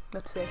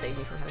 Let's see. Save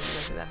me from having to go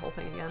through that whole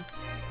thing again.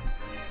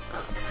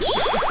 It's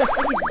like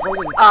he's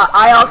rolling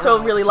I also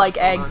don't really know like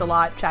what's going eggs on. a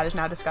lot. Chad is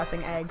now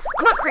discussing eggs.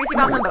 I'm not crazy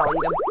about them, but I'll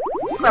eat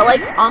them. I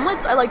like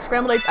omelets. I like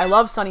scrambled eggs. I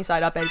love sunny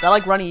side up eggs. I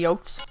like runny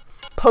yolks.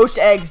 Poached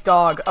eggs,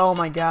 dog. Oh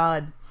my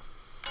god.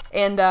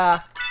 And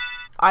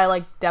I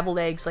like deviled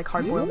eggs, like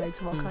hard-boiled eggs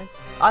of all kinds.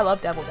 I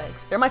love deviled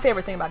eggs. They're my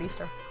favorite thing about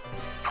Easter.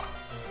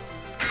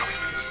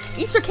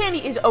 Easter candy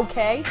is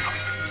okay.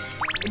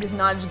 It is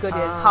not as good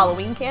as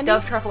Halloween candy.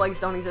 Dove truffle eggs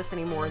don't exist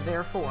anymore,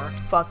 therefore...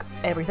 Fuck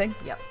everything.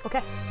 Yep.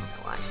 Okay.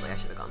 Well, actually, I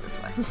should have gone this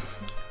way.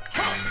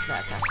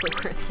 That's actually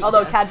where the...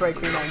 Although Cadbury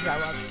cream eggs, I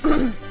love.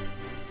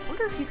 I wonder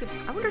wonder if you could.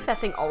 I wonder if that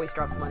thing always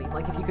drops money.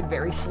 Like if you could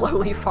very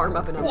slowly farm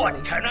up enough money.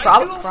 What can I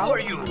Prob- do prob- for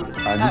you?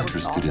 I'm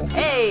interested in this.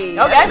 Hey,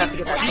 Okay. I have to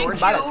get that Thank sword.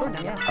 Buy that you. sword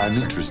now, yeah. I'm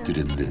interested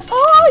in this.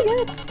 Oh,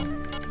 yes!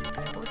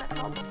 What was that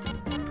called?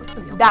 What's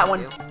the meal That kit one.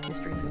 do?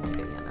 Mystery food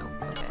kit. Yeah,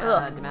 no. Okay.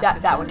 Ugh,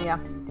 Damascus that sword. one, yeah.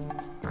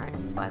 All right,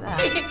 let's buy that.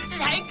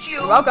 Thank you.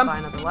 You're welcome. Buy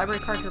another library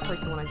card to replace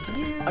the one I just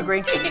used.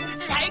 Agree.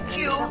 Thank Does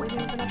you. that leave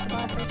anything else to buy?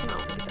 No, I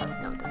don't think it does.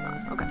 No, it does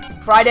not.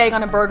 Okay. Fried egg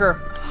on a burger.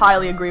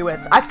 Highly agree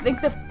with. I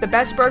think the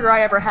best burger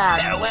I ever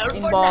had Farewell for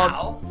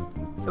involved,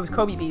 now. it was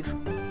Kobe beef.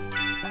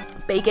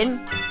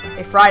 Bacon,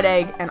 a fried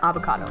egg, and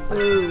avocado.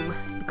 Boom.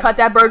 Cut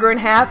that burger in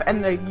half,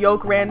 and the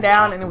yolk ran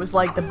down, and it was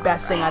like the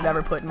best thing I've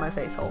ever put in my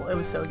face hole. It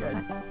was so good.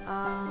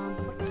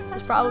 It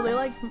was probably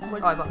like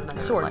what, Oh, I bought another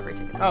sword. library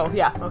ticket. Oh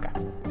yeah, okay.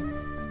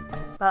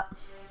 But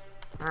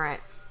All right.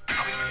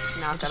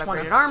 Now I've got Just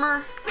wanna- upgraded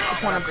armor.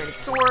 just want to upgraded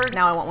sword.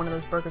 Now I want one of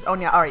those burgers. Oh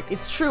yeah, all right.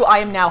 It's true. I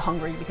am now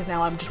hungry because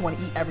now I just want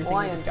to eat everything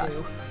Well, I we am discussed.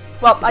 too,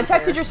 Well, to I be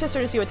texted fair. your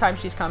sister to see what time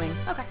she's coming.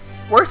 Okay.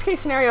 Worst case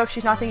scenario, if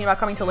she's not thinking about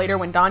coming till later,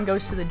 when Don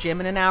goes to the gym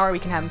in an hour, we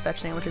can have him fetch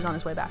sandwiches on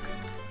his way back.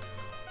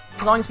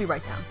 As long as we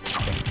write down.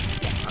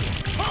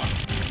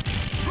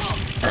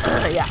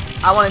 Yeah,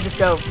 I want to just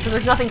go. Because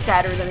there's nothing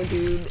sadder than a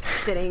dude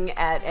sitting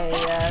at a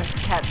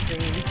cat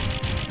screen,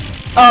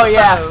 Oh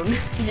yeah, phone,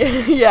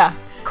 yeah,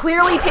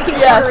 clearly taking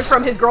Yes. orders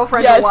from his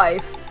girlfriend Yes. or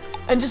wife.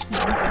 and just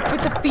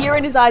with the fear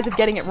in his eyes of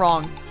getting it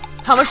wrong.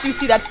 How much do you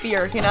see that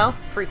fear? You know?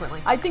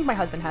 Frequently. I think my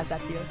husband has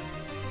that fear.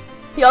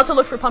 He also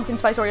looked for pumpkin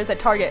spice Oreos at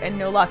Target and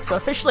no luck. So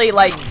officially,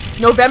 like,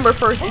 November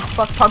 1st is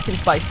fuck pumpkin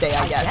spice day,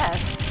 I guess.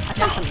 Yes. I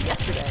found some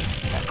yesterday.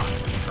 That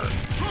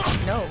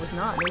hurt. No, it was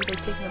not. Maybe they've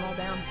taken them all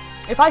down.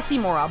 If I see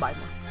more, I'll buy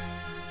more.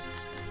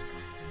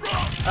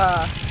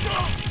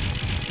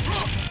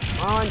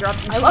 Come on, drop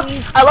some I love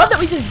cheese. that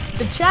we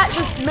the chat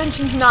just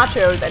mentions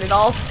nachos and it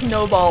all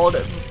snowballed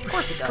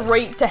course it does.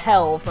 straight to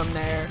hell from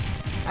there.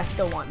 I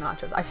still want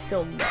nachos. I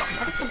still love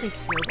How nachos. does something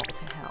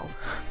snowball to hell?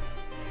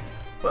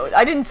 Well,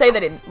 I didn't say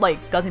that it,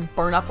 like, doesn't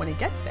burn up when it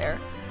gets there.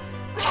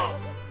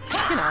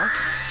 You know.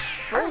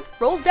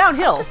 Rolls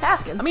downhill. Just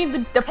asking. I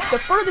mean, the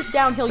furthest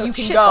downhill So you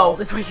can shit go.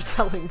 ball is what you're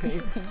telling me.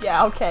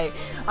 Yeah, okay.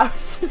 I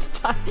was just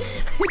trying.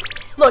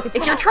 Look,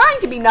 If you're trying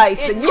to be nice,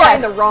 then you're yes.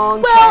 in the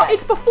wrong Well, chat.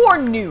 it's before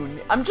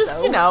noon. I'm just,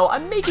 So? you know,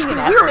 I'm making an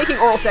We effort. were making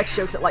oral sex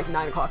jokes at like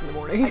 9 o'clock in the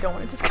morning. I don't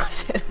want to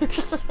discuss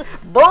it.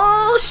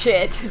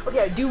 Bullshit! Okay,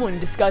 I do want to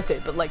discuss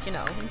it, but, like, you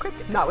know,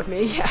 encrypted. Not with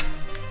me, yeah.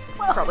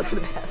 Well, It's probably for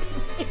the best.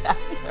 Yeah.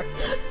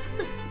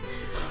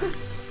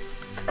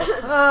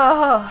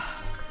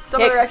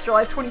 Summer Extra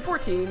Life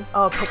 2014.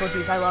 Oh, pickle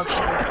juice. I love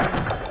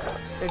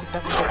pickles. They're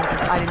disgusting pickle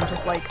juice. I didn't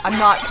just, like, I'm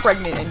not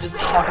pregnant and just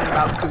talking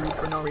about food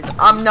for no reason.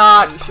 I'm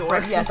not. Are you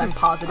sure? Yes, I'm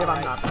positive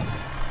I'm Alright.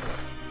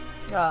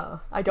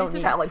 not. I don't It's a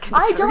need. valid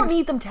I concern. don't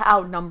need them to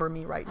outnumber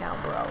me right now,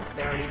 bro.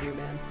 They already do,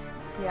 man.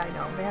 Yeah, I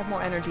know. They have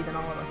more energy than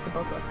all of us, the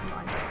both of us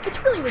combined.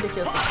 It's really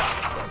ridiculously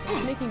quiet upstairs.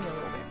 It's making me a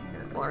little bit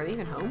nervous. Well, are they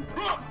even home?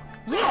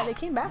 Yeah, they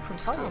came back from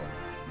Target.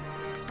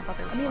 I thought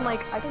they were I mean,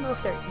 like, I don't know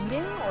if they're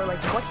eating or, like,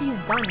 what he's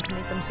done to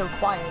make them so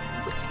quiet.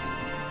 whiskey.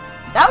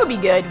 That would be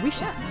good. We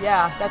should.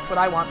 Yeah, that's what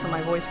I want for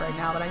my voice right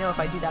now, but I know if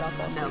I do that, I'll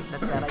fall asleep. No,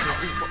 that's a bad idea.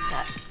 Ooh, what's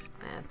that?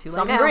 Too late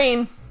Something now.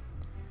 green.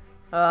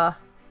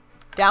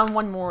 Down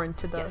one more and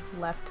to the Yes.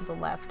 left, to the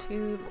left.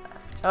 To the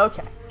left.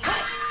 Okay.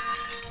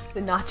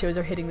 The nachos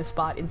are hitting the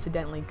spot,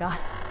 incidentally. God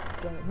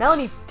damn it.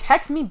 Melanie,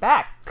 text me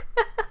back.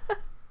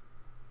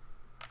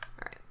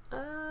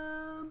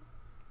 Alright.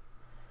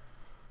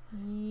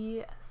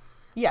 Yes.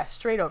 Yeah,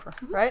 straight over,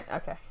 right?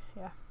 Okay,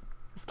 yeah.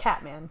 This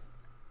cat, man.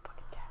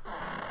 Fucking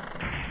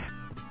cat.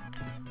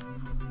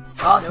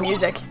 Oh, it's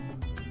music.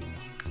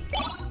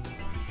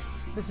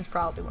 This is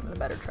probably one of the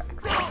better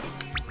tracks.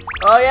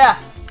 Oh, yeah.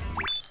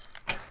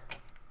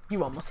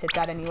 You almost hit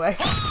that anyway.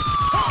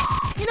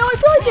 You know, I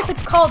feel like if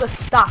it's called a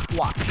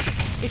stopwatch,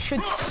 it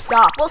should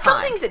stop Well, some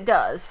time. things it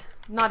does.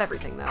 Not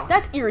everything, though.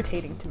 That's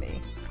irritating to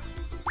me.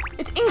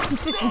 It's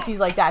inconsistencies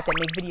like that that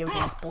make video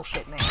games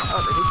bullshit, man.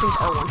 However, these things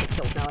are one-hit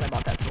kills now that I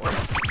bought that sword.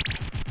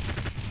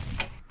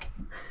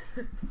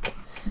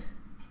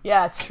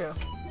 Yeah, it's true.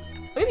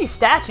 Look at these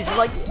statues. You're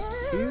like,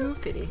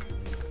 250.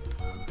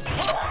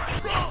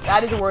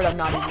 that is a word I'm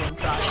not even gonna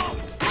try.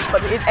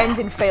 But it ends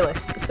in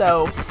phallus,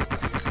 so,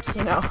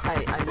 you know.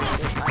 I missed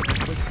it.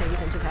 I was paying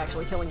attention to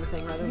actually killing the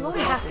thing rather than You only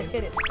have to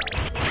hit it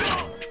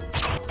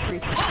 3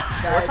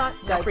 times. 4 times?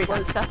 No, 3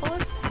 times.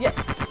 Diplodoccephalus? Yeah.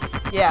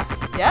 Yeah.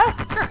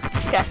 Yeah? Sure.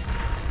 Okay.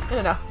 I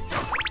don't know.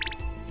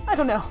 I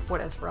don't know. What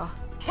else, bro?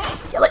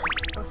 Kill it!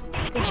 I was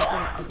thinking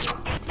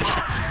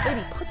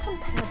Baby, put some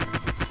pads.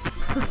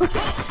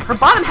 Her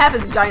bottom half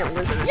is a giant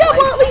lizard. Yeah, like,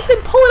 well, at least then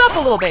pull it up a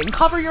little bit and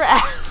cover your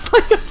ass.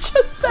 Like, I'm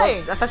just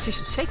saying. I thought she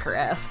should shake her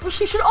ass. Well,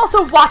 she should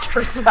also watch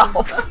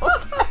herself.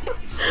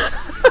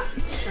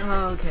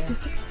 Okay.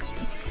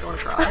 Don't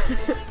try.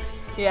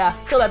 Yeah,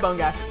 kill that bone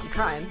guy. I'm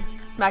trying.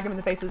 Smack him in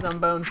the face with his own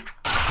bone.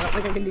 I don't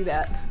think I can do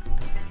that.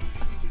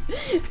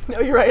 No,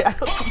 you're right. I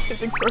don't think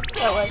physics works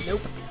that way.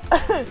 Nope.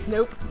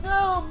 Nope.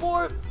 No,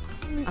 more.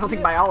 I don't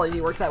think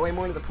biology works that way,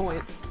 more to the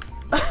point.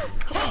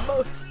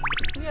 Both.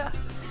 Yeah.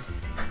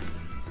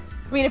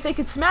 I mean, if they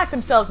could smack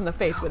themselves in the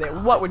face with it,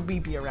 what would we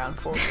be around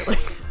for, really?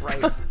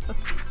 Right.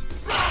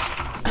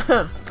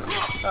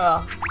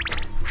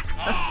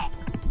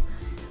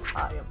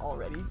 I am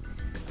already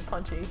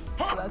punchy,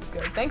 so that's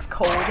good. Thanks,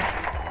 cold.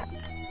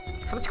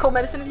 How much cold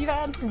medicine have you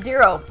had?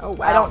 0. Oh,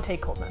 wow. I don't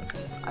take cold medicine.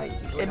 I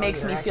usually It don't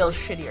makes either, me feel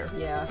shittier,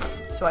 Yeah.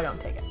 so I don't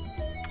take it.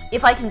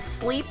 If I can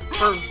sleep,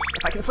 or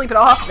if I can sleep it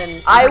off, then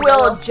I sometimes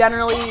will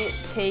generally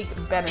take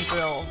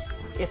Benadryl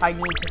if I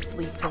need to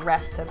sleep, to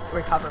rest, to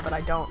recover, but I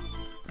don't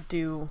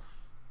do...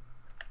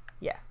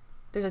 Yeah.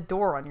 There's a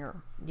door on your...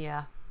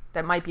 Yeah.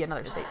 That might be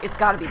another safe. It's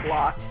got to be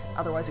blocked.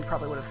 Otherwise, we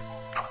probably would have.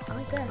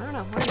 Right there. I don't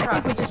know. What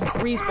I think we just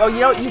breezed... Oh, you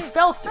know, you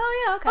fell through.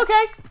 Oh yeah. Okay.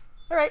 Okay.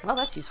 All right. Well,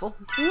 that's useful.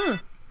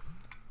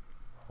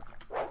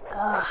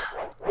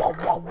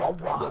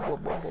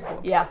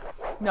 Yeah.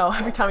 No,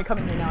 every time we come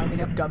in here now, I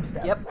think of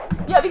dubstep. Yep.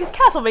 Yeah, because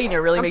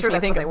Castlevania really I'm makes sure me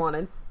that's think what they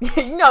wanted.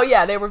 No,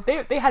 yeah,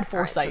 they had So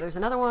foresight. there's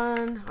another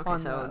one. Okay, On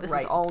so the this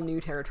right. is all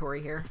new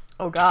territory here.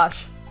 Oh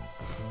gosh.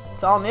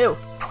 It's all new.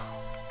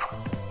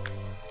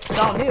 It's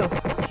all new.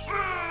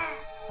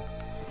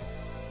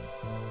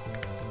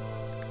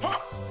 Wait,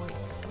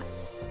 what?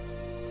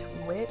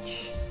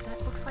 Switch.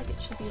 That looks like it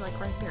should be like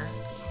right here.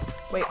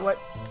 Wait, what?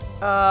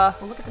 Well,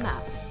 look at the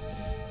map.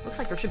 Looks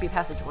like there should be a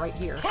passage right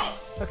here.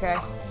 Okay.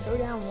 Go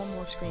down one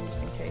more screen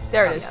just in case.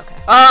 There it Oh, is. yeah, okay.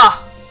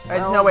 Ah!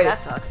 There's Well, no way.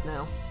 That sucks.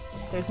 No.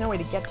 There's no way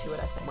to get to it,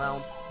 I think.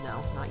 Well,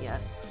 no, not yet.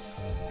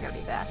 I gotta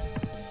be bad.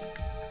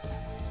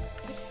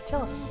 I can't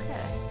tell.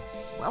 Okay.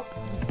 Well,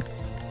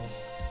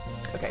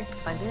 Okay.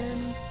 and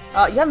then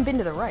You haven't been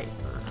to the right.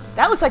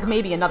 That looks like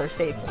maybe another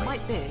save it point.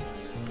 might be.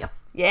 Yep.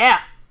 Yeah!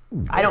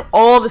 I don't.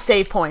 All the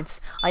save points.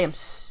 I am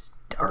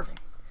starving.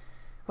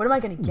 What am I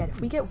gonna get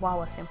if we get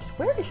Wawa sandwiches?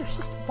 Where is your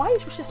sister? Why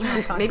is your sister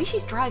not Maybe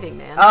she's driving,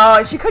 man.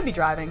 Oh, she could be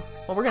driving.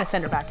 Well, we're gonna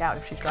send her back out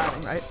if she's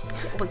driving, right?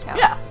 Holy cow.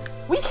 Yeah.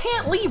 We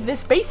can't leave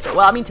this basement.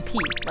 Well, I mean to pee.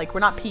 Like, we're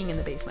not peeing in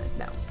the basement.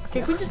 No.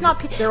 Can we just not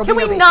pee? There will Can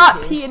be we no not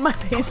basement pee in my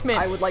basement?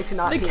 I would like to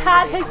not The pee in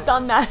cat your has basement.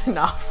 done that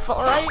enough,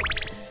 alright?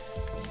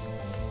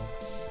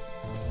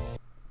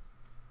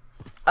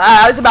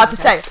 I was about to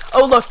say.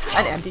 Oh, look.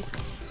 An empty.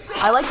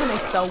 I like when they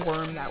spell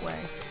worm that way.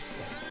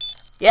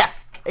 Yeah.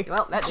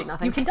 Well, that did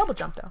nothing. You can double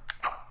jump, though.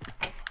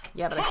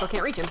 Yeah, but I still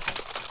can't reach him.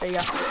 There you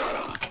go.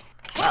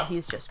 Wow,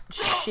 he's just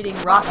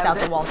shitting rocks that out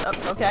was the it. walls.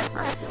 Oh, okay.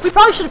 Alright. We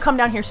probably should have come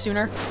down here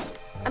sooner.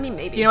 I mean,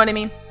 maybe. Do you know what I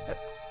mean?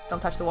 Don't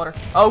touch the water.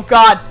 Oh,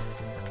 God.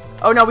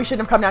 Oh, no, we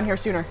shouldn't have come down here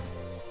sooner.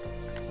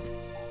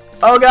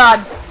 Oh,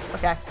 God.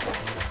 Okay.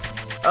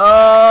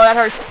 Oh, that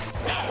hurts.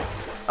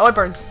 Oh, it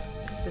burns.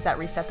 Does that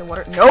reset the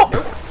water? Nope.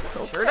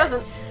 Nope. Sure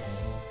doesn't.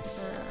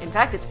 In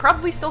fact, it's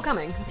probably still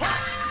coming.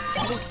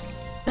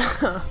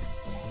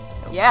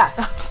 Yeah.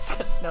 I'm just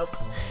gonna... Nope.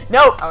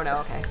 Nope. Oh no.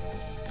 Okay.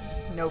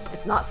 Nope.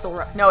 It's not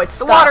still. No, it's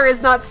The water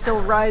is not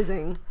still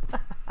rising.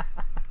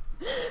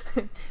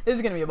 This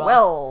is gonna be a boss.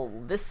 Well,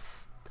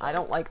 this. I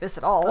don't like this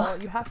at all. Oh,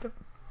 you have to...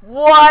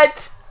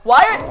 What?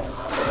 Why are...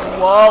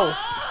 Whoa.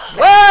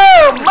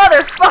 Whoa,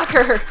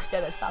 motherfucker!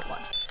 Yeah, that's not one.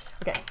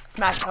 Okay,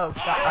 smash. Oh,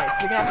 God. Alright,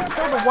 so you're gonna have to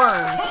kill the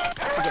worms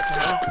to get to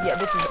her. Yeah,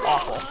 this is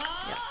awful.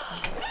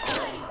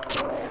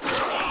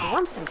 The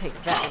worms didn't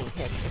take that many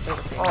hits if they're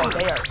the same. Oh,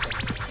 they are.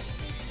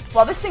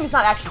 Well, this thing is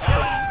not actually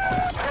hurting.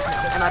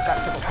 No, and I've got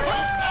several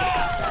potions. Should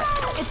have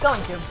got that. It's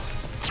going to.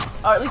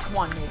 Or at least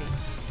one, maybe.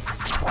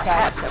 I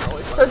have several.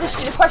 So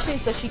the question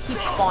is, does she keep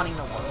spawning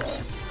the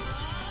worms?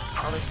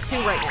 Oh, there's 2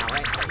 right now,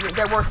 right?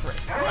 There were 3.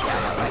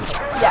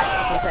 Yeah, Yes.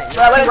 that's what I'm saying.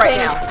 But what I'm Two right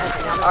saying now. is, Okay,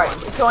 now there's alright,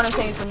 one. so what I'm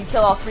saying is when you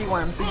kill all 3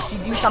 worms, does she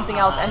do something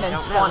else and then Don't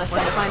spawn know. a We're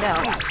gonna second? find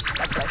out.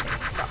 That's what I think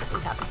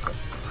probably happens here.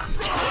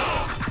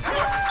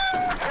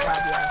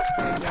 God, yes.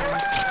 3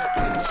 worms.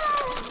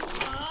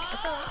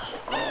 That's alright.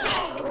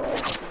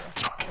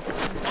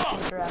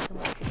 Shoot your ass and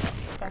watch you.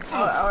 Okay.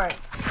 Oh, alright.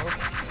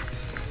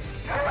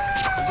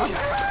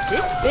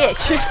 This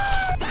bitch!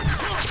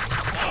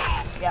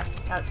 Yeah.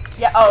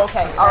 Yeah, oh,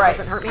 okay. That Alright.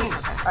 doesn't hurt me? Okay.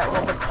 Alright,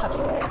 well, but touch it.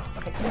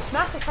 Okay, can you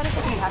smack the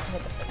tentacles or you have to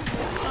hit the face?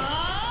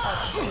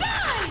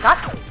 Got.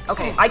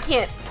 Okay, I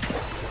can't.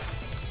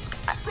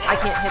 I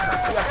can't hit her.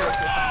 You have to wait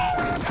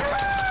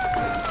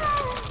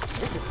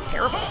till This is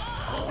terrible.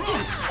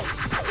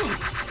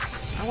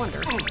 I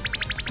wonder.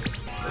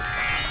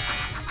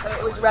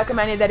 it was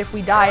recommended that if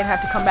we die and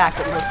have to come back,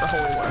 that we look for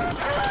holy water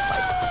for this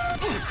fight.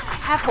 I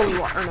have holy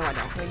water. Or no, I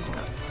don't.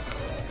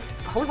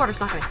 Holy water's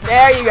not gonna hit her.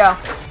 There you go.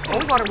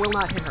 Holy water will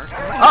not hit her.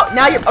 Oh,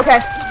 now you're... Okay.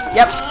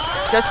 Yep.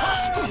 Just...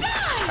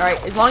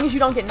 Alright, as long as you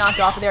don't get knocked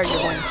off of there, you're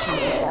going to cheat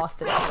this boss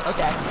to death.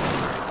 Okay.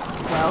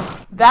 Well,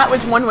 that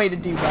was one way to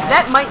do that.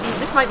 That might be.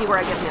 This might be where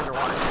I get the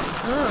underwater.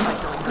 By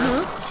killing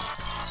her.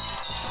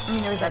 I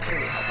mean, there's that That's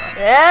gonna be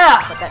helpful.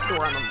 Yeah! But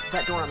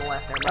that door on the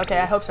left there. might Okay, be-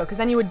 I hope so, because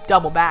then you would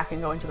double back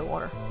and go into the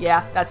water.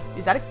 Yeah, that's...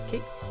 Is that a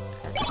key?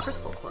 That's a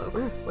crystal cloak.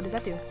 Ooh, what does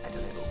that do? I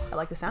don't know. I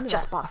like the sound of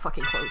Just that. bought a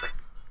fucking cloak.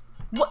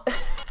 What?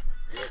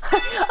 I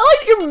like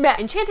that you're mad.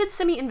 Enchanted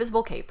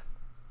semi-invisible cape.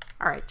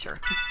 Alright, sure.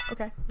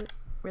 Okay.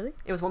 Really?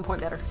 It was 1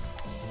 point better.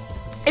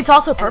 It's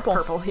also And it's purple.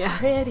 purple, yeah.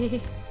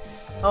 Pretty.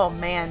 Oh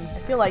man, I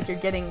feel like you're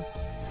getting...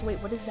 So wait,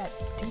 what does that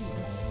do?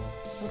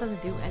 It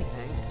doesn't do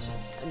anything. It's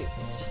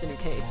just a new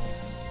cave.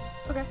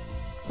 Okay.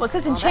 Well, it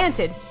says Well,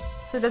 enchanted.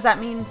 So does that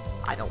mean...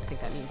 I don't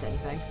think that means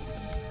anything.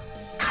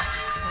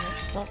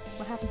 Well,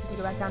 what happens if you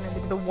go back down there?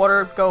 Did the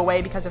water go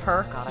away because of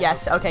her? God,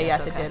 yes, okay,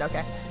 yes, yes, okay. it did,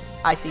 okay.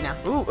 I see now.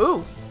 Ooh,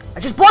 ooh. I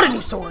just bought a new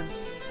sword!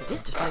 I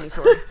did just buy a new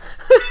sword.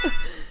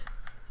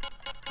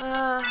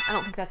 I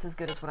don't think that's as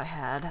good as what I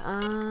had.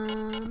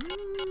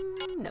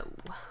 No.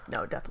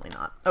 No, definitely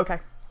not. Okay.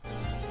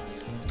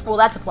 Well,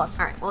 that's a plus.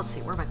 Alright, well, let's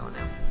see. Where am I going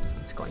now?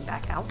 Just going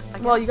back out, I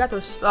guess? Well, you got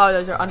those... Oh,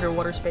 those are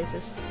underwater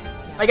spaces.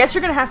 I guess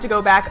you're gonna have to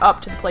go back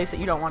up to the place that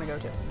you don't want to go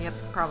to. Yep,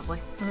 probably.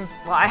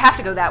 Well, I have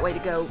to go that way to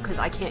go, because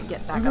I can't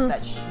get back up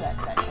that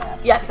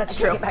shaft. Yes, that's I can't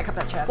true. get back up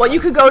that shaft. Well, you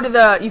could go to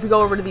the... You could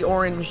go over to the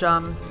orange,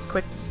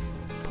 quick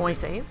point.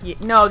 Save?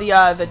 No, the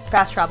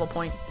fast travel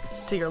point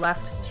to your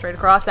left, straight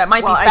across. That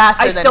might Well, be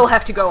faster I than... still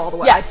have to go all the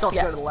way. Yes, I still have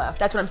yes. to go to the left.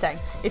 That's what I'm saying.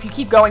 If you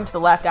keep going to the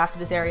left after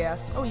this area...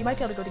 Oh, you might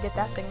be able to go to get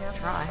that thing now.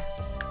 Try.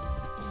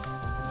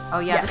 Oh,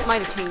 yeah, Yes. this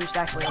might have changed,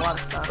 actually, a lot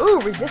of stuff. Ooh,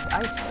 resist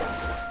ice.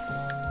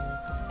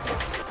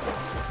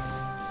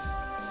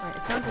 Alright,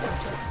 it sounds like I'm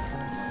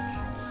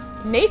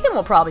checking. Nathan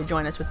will probably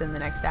join us within the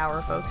next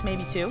hour, folks.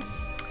 Maybe 2.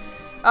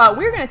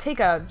 We're going to take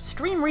a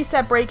stream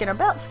reset break in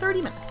about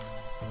 30 minutes.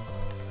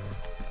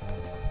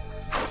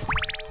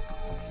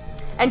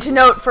 And to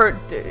note, for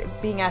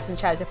being asked in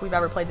chat if we've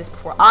ever played this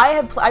before,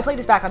 I played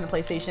this back on the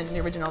PlayStation, the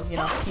original,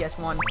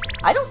 PS1.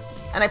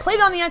 And I played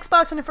it on the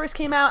Xbox when it first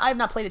came out. I have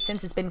not played it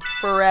since. It's been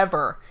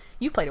forever.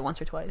 You've played it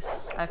once or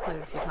twice. I've played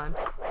it a few times.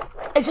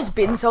 It's just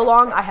been so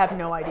long, I have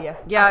no idea.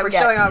 Yeah, I was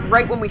forget. showing off,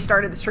 right when we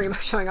started the stream, I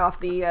was showing off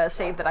the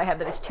save that I have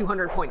that is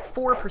 200.4%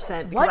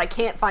 because What? I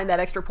can't find that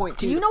extra point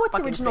Do you know what the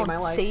fucking original save my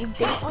life. save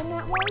date on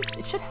that was?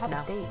 It should have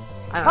No. a date. I It's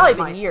don't probably know, it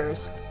been might.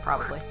 years.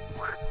 Probably.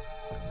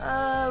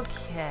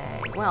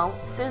 Okay, well,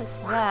 since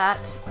that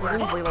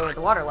presumably lowered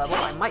the water level,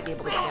 I might be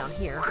able to get down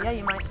here. Yeah,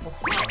 you might. We'll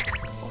see.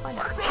 We'll find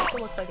out. It still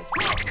looks like it's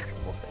good.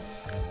 We'll see.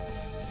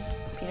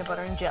 Peanut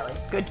butter and jelly.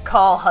 Good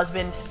call,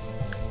 husband.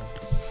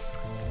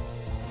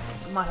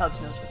 My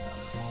hubs knows what's up.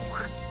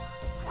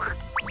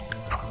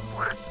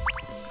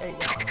 There you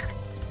go.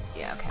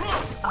 Yeah, okay.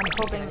 I'm Can't get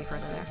hoping... any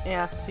further there.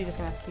 Yeah, so you're just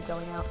gonna have to keep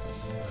going out.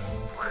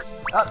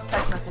 Oh,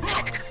 text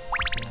message.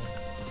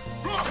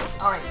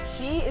 Alright,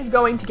 she is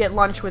going to get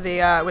lunch with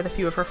a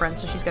few of her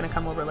friends, so she's gonna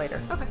come over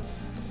later. Okay.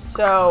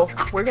 So,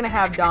 we're gonna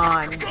have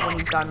Don, when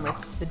he's done with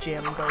the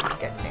gym, go to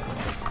get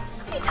sandwiches. How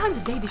many times a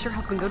day does your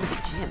husband go to the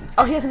gym?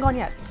 Oh, he hasn't gone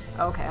yet.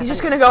 Okay. He's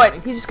just gonna go at...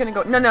 He's just gonna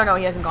go... No,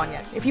 he hasn't gone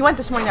yet. If he went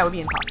this morning, that would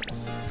be impossible.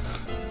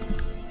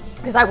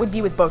 Because I would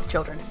be with both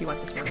children if he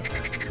went this morning.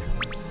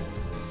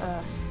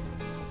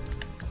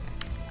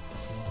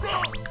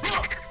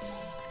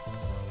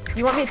 Do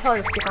you want me to tell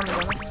her to skip on the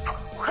donuts?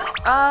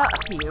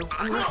 Up to you.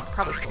 I mean, that's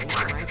probably still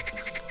eating, right?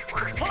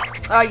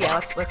 Oh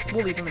yeah,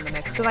 we'll leave him in the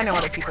mix, because I know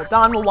other people.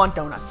 Don will want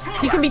donuts.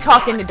 He can be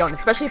talked into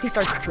donuts, especially if he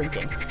starts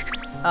drinking. See,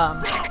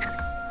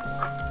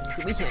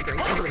 we can't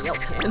drink, everybody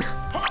else can.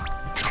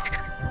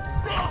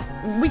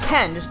 We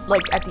can, just,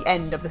 like, at the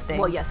end of the thing.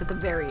 Well, yes, at the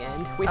very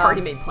end. We've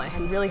already made plans.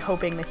 I'm really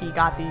hoping that he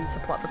got the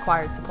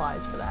required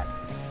supplies for that.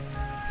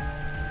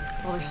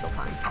 Well, there's still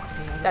time.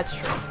 That's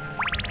true.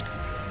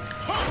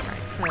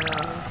 Alright, so...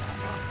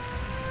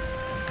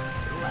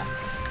 Left.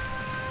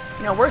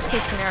 You know, worst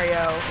case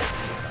scenario,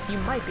 you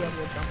might be able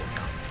to jump it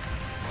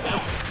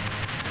down.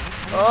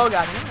 Oh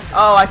god.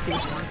 Oh, I see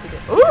what you wanted to do.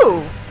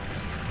 Ooh!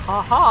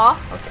 Ha-ha!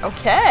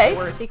 Okay.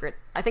 Or a secret.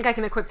 I think I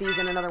can equip these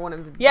in another one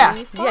of these Yeah,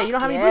 slots. yeah, you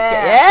don't have any boots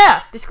yet.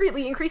 Yeah!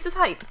 Discreetly increases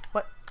height.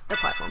 What? They're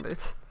platform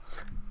boots.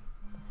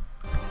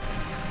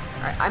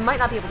 Alright, I might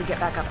not be able to get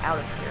back up out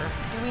of here.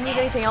 Do we need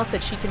anything else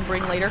that she can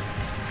bring later?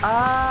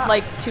 Like,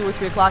 Like 2 or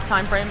 3 o'clock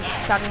time frame? It's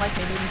sounding like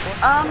maybe even 4.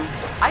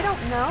 I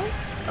don't know.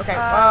 Okay,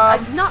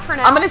 Not for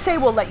now. I'm gonna say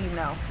we'll let you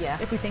know. Yeah.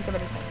 If we think of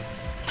anything.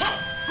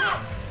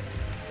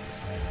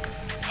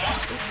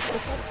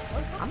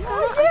 I'm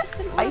just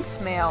didn't Ice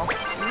mail.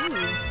 I'm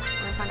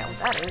gonna find out what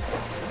that is.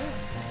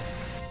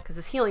 Because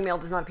this healing mail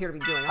does not appear to be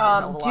doing a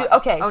hell of a lot.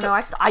 okay, Oh so-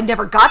 no, I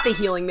never got the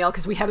healing mail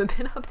because we haven't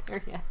been up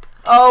there yet.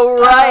 Oh,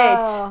 right!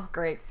 Oh,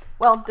 great.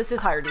 Well, this is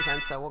higher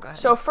defense, so we'll go ahead.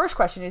 So first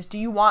question is, do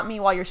you want me,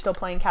 while you're still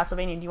playing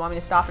Castlevania, do you want me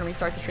to stop and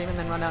restart the stream and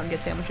then run out and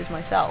get sandwiches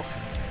myself?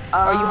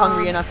 Are you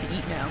hungry enough to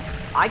eat now?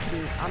 I can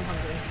eat. I'm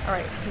hungry.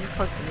 Alright. Because it's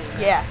close to me. Right?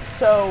 Yeah,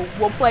 so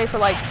we'll play for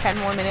like 10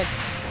 more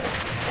minutes,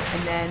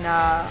 and then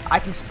I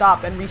can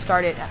stop and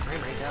restart it. That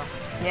frame rate, though.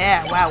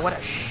 Yeah, wow, what a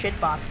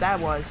shitbox that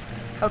was.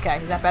 Okay,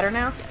 is that better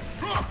now? Yes.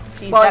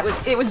 Jeez, Well,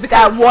 that, it was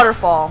because... that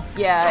waterfall.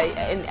 Yeah,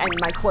 and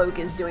my cloak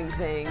is doing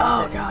things.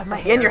 Oh, and God, the my-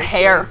 and your is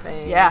hair. doing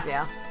things, Yeah.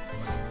 Yeah.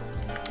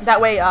 That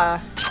way, I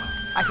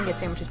can get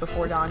sandwiches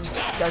before Don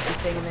does his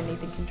thing, and then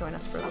Nathan can join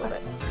us for a little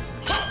bit.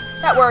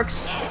 That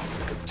works.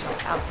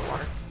 Out of the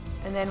water.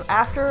 And then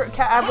after,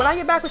 when I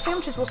get back with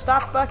sandwiches, we'll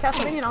stop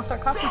Castlevania and I'll start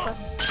Costume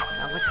Quest.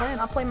 Sounds like fun.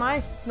 And I'll play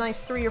my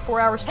nice 3 or 4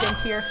 hour stint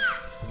here.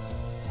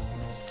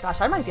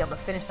 Gosh, I might be able to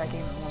finish that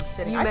game in one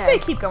sitting. You I'd may. say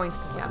keep going to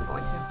the Yeah, I'm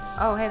going to.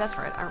 Oh, hey, that's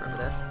right. I remember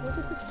this. What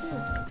does this do?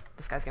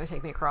 This guy's gonna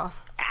take me across.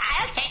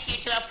 I'll take you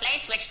to a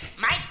place which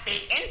might be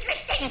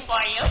interesting for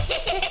you.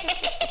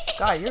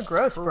 God, you're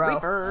gross, bro.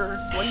 Reaper.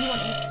 What do you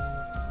want to eat?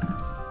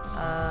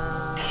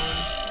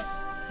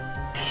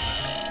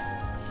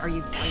 Are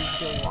you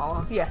doing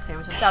Wawa? Yeah,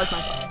 Sandwiches? that was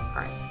my plan.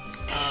 Alright.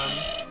 I'm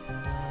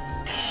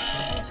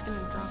just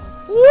gonna drop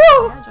this. Woo!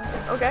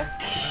 Yeah, Okay.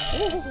 Oh,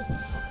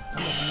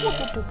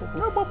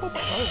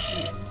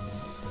 jeez.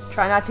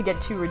 Try not to get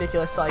too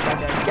ridiculous like I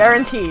did.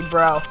 Guaranteed,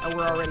 bro. oh,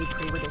 we're already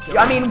pretty ridiculous.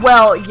 I mean,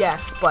 well,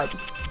 yes, but...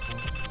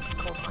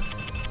 Hold on.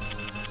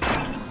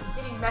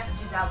 Getting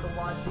messages out the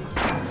wazoo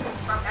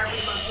from every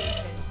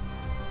location.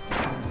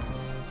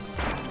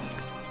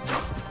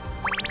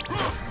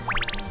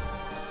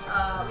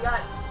 We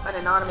got an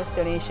anonymous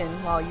donation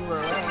while you were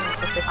away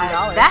for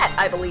 $50. that,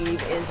 I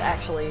believe, is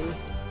actually...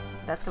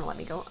 That's gonna let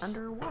me go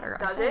underwater.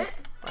 I Does think. it?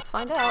 Let's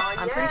find out.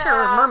 Oh, I'm pretty yeah.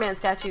 sure a merman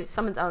statue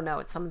summons... Oh, no,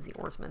 it summons the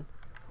oarsman.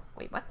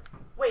 Wait, what?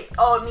 Wait,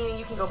 oh, meaning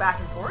you can go back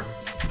and forth?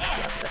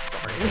 Yeah, that's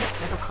sorry.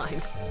 Never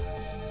mind.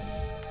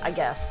 I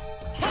guess.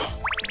 How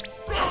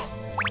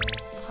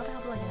the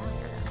hell do I get out of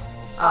here then?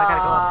 Oh, I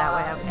gotta go up that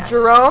way. Okay.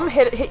 Jerome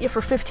hit you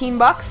for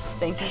 $15.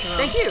 Thank you, Jerome.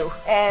 Thank you.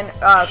 And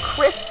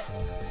Chris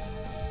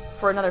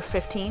for another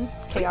 15.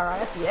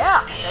 KRIS.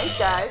 Yeah. Thanks,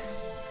 guys.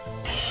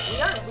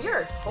 We are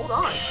weird. Hold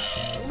on.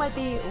 We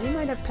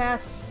might have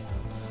passed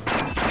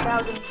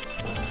 $1,000.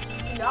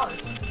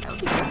 That would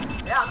be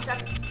good. Yeah, I'm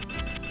checking.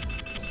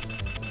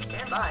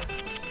 Stand by.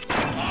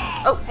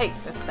 Oh, hey,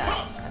 that's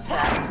bad. That's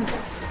bad.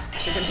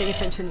 Should have been paying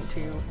attention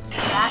to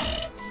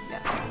That.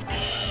 yes.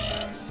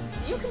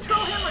 Do you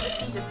control him or does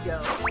he just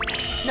go?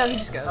 No, he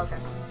just goes. Okay.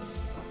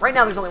 Right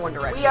now, there's only one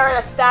direction. We are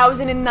at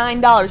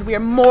 $1,009. We are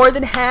more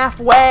than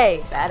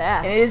halfway. badass.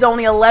 And it is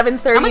only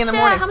 11:30 in the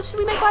morning. How much did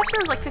we make last year?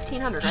 It was like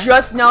 1,500,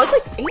 right? No, it's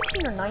like 18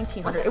 or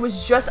 1900. Was it? It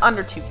was just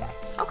under 2K.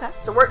 Okay.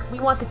 So we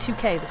want the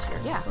 2K this year.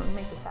 Yeah. We're gonna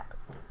make this happen.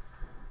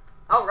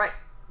 All right.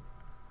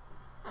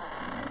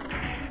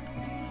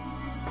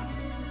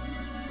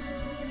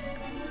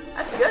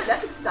 That's good.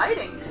 That's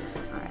exciting.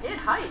 All right. Get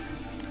hype.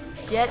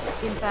 Get,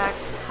 in fact,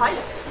 Hype.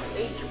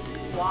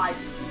 H-Y.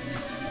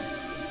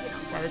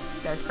 that is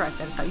correct.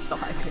 That is how you spell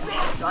hype.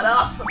 Yes. Shut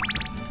up. All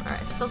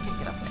right. Still can't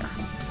get up there.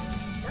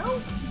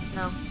 No.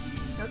 No.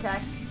 Okay.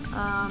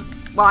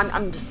 Well,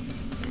 I'm just.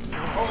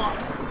 Hold on.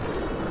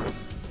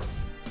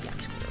 Yeah, I'm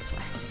just gonna go this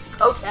way.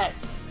 Okay.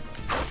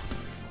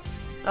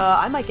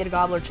 I might get a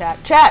gobbler,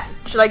 chat. Chat,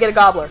 should I get a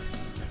gobbler?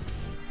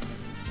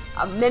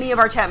 Many of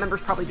our chat members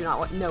probably do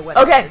not know what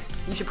Okay. it is.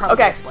 You should probably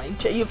Okay. explain.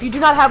 If you do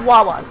not have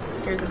Wawas,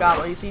 here's a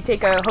gobbler. So you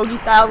take a hoagie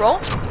style roll,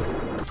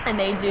 and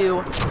they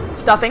do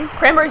stuffing,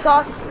 cranberry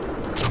sauce,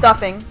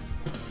 stuffing,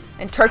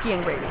 and turkey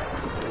and gravy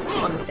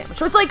on the sandwich.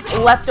 So it's like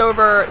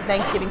leftover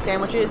Thanksgiving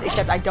sandwiches,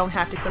 except I don't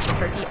have to cook the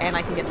turkey, and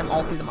I can get them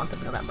all through the month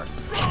of November.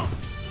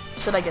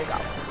 Should I get a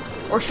gobbler?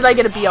 Or should I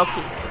get a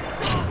BLT?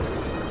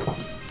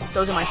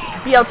 Those are my two.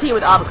 BLT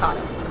with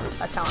avocado.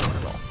 That's how I'm gonna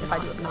roll. If I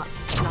do it, not.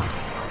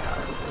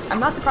 I'm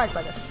not surprised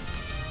by this.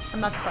 I'm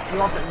not surprised. You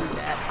also knew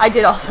that. I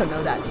did also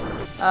know that.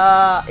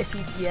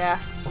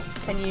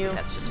 Can you?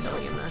 That's just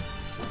filling in the.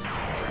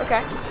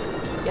 Okay.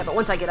 Yeah, but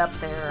once I get up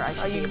there, I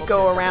should be You able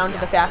go to around to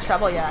the fast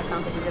travel. Yeah, it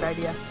sounds like a good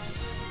idea.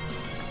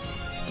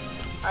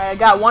 I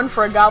got one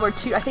for a gobbler,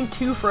 two. I think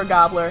two for a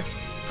gobbler,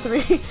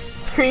 three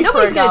for a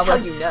Nobody's gobbler.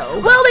 gonna tell you no.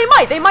 Well, they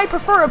might. They might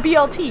prefer a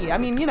BLT. I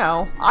mean, you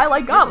know, I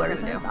like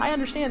gobblers. What are you gonna do? I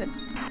understand it.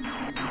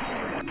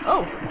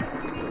 Oh,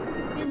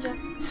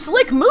 Ninja.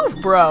 slick move,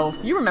 bro.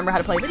 You remember how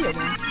to play video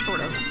games.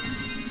 Sort of.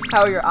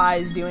 How are your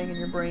eyes doing in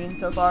your brain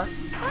so far?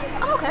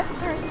 I'm okay.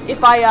 Alright.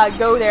 If I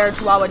go there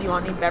to Wawa, do you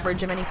want any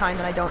beverage of any kind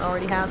that I don't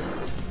already have?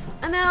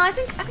 No, I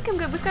think I'm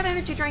good. We've got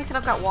energy drinks and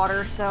I've got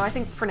water, so I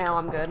think for now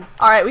I'm good.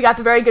 All right, we got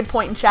the very good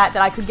point in chat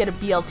that I could get a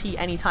BLT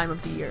any time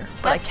of the year,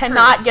 but That's I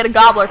cannot get a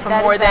gobbler for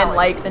That more is than valid.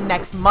 like the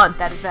next month.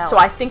 That is valid. So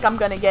I think I'm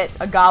gonna get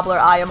a gobbler.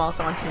 I am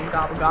also on team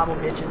gobble gobble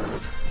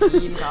bitches.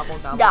 Team gobble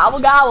gobble. Gobble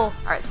gobble. All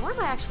right, so where am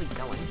I actually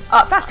going?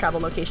 Fast travel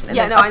location. And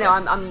Yeah, then no, up I know.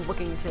 there. I'm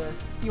looking to.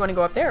 You want to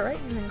go up there, right?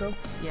 And then go.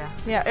 Yeah.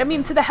 Yeah, I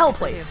mean to the hell Yes, I do.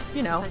 place.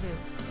 You know. Yes, I do.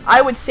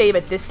 I would save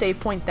at this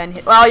save point, then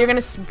hit. Well, you're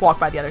gonna walk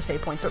by the other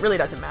save point, so it really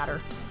doesn't matter.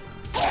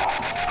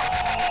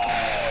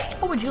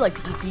 What would you like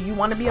to eat? Do you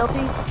want a BLT?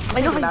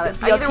 I know how About you it.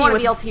 get I either want a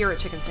with- BLT or a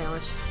chicken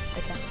sandwich.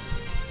 Okay.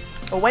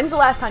 Well, when's the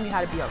last time you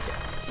had a BLT?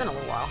 It's been a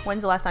little while.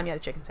 When's the last time you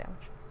had a chicken sandwich?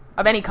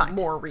 Of any kind.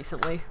 More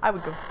recently. I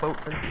would go vote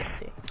for the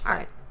BLT. All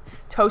right.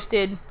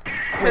 Toasted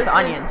with Toasted,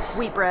 onions.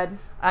 wheat bread,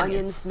 Onions.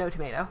 onions, no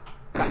tomato.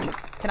 Gotcha.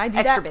 Can I do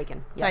Extra that?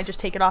 bacon, Can I yes. just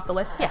take it off the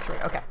list? Yeah. Actually,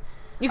 okay.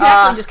 You can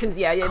actually just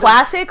yeah.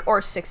 Classic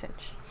or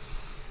 6-inch?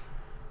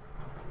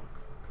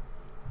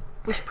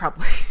 We should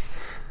probably.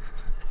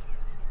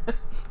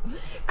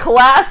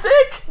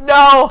 Classic?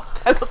 No,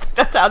 I don't think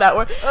that's how that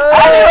works. Oh,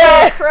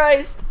 Anyway,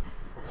 Christ.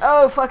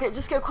 Oh, fuck it.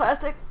 Just go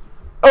classic.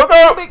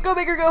 okay. Go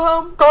big or go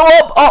home. Go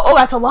up. Oh,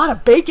 that's a lot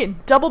of bacon.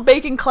 Double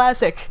bacon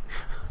classic.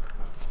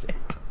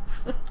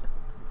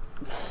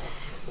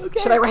 Okay.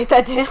 Should I write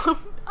that down?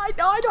 I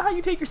know how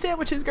you take your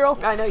sandwiches, girl.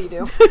 I know you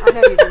do. I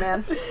know you do,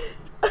 man.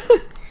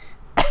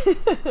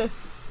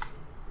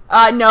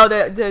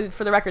 No,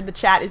 for the record, the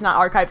chat is not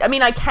archived. I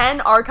mean, I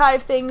can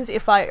archive things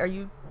if I... Are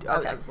you...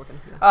 Okay. I was looking.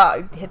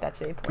 Hit that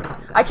save point.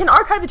 I can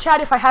archive the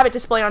chat if I have it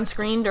displayed on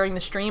screen during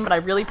the stream, but I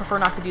really prefer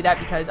not to do that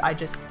because I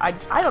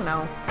don't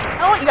know. I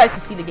don't want you guys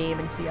to see the game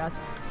and see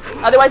us.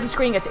 Otherwise, the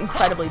screen gets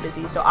incredibly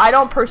busy, so I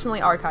don't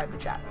personally archive the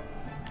chat.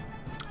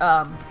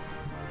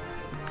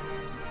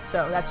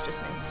 So that's just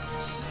me.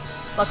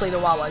 Luckily, the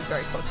Wawa is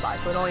very close by,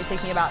 so it'll only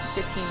take me about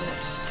 15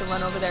 minutes to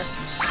run over there.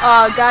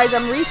 Guys,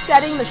 I'm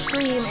resetting the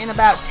stream in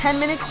about 10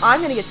 minutes. I'm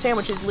going to get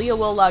sandwiches. Leah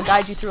will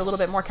guide you through a little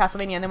bit more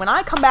Castlevania, and then when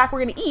I come back,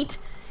 we're going to eat,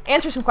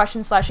 answer some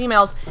questions /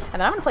 emails, and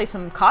then I'm going to play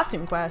some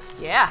costume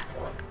quests. Yeah.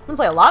 I'm going to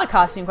play a lot of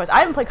costume quests. I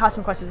haven't played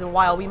costume quests in a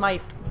while. We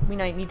might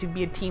need to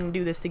be a team and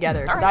do this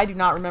together, because I do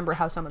not remember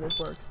how some of this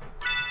works.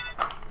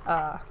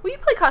 Well, you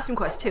play Costume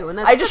Quest too, and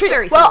that's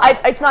very well,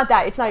 similar. it's not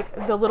that. It's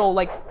like the little,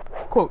 like,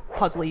 quote,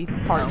 puzzly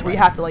parts where you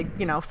have to, like,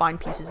 you know, find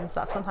pieces and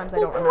stuff. Sometimes I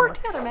don't remember. We'll work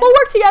together, man. We'll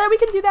work together. We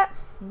can do that.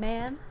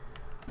 Man.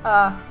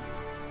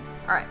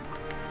 Alright.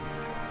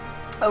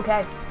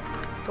 Okay.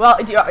 Well,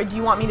 do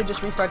you want me to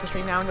just restart the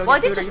stream now and go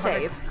Well, get I did food, just or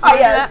you save. Oh,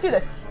 yeah, let's do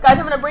this. Guys,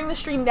 I'm going to bring the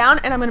stream down,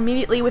 and I'm going to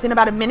immediately, within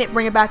about a minute,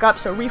 bring it back up.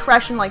 So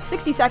refresh in, like,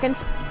 60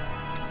 seconds.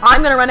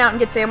 I'm going to run out and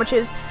get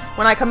sandwiches.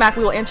 When I come back,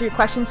 we will answer your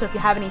questions, so if you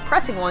have any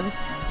pressing ones,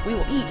 we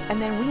will eat,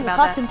 and then we will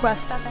costume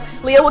quest.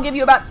 Leah will give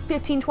you about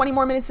 15-20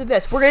 more minutes of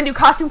this. We're going to do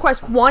costume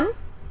quest 1,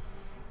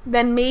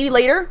 then maybe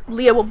later,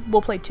 Leah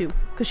will play 2,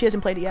 because she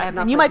hasn't played it yet.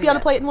 And you might be able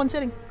to play it in one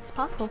sitting. It's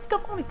possible.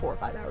 It's only 4 or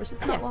 5 hours.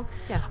 It's not long.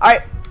 Yeah.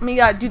 Alright, let me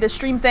do the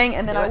stream thing,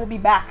 and then I will be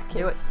back, kids.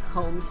 Do it,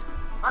 Holmes.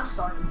 I'm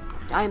starving.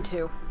 I am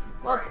too.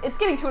 Well, it's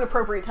getting to an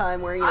appropriate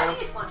time where, you know... I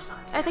think it's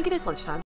lunchtime. I think it is lunchtime.